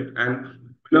name it.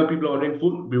 And when people are ordering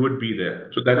food, we would be there.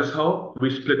 So that is how we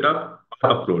split up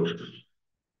our approach.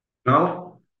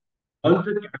 Now, once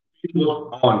the campaign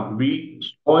was on, we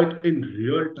saw it in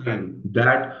real time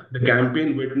that the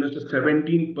campaign witnessed a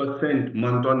 17%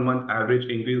 month-on-month average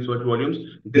increase in search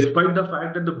volumes, despite the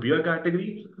fact that the beer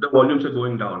category, the volumes are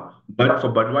going down. But for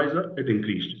Budweiser, it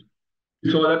increased. We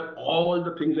saw that all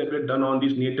the things that were done on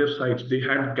these native sites, they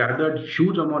had gathered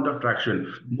huge amount of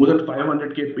traction, more than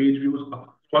 500K page views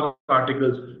across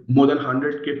articles, more than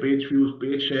 100K page views,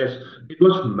 page shares. It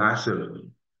was massive.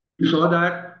 We saw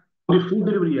that on the food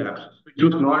delivery apps, which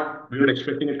was not, we were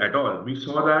expecting it at all. We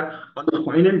saw that on the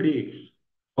final day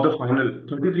of the final,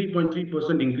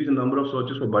 33.3% increase in number of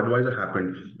searches for Budweiser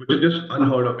happened, which is just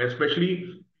unheard of, especially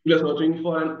if you're searching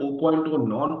for an 0.2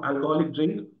 non-alcoholic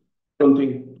drink. I don't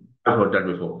think I've heard that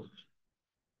before.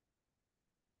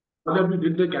 That we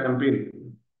did the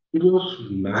campaign, it was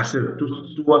massive.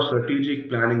 To our strategic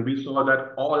planning, we saw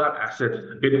that all our assets,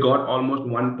 it got almost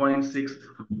 1.6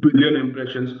 billion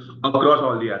impressions across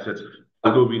all the assets.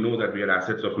 Although we know that we are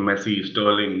assets of Messi,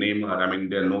 Sterling, Neymar, I mean,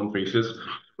 they're known faces.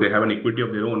 They have an equity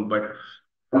of their own, but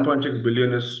 1.6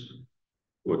 billion is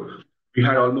good. We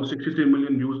had almost 63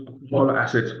 million views of all our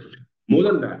assets. More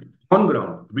than that, on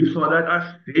ground, we saw that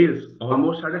our sales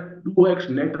almost had a 2x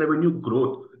net revenue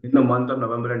growth in the month of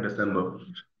November and December.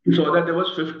 We saw that there was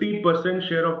 50%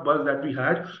 share of buzz that we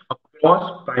had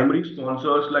across primary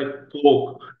sponsors like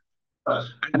Coke.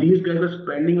 And these guys were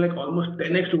spending like almost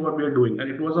 10x to what we are doing. And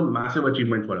it was a massive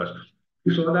achievement for us.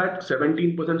 We saw that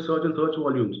 17% surge in search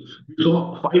volumes. We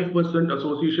saw 5%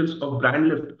 associations of brand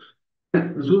lift.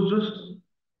 And this was just,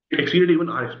 it exceeded even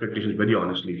our expectations, very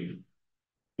honestly.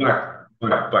 But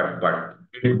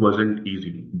it wasn't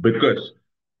easy because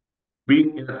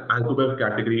being in an alcohol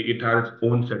category, it has its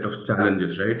own set of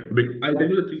challenges, right? I'll tell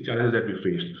you the three challenges that we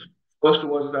faced. First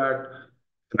was that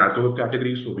in alcohol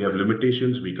category, so we have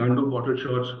limitations. We can't do bottle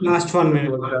shots. Last 1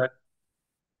 minute.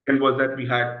 Second was that we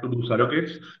had to do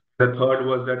surrogates. The third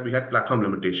was that we had platform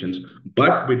limitations.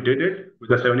 But we did it with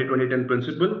the 70-20-10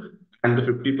 principle, and the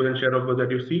 50% share of that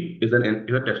you see is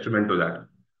a testament to that.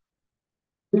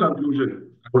 In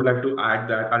conclusion, I would like to add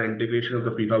that our integration of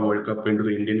the FIFA World Cup into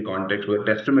the Indian context was a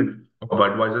testament of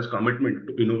Budweiser's commitment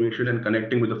to innovation and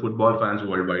connecting with the football fans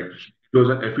worldwide. It was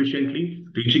efficiently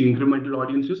reaching incremental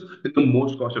audiences in the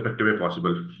most cost-effective way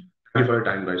possible. Thank you for your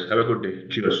time, guys. Have a good day.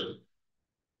 Cheers.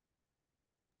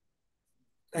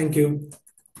 Thank you.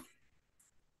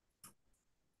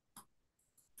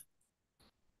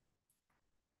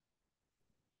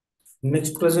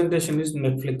 Next presentation is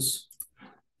Netflix.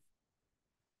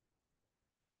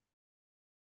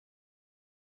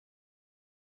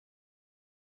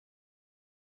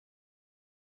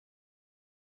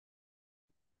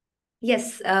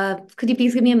 Yes, could you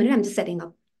please give me a minute? I'm just setting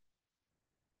up.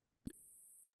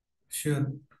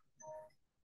 Sure.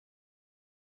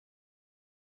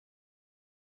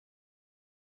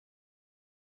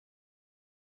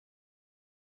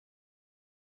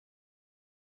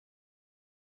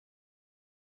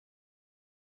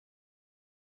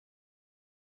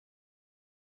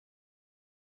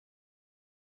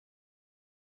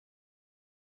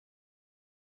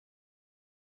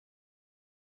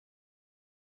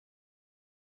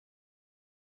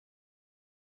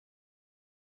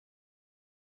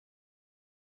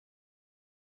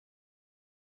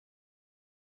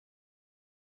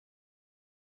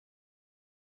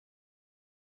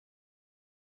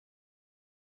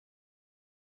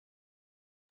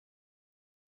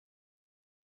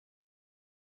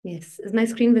 Yes, is my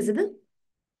screen visible?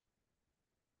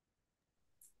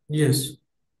 Yes.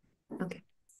 Okay.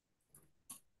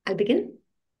 I'll begin.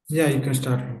 Yeah, you can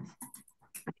start.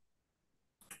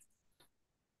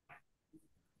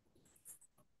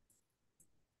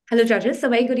 Hello, judges. A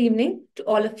very good evening to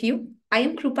all of you. I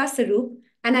am Krupa Saroop,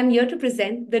 and I'm here to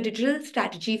present the digital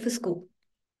strategy for Scoop.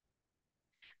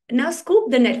 Now, Scoop,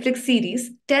 the Netflix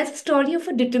series, tells the story of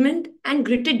a determined and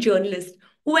gritted journalist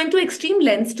who went to extreme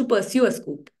lengths to pursue a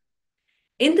scoop.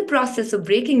 In the process of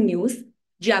breaking news,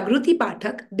 Jagruti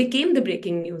Pathak became the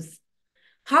breaking news.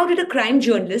 How did a crime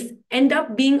journalist end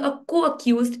up being a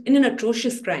co-accused in an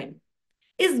atrocious crime?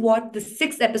 is what the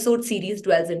 6-episode series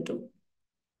dwells into.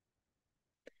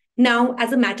 Now,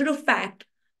 as a matter of fact,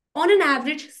 on an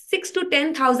average, 6 to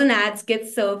 10,000 ads get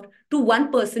served to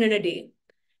one person in a day.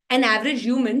 An average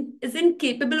human is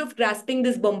incapable of grasping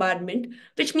this bombardment,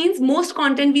 which means most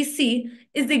content we see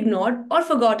is ignored or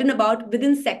forgotten about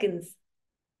within seconds.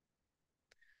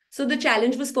 So the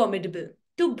challenge was formidable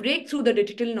to break through the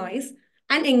digital noise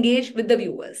and engage with the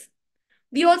viewers.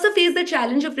 We also face the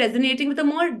challenge of resonating with a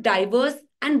more diverse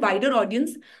and wider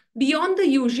audience beyond the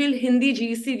usual Hindi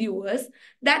GEC viewers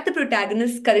that the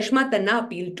protagonist Karishma Tanna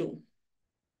appealed to.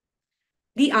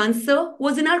 The answer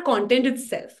was in our content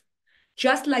itself.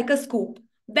 Just like a scoop,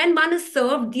 when one is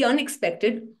served the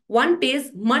unexpected, one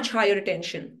pays much higher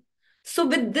attention. So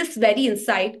with this very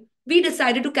insight, we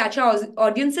decided to catch our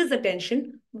audience's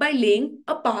attention by laying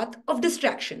a path of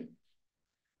distraction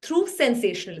through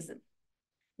sensationalism.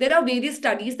 There are various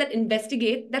studies that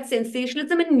investigate that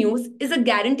sensationalism in news is a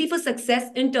guarantee for success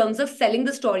in terms of selling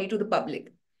the story to the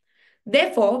public.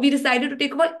 Therefore, we decided to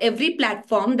take over every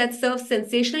platform that serves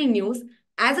sensational news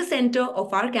as a center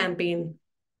of our campaign.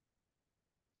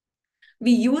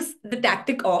 We use the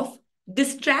tactic of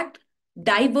distract,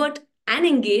 divert, and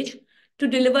engage to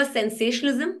deliver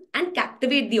sensationalism and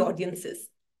captivate the audiences.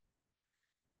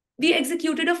 We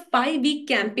executed a 5-week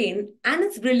campaign, and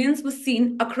its brilliance was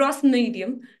seen across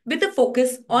medium with a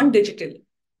focus on digital.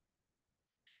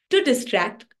 To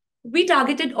distract, we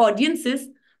targeted audiences,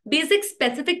 basic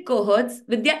specific cohorts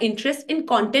with their interest in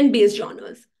content-based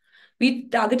genres. We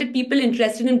targeted people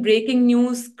interested in breaking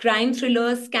news, crime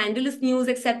thrillers, scandalous news,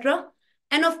 etc.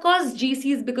 And of course,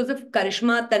 GCs because of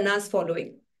Karishma Tanna's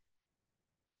following.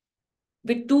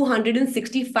 With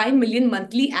 265 million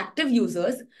monthly active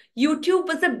users, YouTube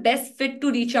was the best fit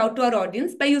to reach out to our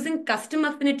audience by using custom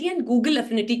affinity and Google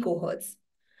affinity cohorts.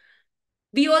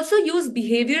 We also use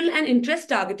behavioral and interest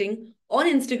targeting on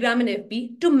Instagram and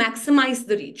FB to maximize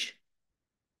the reach.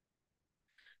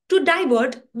 To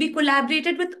divert, we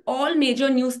collaborated with all major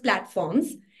news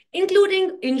platforms,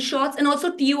 including InShots and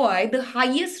also TOI, the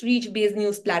highest reach-based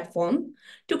news platform,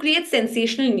 to create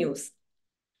sensational news.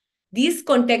 These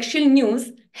contextual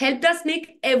news helped us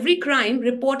make every crime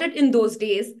reported in those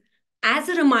days as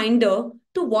a reminder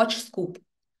to watch Scoop.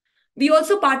 We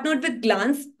also partnered with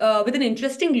Glance with an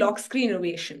interesting lock screen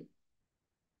innovation.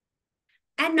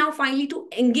 And now finally, to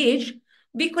engage,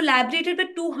 we collaborated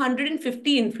with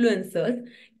 250 influencers,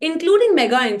 including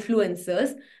mega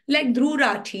influencers like Dhruv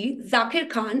Rathi, Zakir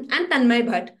Khan, and Tanmay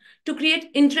Bhatt, to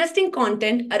create interesting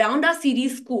content around our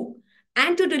series Scoop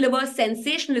and to deliver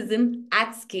sensationalism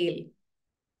at scale.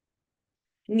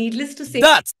 Needless to say,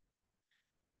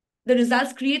 the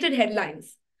results created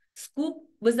headlines. Scoop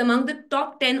was among the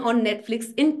top 10 on Netflix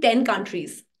in 10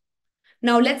 countries.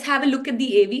 Now let's have a look at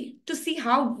the AV to see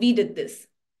how we did this.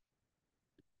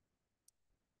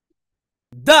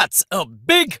 That's a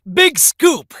big, big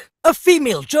scoop! A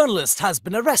female journalist has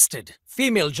been arrested.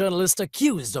 Female journalist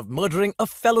accused of murdering a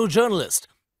fellow journalist.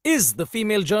 Is the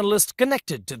female journalist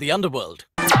connected to the underworld?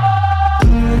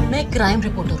 मैं crime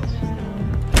reporter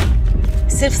हूँ।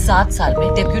 सिर्फ 7 साल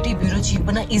में deputy bureau chief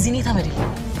बना easy नहीं था मेरे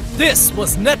लिए। This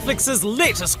was Netflix's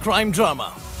latest crime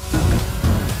drama.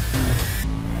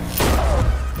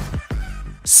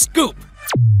 Scoop.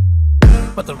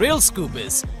 But the real scoop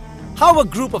is how a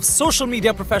group of social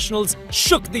media professionals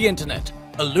shook the internet,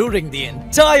 alluring the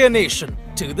entire nation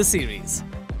to the series.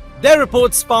 Their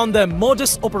reports found their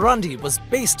modus operandi was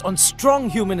based on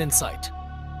strong human insight.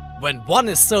 When one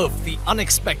is served the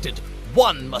unexpected,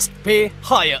 one must pay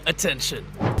higher attention.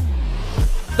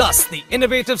 Thus, the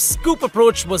innovative Scoop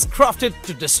approach was crafted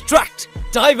to distract,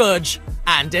 diverge,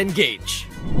 and engage.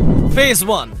 Phase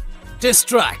 1.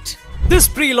 Distract. This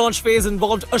pre-launch phase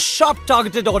involved a sharp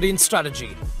targeted audience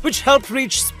strategy, which helped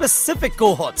reach specific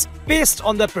cohorts based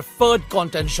on their preferred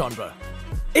content genre.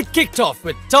 It kicked off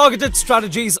with targeted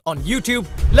strategies on YouTube,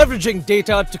 leveraging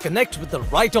data to connect with the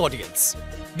right audience.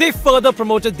 They further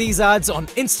promoted these ads on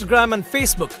Instagram and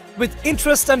Facebook with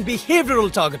interest and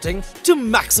behavioral targeting to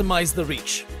maximize the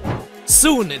reach.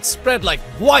 Soon it spread like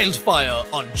wildfire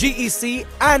on GEC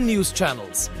and news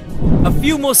channels. A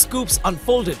few more scoops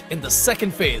unfolded in the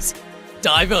second phase,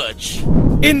 Diverge.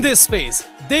 In this phase,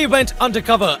 they went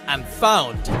undercover and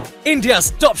found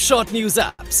India's top short news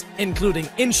apps, including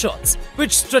InShots,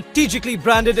 which strategically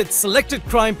branded its selected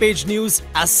crime page news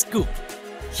as Scoop.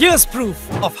 Here's proof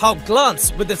of how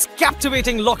Glance, with its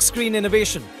captivating lock screen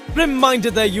innovation,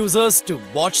 reminded their users to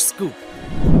watch Scoop.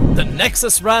 The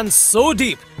nexus ran so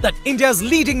deep that India's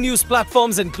leading news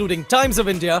platforms, including Times of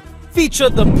India,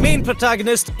 featured the main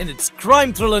protagonist in its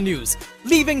crime thriller news,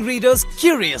 leaving readers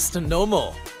curious to know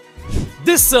more.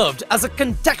 This served as a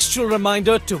contextual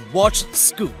reminder to watch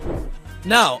Scoop.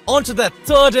 Now, on to their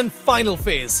third and final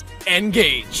phase,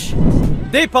 Engage.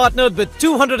 They partnered with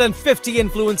 250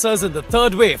 influencers in the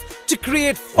third wave to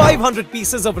create 500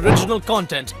 pieces of original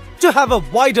content to have a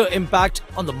wider impact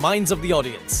on the minds of the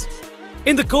audience.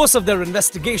 In the course of their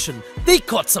investigation, they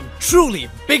caught some truly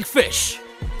big fish.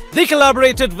 They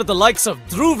collaborated with the likes of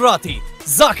Dhruv Rathi,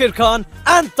 Zakir Khan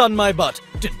and Tanmay Bhatt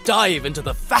to dive into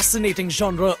the fascinating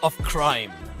genre of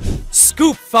crime.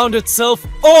 Scoop found itself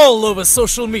all over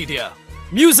social media.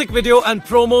 Music video and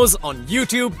promos on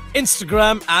YouTube,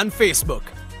 Instagram and Facebook.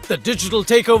 The digital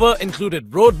takeover included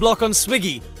Roadblock on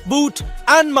Swiggy, Boot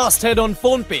and Masthead on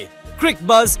PhonePe,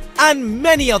 CrickBuzz and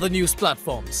many other news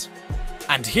platforms.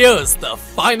 And here's the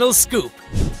final scoop.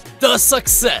 The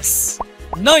success.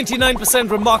 99%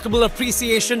 remarkable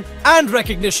appreciation and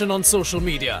recognition on social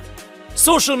media.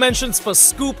 Social mentions for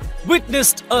Scoop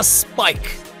witnessed a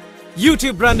spike.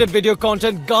 YouTube branded video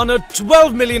content garnered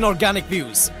 12 million organic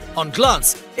views. On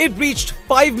Glance, it reached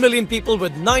 5 million people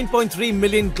with 9.3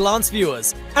 million Glance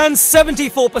viewers and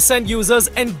 74% users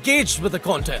engaged with the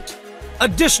content.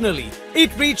 Additionally,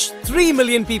 it reached 3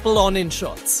 million people on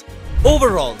InShots.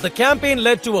 Overall, the campaign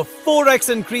led to a 4x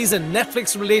increase in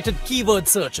Netflix-related keyword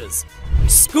searches.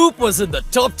 Scoop was in the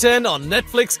top 10 on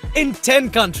Netflix in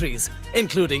 10 countries,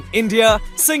 including India,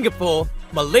 Singapore,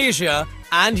 Malaysia,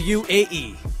 and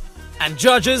UAE. And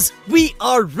judges, we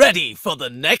are ready for the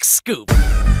next scoop.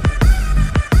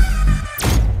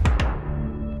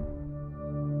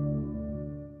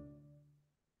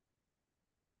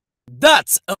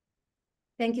 That's a...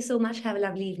 Thank you so much. Have a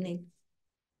lovely evening.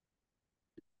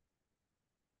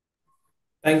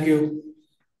 Thank you.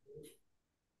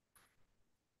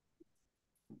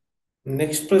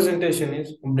 Next presentation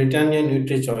is Britannia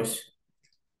NutriChoice.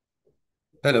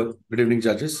 Hello, good evening,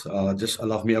 judges. Just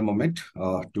allow me a moment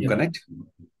to connect.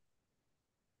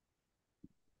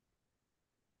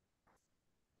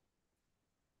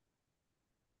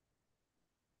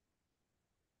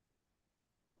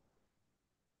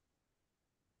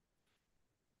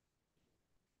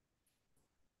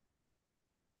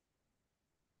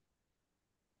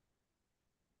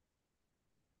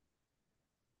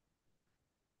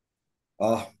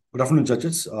 Good afternoon,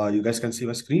 judges. You guys can see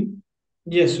my screen?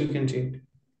 Yes, we can see it.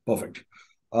 Perfect.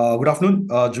 Good afternoon,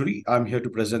 jury. I'm here to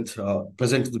present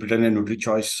the Britannia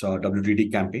NutriChoice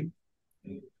WTD campaign.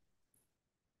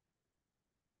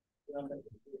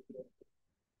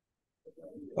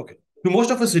 Okay. To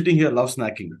most of us sitting here love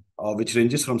snacking, which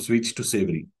ranges from sweets to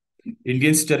savory.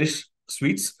 Indians cherish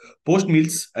sweets, post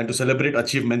meals, and to celebrate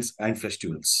achievements and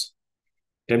festivals.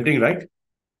 Tempting, right?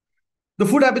 The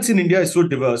food habits in India is so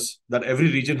diverse that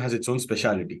every region has its own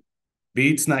speciality, be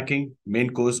it snacking,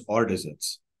 main course, or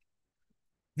desserts.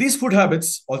 These food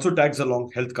habits also tags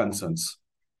along health concerns.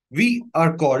 We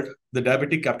are called the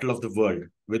diabetic capital of the world,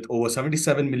 with over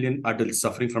 77 million adults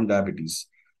suffering from diabetes,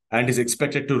 and is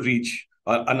expected to reach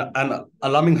an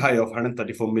alarming high of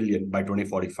 134 million by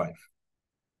 2045.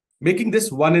 Making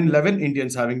this 1 in 11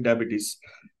 Indians having diabetes,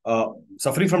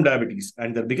 suffering from diabetes,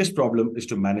 and their biggest problem is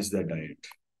to manage their diet.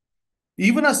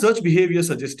 Even our search behavior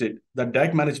suggested that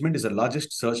diet management is the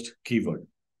largest searched keyword.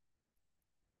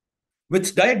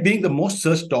 With diet being the most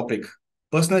searched topic,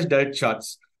 personalized diet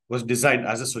charts was designed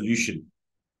as a solution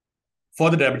for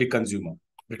the diabetic consumer.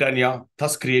 Britannia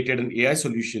thus created an AI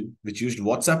solution which used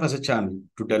WhatsApp as a channel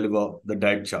to deliver the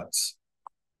diet charts.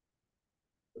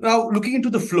 Now, looking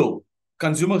into the flow,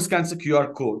 consumer scans a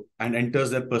QR code and enters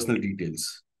their personal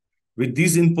details. With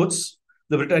these inputs,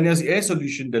 the Britannia's AI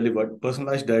solution delivered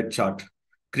personalized diet chart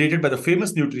created by the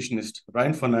famous nutritionist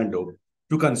Ryan Fernando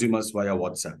to consumers via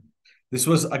WhatsApp. This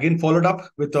was again followed up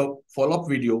with a follow-up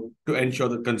video to ensure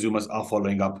that consumers are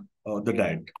following up the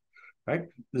diet. Right?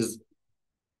 With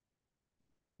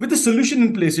the solution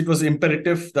in place, it was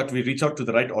imperative that we reach out to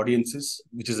the right audiences,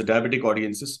 which is the diabetic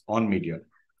audiences on media.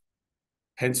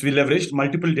 Hence, we leveraged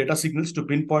multiple data signals to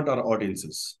pinpoint our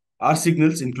audiences. Our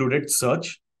signals included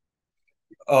search,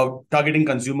 targeting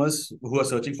consumers who are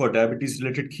searching for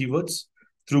diabetes-related keywords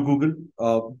through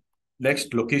Google.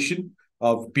 Next, location,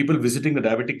 people visiting the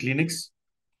diabetic clinics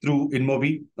through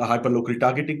InMobi, hyperlocal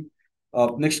targeting.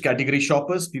 Next, category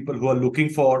shoppers, people who are looking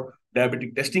for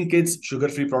diabetic testing kits,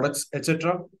 sugar-free products,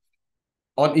 etc.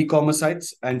 on e-commerce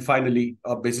sites. And finally,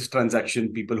 basis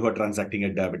transaction, people who are transacting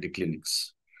at diabetic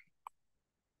clinics.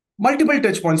 Multiple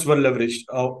touchpoints were leveraged,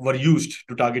 were used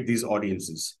to target these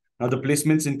audiences. Now, the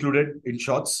placements included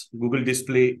InShots, Google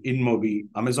Display, InMobi,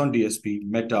 Amazon DSP,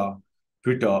 Meta,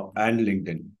 Twitter, and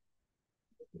LinkedIn.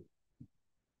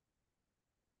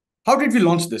 How did we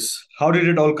launch this? How did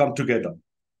it all come together?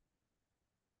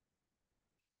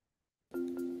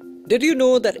 Did you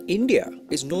know that India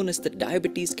is known as the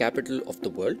diabetes capital of the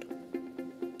world?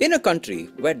 In a country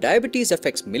where diabetes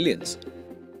affects millions,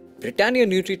 Britannia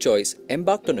NutriChoice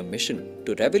embarked on a mission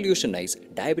to revolutionize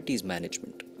diabetes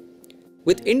management.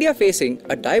 With India facing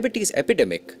a diabetes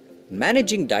epidemic,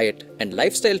 managing diet and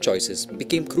lifestyle choices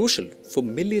became crucial for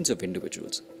millions of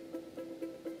individuals.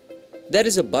 There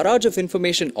is a barrage of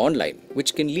information online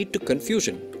which can lead to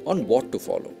confusion on what to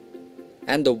follow.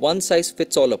 And the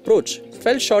one-size-fits-all approach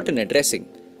fell short in addressing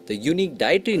the unique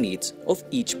dietary needs of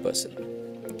each person.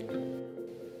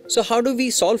 So how do we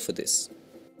solve for this?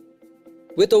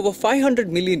 With over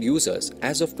 500 million users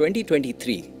as of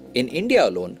 2023, in India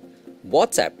alone,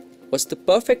 WhatsApp was the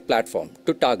perfect platform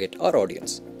to target our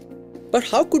audience. But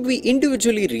how could we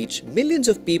individually reach millions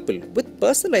of people with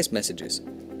personalized messages?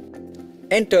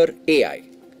 Enter AI.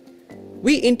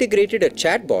 We integrated a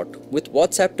chatbot with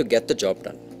WhatsApp to get the job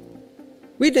done.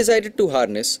 We decided to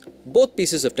harness both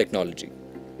pieces of technology,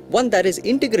 one that is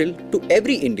integral to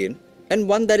every Indian and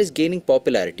one that is gaining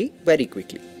popularity very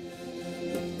quickly.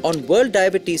 On World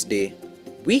Diabetes Day,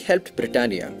 we helped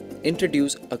Britannia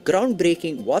introduce a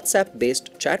groundbreaking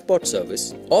WhatsApp-based chatbot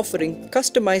service offering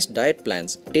customized diet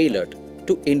plans tailored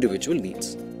to individual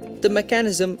needs. The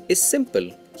mechanism is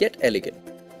simple yet elegant.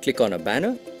 Click on a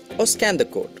banner or scan the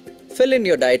code, fill in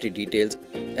your dietary details,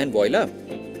 and voila!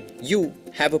 You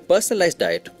have a personalized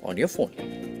diet on your phone.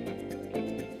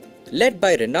 Led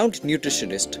by renowned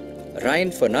nutritionist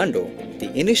Ryan Fernando,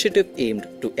 the initiative aimed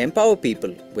to empower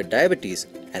people with diabetes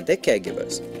and their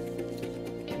caregivers.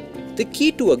 The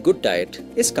key to a good diet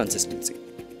is consistency.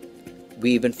 We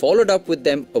even followed up with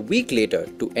them a week later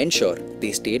to ensure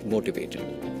they stayed motivated.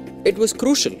 It was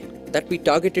crucial that we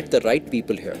targeted the right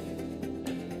people here: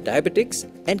 diabetics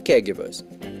and caregivers.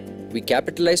 We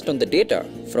capitalized on the data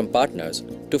from partners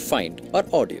to find our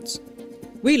audience.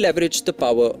 We leveraged the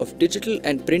power of digital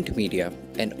and print media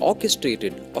and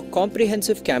orchestrated a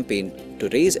comprehensive campaign to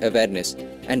raise awareness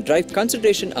and drive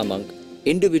consideration among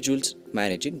individuals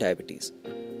managing diabetes.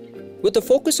 With a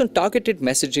focus on targeted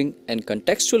messaging and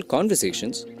contextual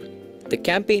conversations, the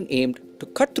campaign aimed to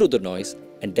cut through the noise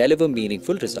and deliver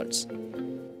meaningful results.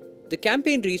 The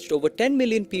campaign reached over 10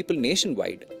 million people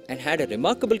nationwide and had a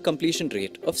remarkable completion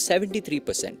rate of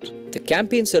 73%. The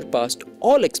campaign surpassed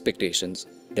all expectations,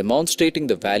 demonstrating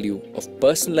the value of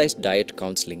personalized diet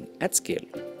counseling at scale.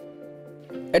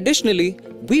 Additionally,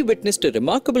 we witnessed a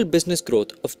remarkable business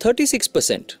growth of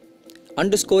 36%,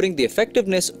 underscoring the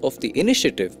effectiveness of the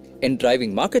initiative in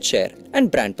driving market share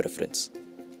and brand preference.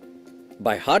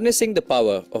 By harnessing the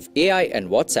power of AI and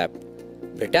WhatsApp,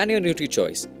 Britannia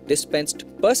NutriChoice dispensed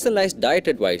personalized diet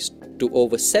advice to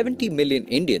over 70 million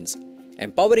Indians,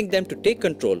 empowering them to take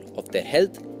control of their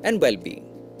health and well-being.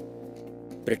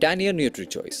 Britannia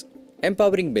NutriChoice,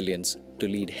 empowering millions to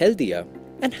lead healthier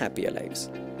and happier lives.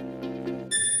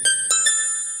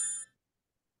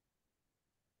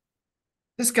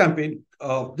 This campaign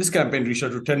reached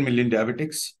out to 10 million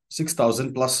diabetics.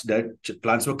 6,000 plus diet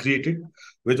plans were created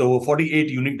with over 48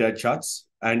 unique diet charts,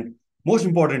 and most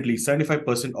importantly,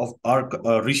 75% of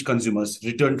our reach consumers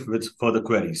returned with further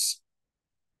queries.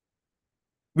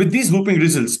 With these whooping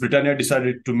results, Britannia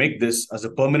decided to make this as a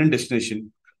permanent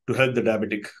destination to help the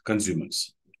diabetic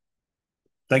consumers.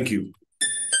 Thank you.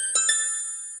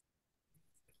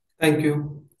 Thank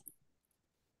you.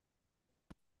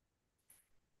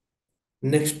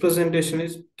 Next presentation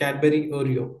is Cadbury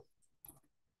Oreo.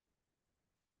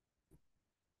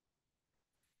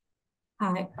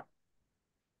 Hi.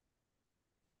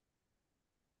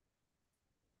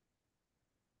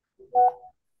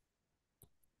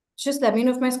 Just let me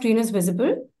know if my screen is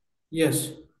visible.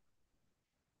 Yes.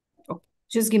 Okay.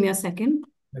 Just give me a second.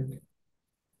 Okay.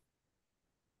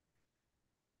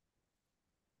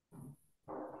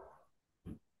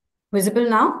 Visible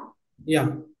now? Yeah.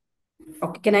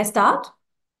 Okay, can I start?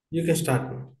 You can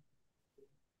start now.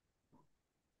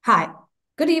 Hi,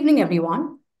 good evening,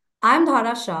 everyone. I'm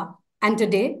Dhara Shah, and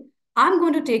today I'm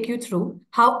going to take you through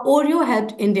how Oreo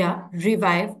helped India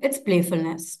revive its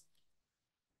playfulness.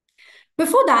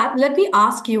 Before that, let me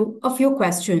ask you a few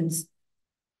questions.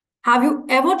 Have you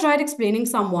ever tried explaining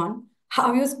someone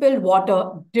how you spilled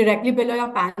water directly below your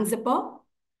pant zipper?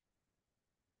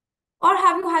 Or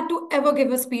have you had to ever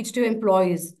give a speech to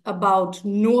employees about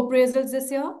no appraisals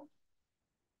this year?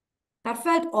 That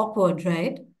felt awkward,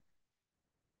 right?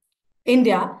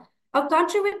 India, a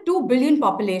country with 2 billion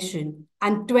population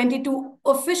and 22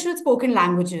 official spoken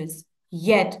languages.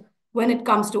 Yet, when it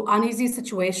comes to uneasy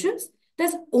situations,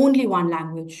 there's only one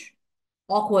language: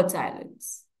 awkward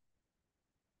silence.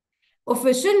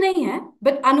 Official nahi hai,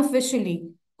 but unofficially,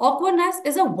 awkwardness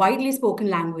is a widely spoken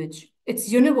language.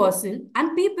 It's universal,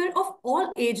 and people of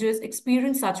all ages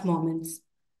experience such moments.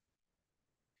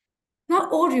 Now,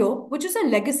 Oreo, which is a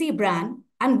legacy brand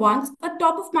and once a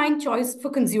top of mind choice for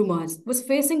consumers, was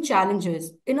facing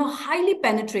challenges in a highly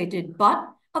penetrated but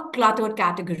a cluttered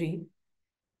category.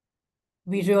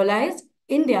 We realized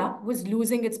India was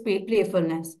losing its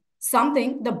playfulness,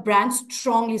 something the brand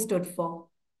strongly stood for.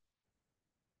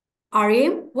 Our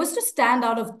aim was to stand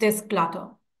out of this clutter.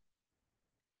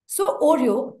 So,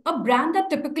 Oreo, a brand that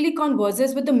typically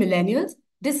converses with the millennials,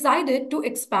 decided to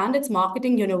expand its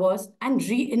marketing universe and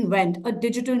reinvent a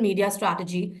digital media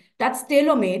strategy that's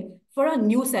tailor made for a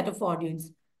new set of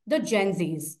audience, the Gen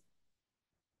Zs.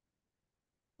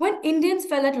 When Indians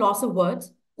fell at loss of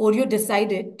words, Oreo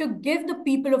decided to give the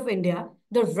people of India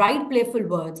the right playful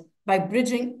words by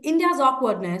bridging India's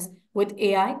awkwardness with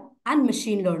AI and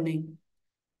machine learning.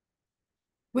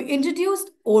 We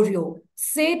introduced Oreo,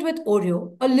 Say It with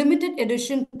Oreo, a limited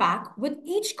edition pack with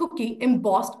each cookie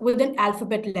embossed with an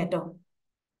alphabet letter.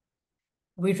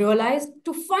 We realized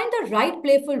to find the right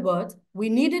playful words, we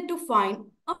needed to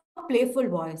find a playful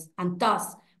voice, and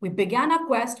thus we began our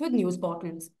quest with news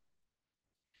portals.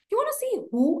 You want to see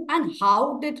who and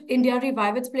how did India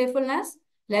revive its playfulness?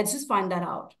 Let's just find that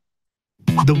out.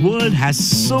 The world has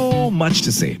so much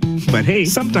to say. But hey,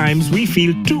 sometimes we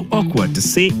feel too awkward to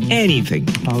say anything.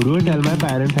 How do I tell my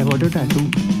parents I got a tattoo?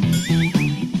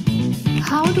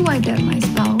 How do I tell my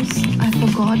spouse I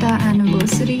forgot our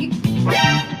anniversary?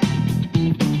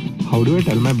 How do I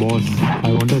tell my boss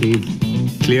I want a raise?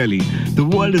 Clearly, the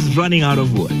world is running out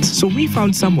of words. So we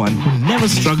found someone who never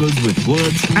struggles with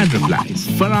words and replies,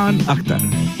 Farhan Akhtar,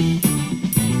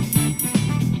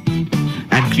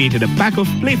 and created a pack of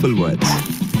playful words.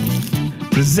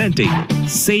 Presenting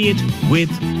Say It with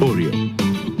Oreo.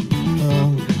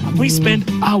 We spent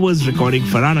hours recording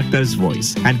Farhan Akhtar's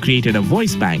voice and created a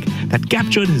voice bank that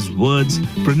captured his words,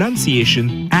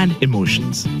 pronunciation, and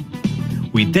emotions.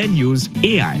 We then used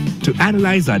AI to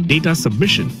analyze our data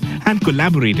submission and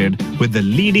collaborated with the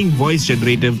leading voice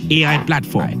generative AI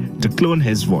platform to clone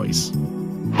his voice.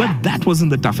 But that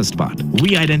wasn't the toughest part.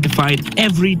 We identified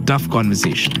every tough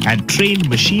conversation and trained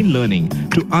machine learning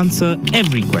to answer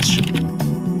every question.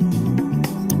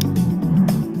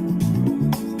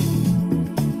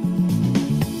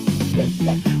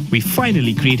 We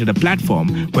finally created a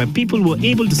platform where people were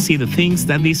able to say the things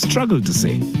that they struggled to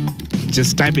say.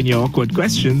 Just type in your awkward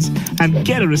questions and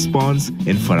get a response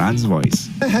in Farhan's voice.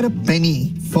 I had a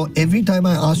penny for every time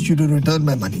I asked you to return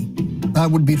my money. I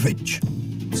would be rich.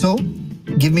 So,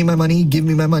 give me my money, give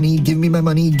me my money, give me my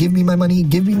money, give me my money,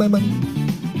 give me my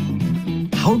money.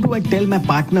 How do I tell my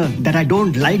partner that I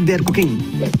don't like their cooking?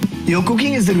 Your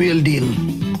cooking is the real deal.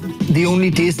 The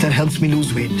only taste that helps me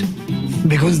lose weight.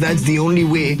 Because that's the only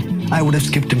way I would have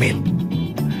skipped a meal.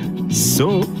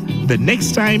 So, the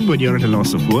next time when you're at a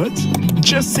loss of words,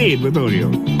 just say it with Oreo.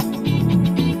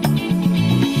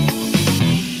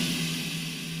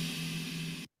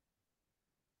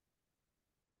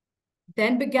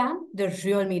 Then began the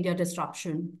real media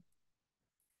disruption.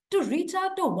 To reach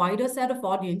out to a wider set of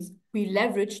audience, we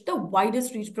leveraged the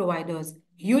widest reach providers,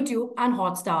 YouTube and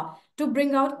Hotstar, to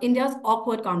bring out India's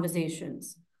awkward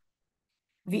conversations.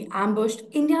 We ambushed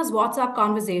India's WhatsApp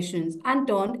conversations and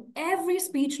turned every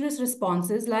speechless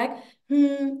responses like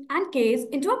and case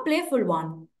into a playful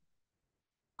one.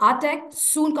 Our tech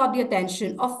soon caught the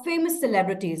attention of famous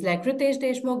celebrities like Ritesh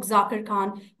Deshmukh, Zakir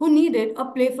Khan, who needed a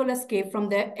playful escape from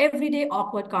their everyday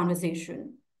awkward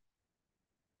conversation.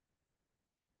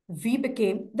 We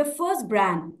became the first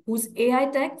brand whose AI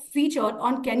tech featured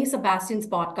on Kenny Sebastian's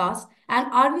podcast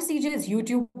and RVCJ's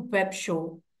YouTube web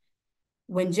show.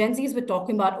 When Gen Zs were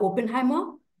talking about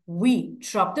Oppenheimer, we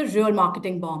dropped the real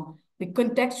marketing bomb. We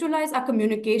contextualized our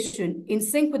communication in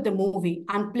sync with the movie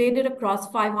and played it across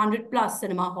 500 plus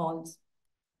cinema halls.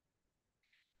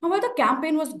 Now, while the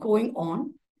campaign was going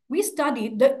on, we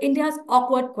studied the India's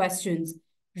awkward questions,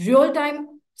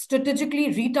 real-time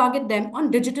strategically retarget them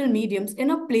on digital mediums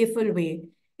in a playful way.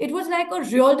 It was like a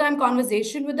real-time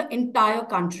conversation with the entire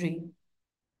country.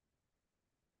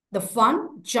 The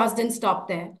fun just didn't stop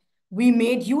there. We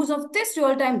made use of this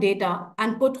real-time data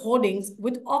and put hoardings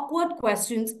with awkward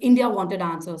questions India wanted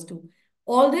answers to.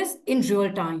 All this in real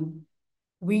time.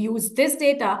 We used this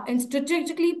data and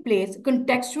strategically placed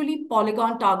contextually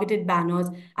polygon-targeted banners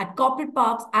at corporate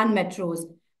parks and metros,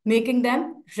 making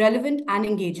them relevant and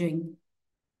engaging.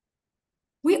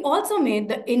 We also made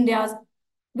the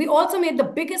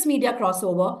biggest media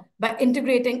crossover by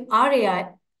integrating our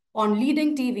AI on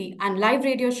leading TV and live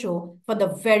radio show for the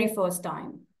very first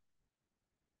time.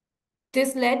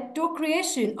 This led to a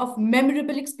creation of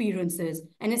memorable experiences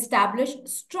and established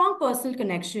strong personal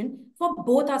connection for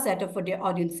both our set of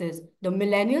audiences, the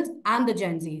millennials and the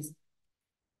Gen Zs.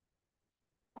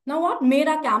 Now, what made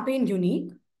our campaign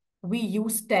unique? We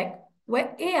used tech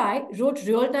where AI wrote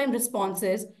real-time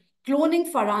responses,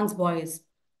 cloning Farhan's voice.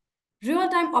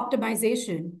 Real-time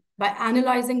optimization by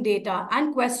analyzing data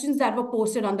and questions that were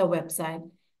posted on the website.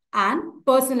 And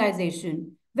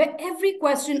personalization, where every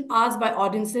question asked by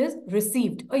audiences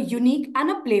received a unique and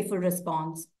a playful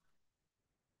response.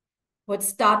 What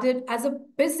started as a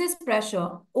business pressure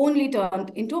only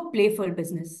turned into a playful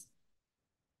business.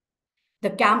 The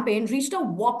campaign reached a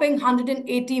whopping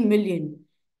 180 million.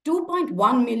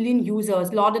 2.1 million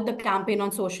users lauded the campaign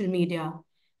on social media.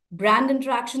 Brand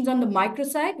interactions on the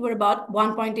microsite were about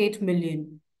 1.8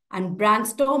 million. And brand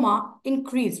stoma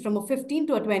increased from a 15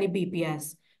 to a 20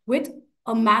 BPS, with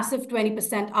a massive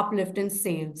 20% uplift in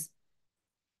sales.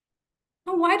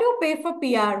 Now, why do you pay for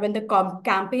PR when the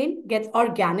campaign gets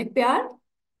organic PR?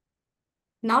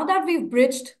 Now that we've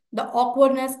bridged the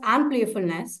awkwardness and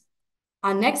playfulness,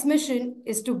 our next mission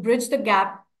is to bridge the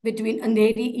gap between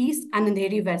Andheri East and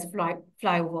Andheri West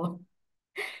flyover.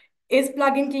 इस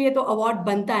plugin के लिए तो award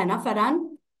बनता है ना फरहान?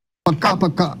 पक्का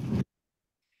पक्का.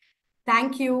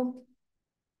 Thank you.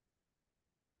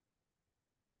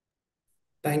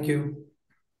 Thank you.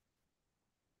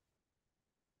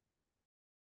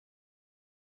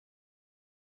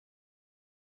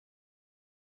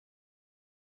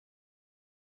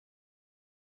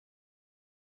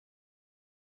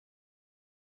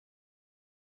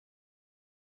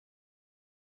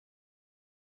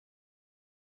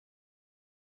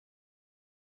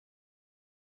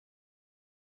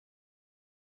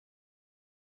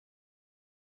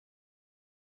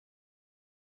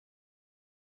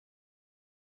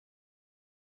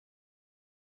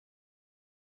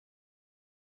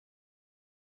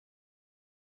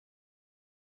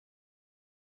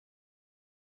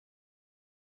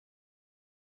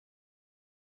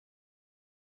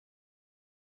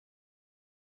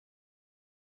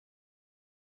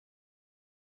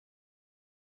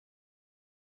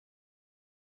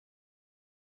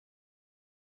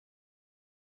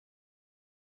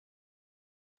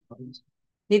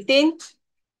 Nitin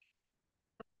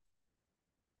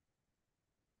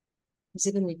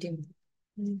किसी को meeting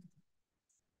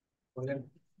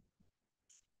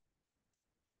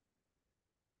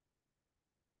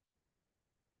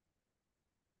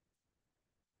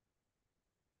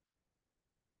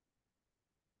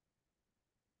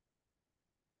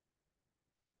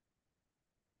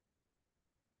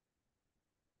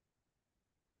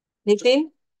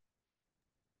Nitin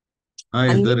Hi,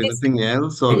 is there unmute this. anything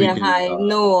else or we Yeah, can? hi.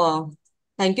 No,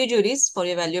 thank you, juries, for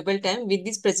your valuable time. With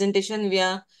this presentation, we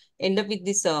are end up with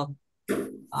this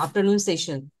afternoon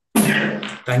session.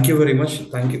 Thank you very much.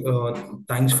 Thank you.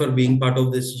 Thanks for being part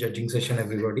of this judging session,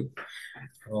 everybody.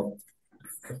 Uh,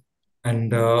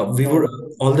 and we would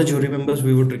all the jury members,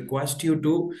 we would request you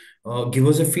to give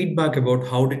us a feedback about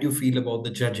how did you feel about the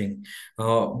judging.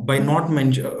 By not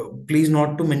mention, please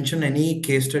not to mention any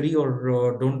case study,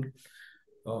 or don't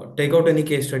take out any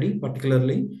case study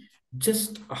particularly.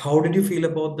 Just how did you feel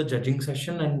about the judging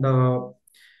session and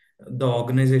the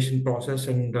organization process,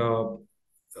 and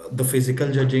the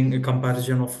physical judging, a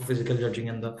comparison of physical judging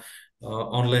and the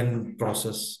online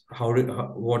process.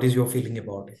 What is your feeling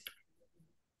about it?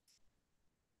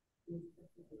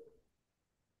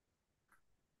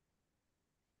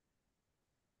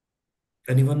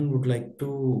 Anyone would like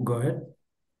to go ahead?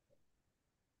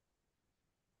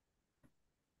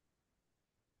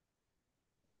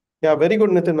 Yeah, very good,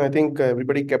 Nitin. I think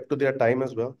everybody kept to their time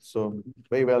as well. So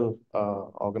very well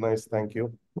organized. Thank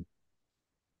you.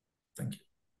 Thank you.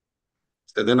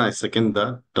 So then I second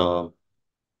that.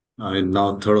 I mean,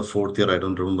 now third or fourth year, I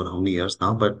don't remember how many years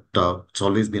now, but it's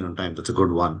always been on time. That's a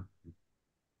good one.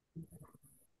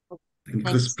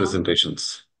 Crisp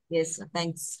presentations. Yes,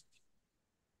 thanks.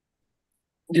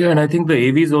 Yeah, and I think the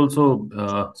AVs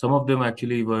also, some of them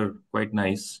actually were quite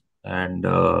nice. And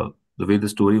the way the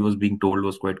story was being told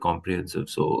was quite comprehensive.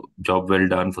 So, job well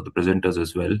done for the presenters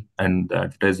as well. And the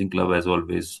advertising club, as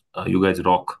always, you guys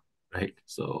rock, right?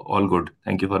 So, all good.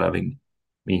 Thank you for having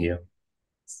me here.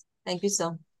 Thank you,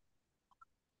 sir.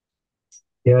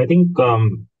 Yeah, I think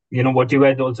what you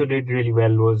guys also did really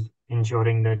well was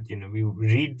ensuring that we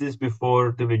read this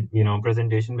before the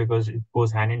presentation, because it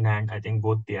goes hand in hand. I think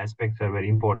both the aspects are very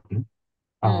important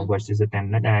versus the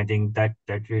template, and I think that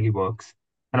really works.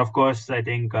 And of course, I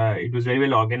think it was very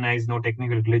well organized, no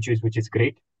technical glitches, which is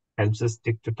great. Helps us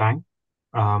stick to time.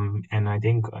 And I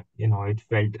think it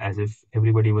felt as if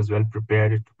everybody was well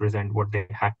prepared to present what they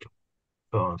had to.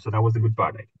 So that was the good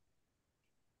part.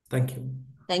 Thank you.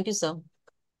 Thank you, sir.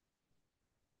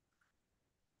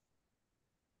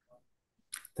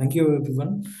 Thank you,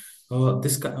 everyone.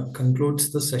 This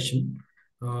concludes the session.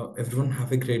 Everyone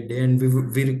have a great day, and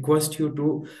we request you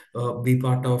to be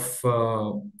part of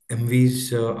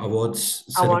Emvies awards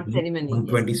Award ceremony ceremony. on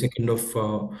Yes. 22nd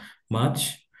of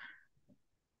March.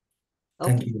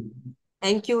 Okay. Thank you.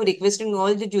 Thank you. Requesting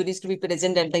all the juries to be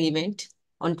present at the event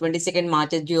on 22nd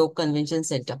March at Geo Convention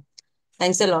Center.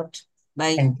 Thanks a lot.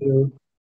 Bye. Thank you.